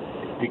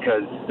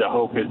 Because the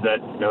hope is that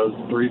those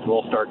threes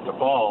will start to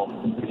fall.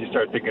 Because you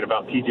start thinking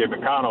about T.J.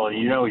 McConnell, and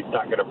he's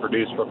not going to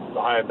produce from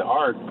behind the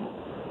arc,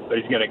 but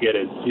he's going to get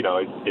his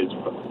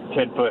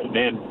 10-foot and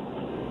in,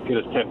 get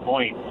his 10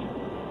 points,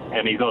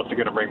 and he's also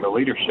going to bring the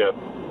leadership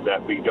that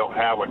we don't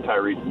have when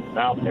Tyrese is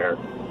out there.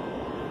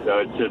 So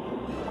it's just.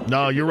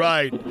 No, you're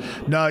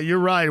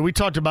right. We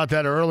talked about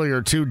that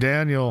earlier too,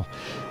 Daniel.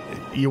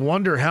 You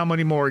wonder how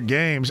many more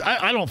games.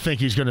 I don't think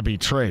he's going to be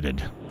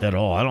traded at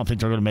all. I don't think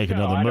they're going to make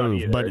another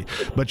move.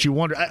 But you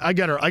wonder. I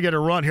got to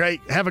run here.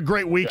 Hey, have a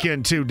great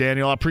weekend too,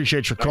 Daniel. I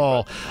appreciate your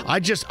call.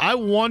 I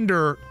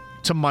wonder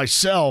to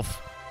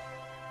myself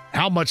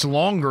how much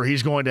longer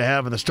he's going to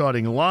have in the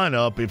starting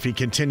lineup if he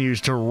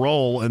continues to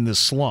roll in this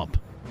slump.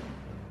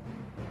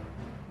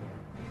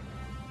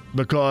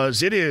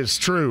 Because it is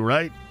true,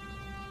 right?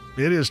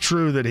 It is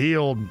true that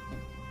he'll.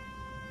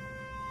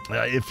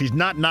 If he's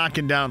not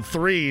knocking down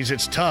threes,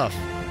 it's tough,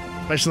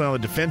 especially on the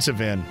defensive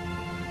end.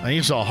 And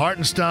you saw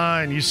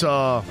Hartenstein, you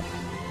saw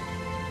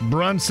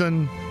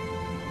Brunson,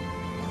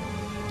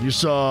 you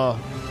saw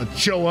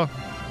Ochoa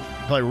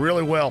play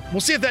really well.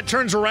 We'll see if that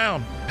turns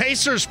around.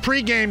 Pacers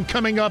pregame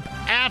coming up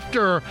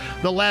after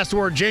the last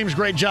word. James,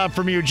 great job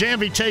from you.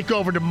 JMV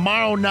Takeover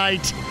tomorrow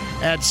night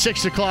at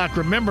 6 o'clock.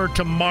 Remember,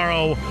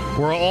 tomorrow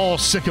we're all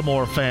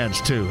Sycamore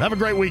fans, too. Have a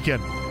great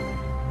weekend.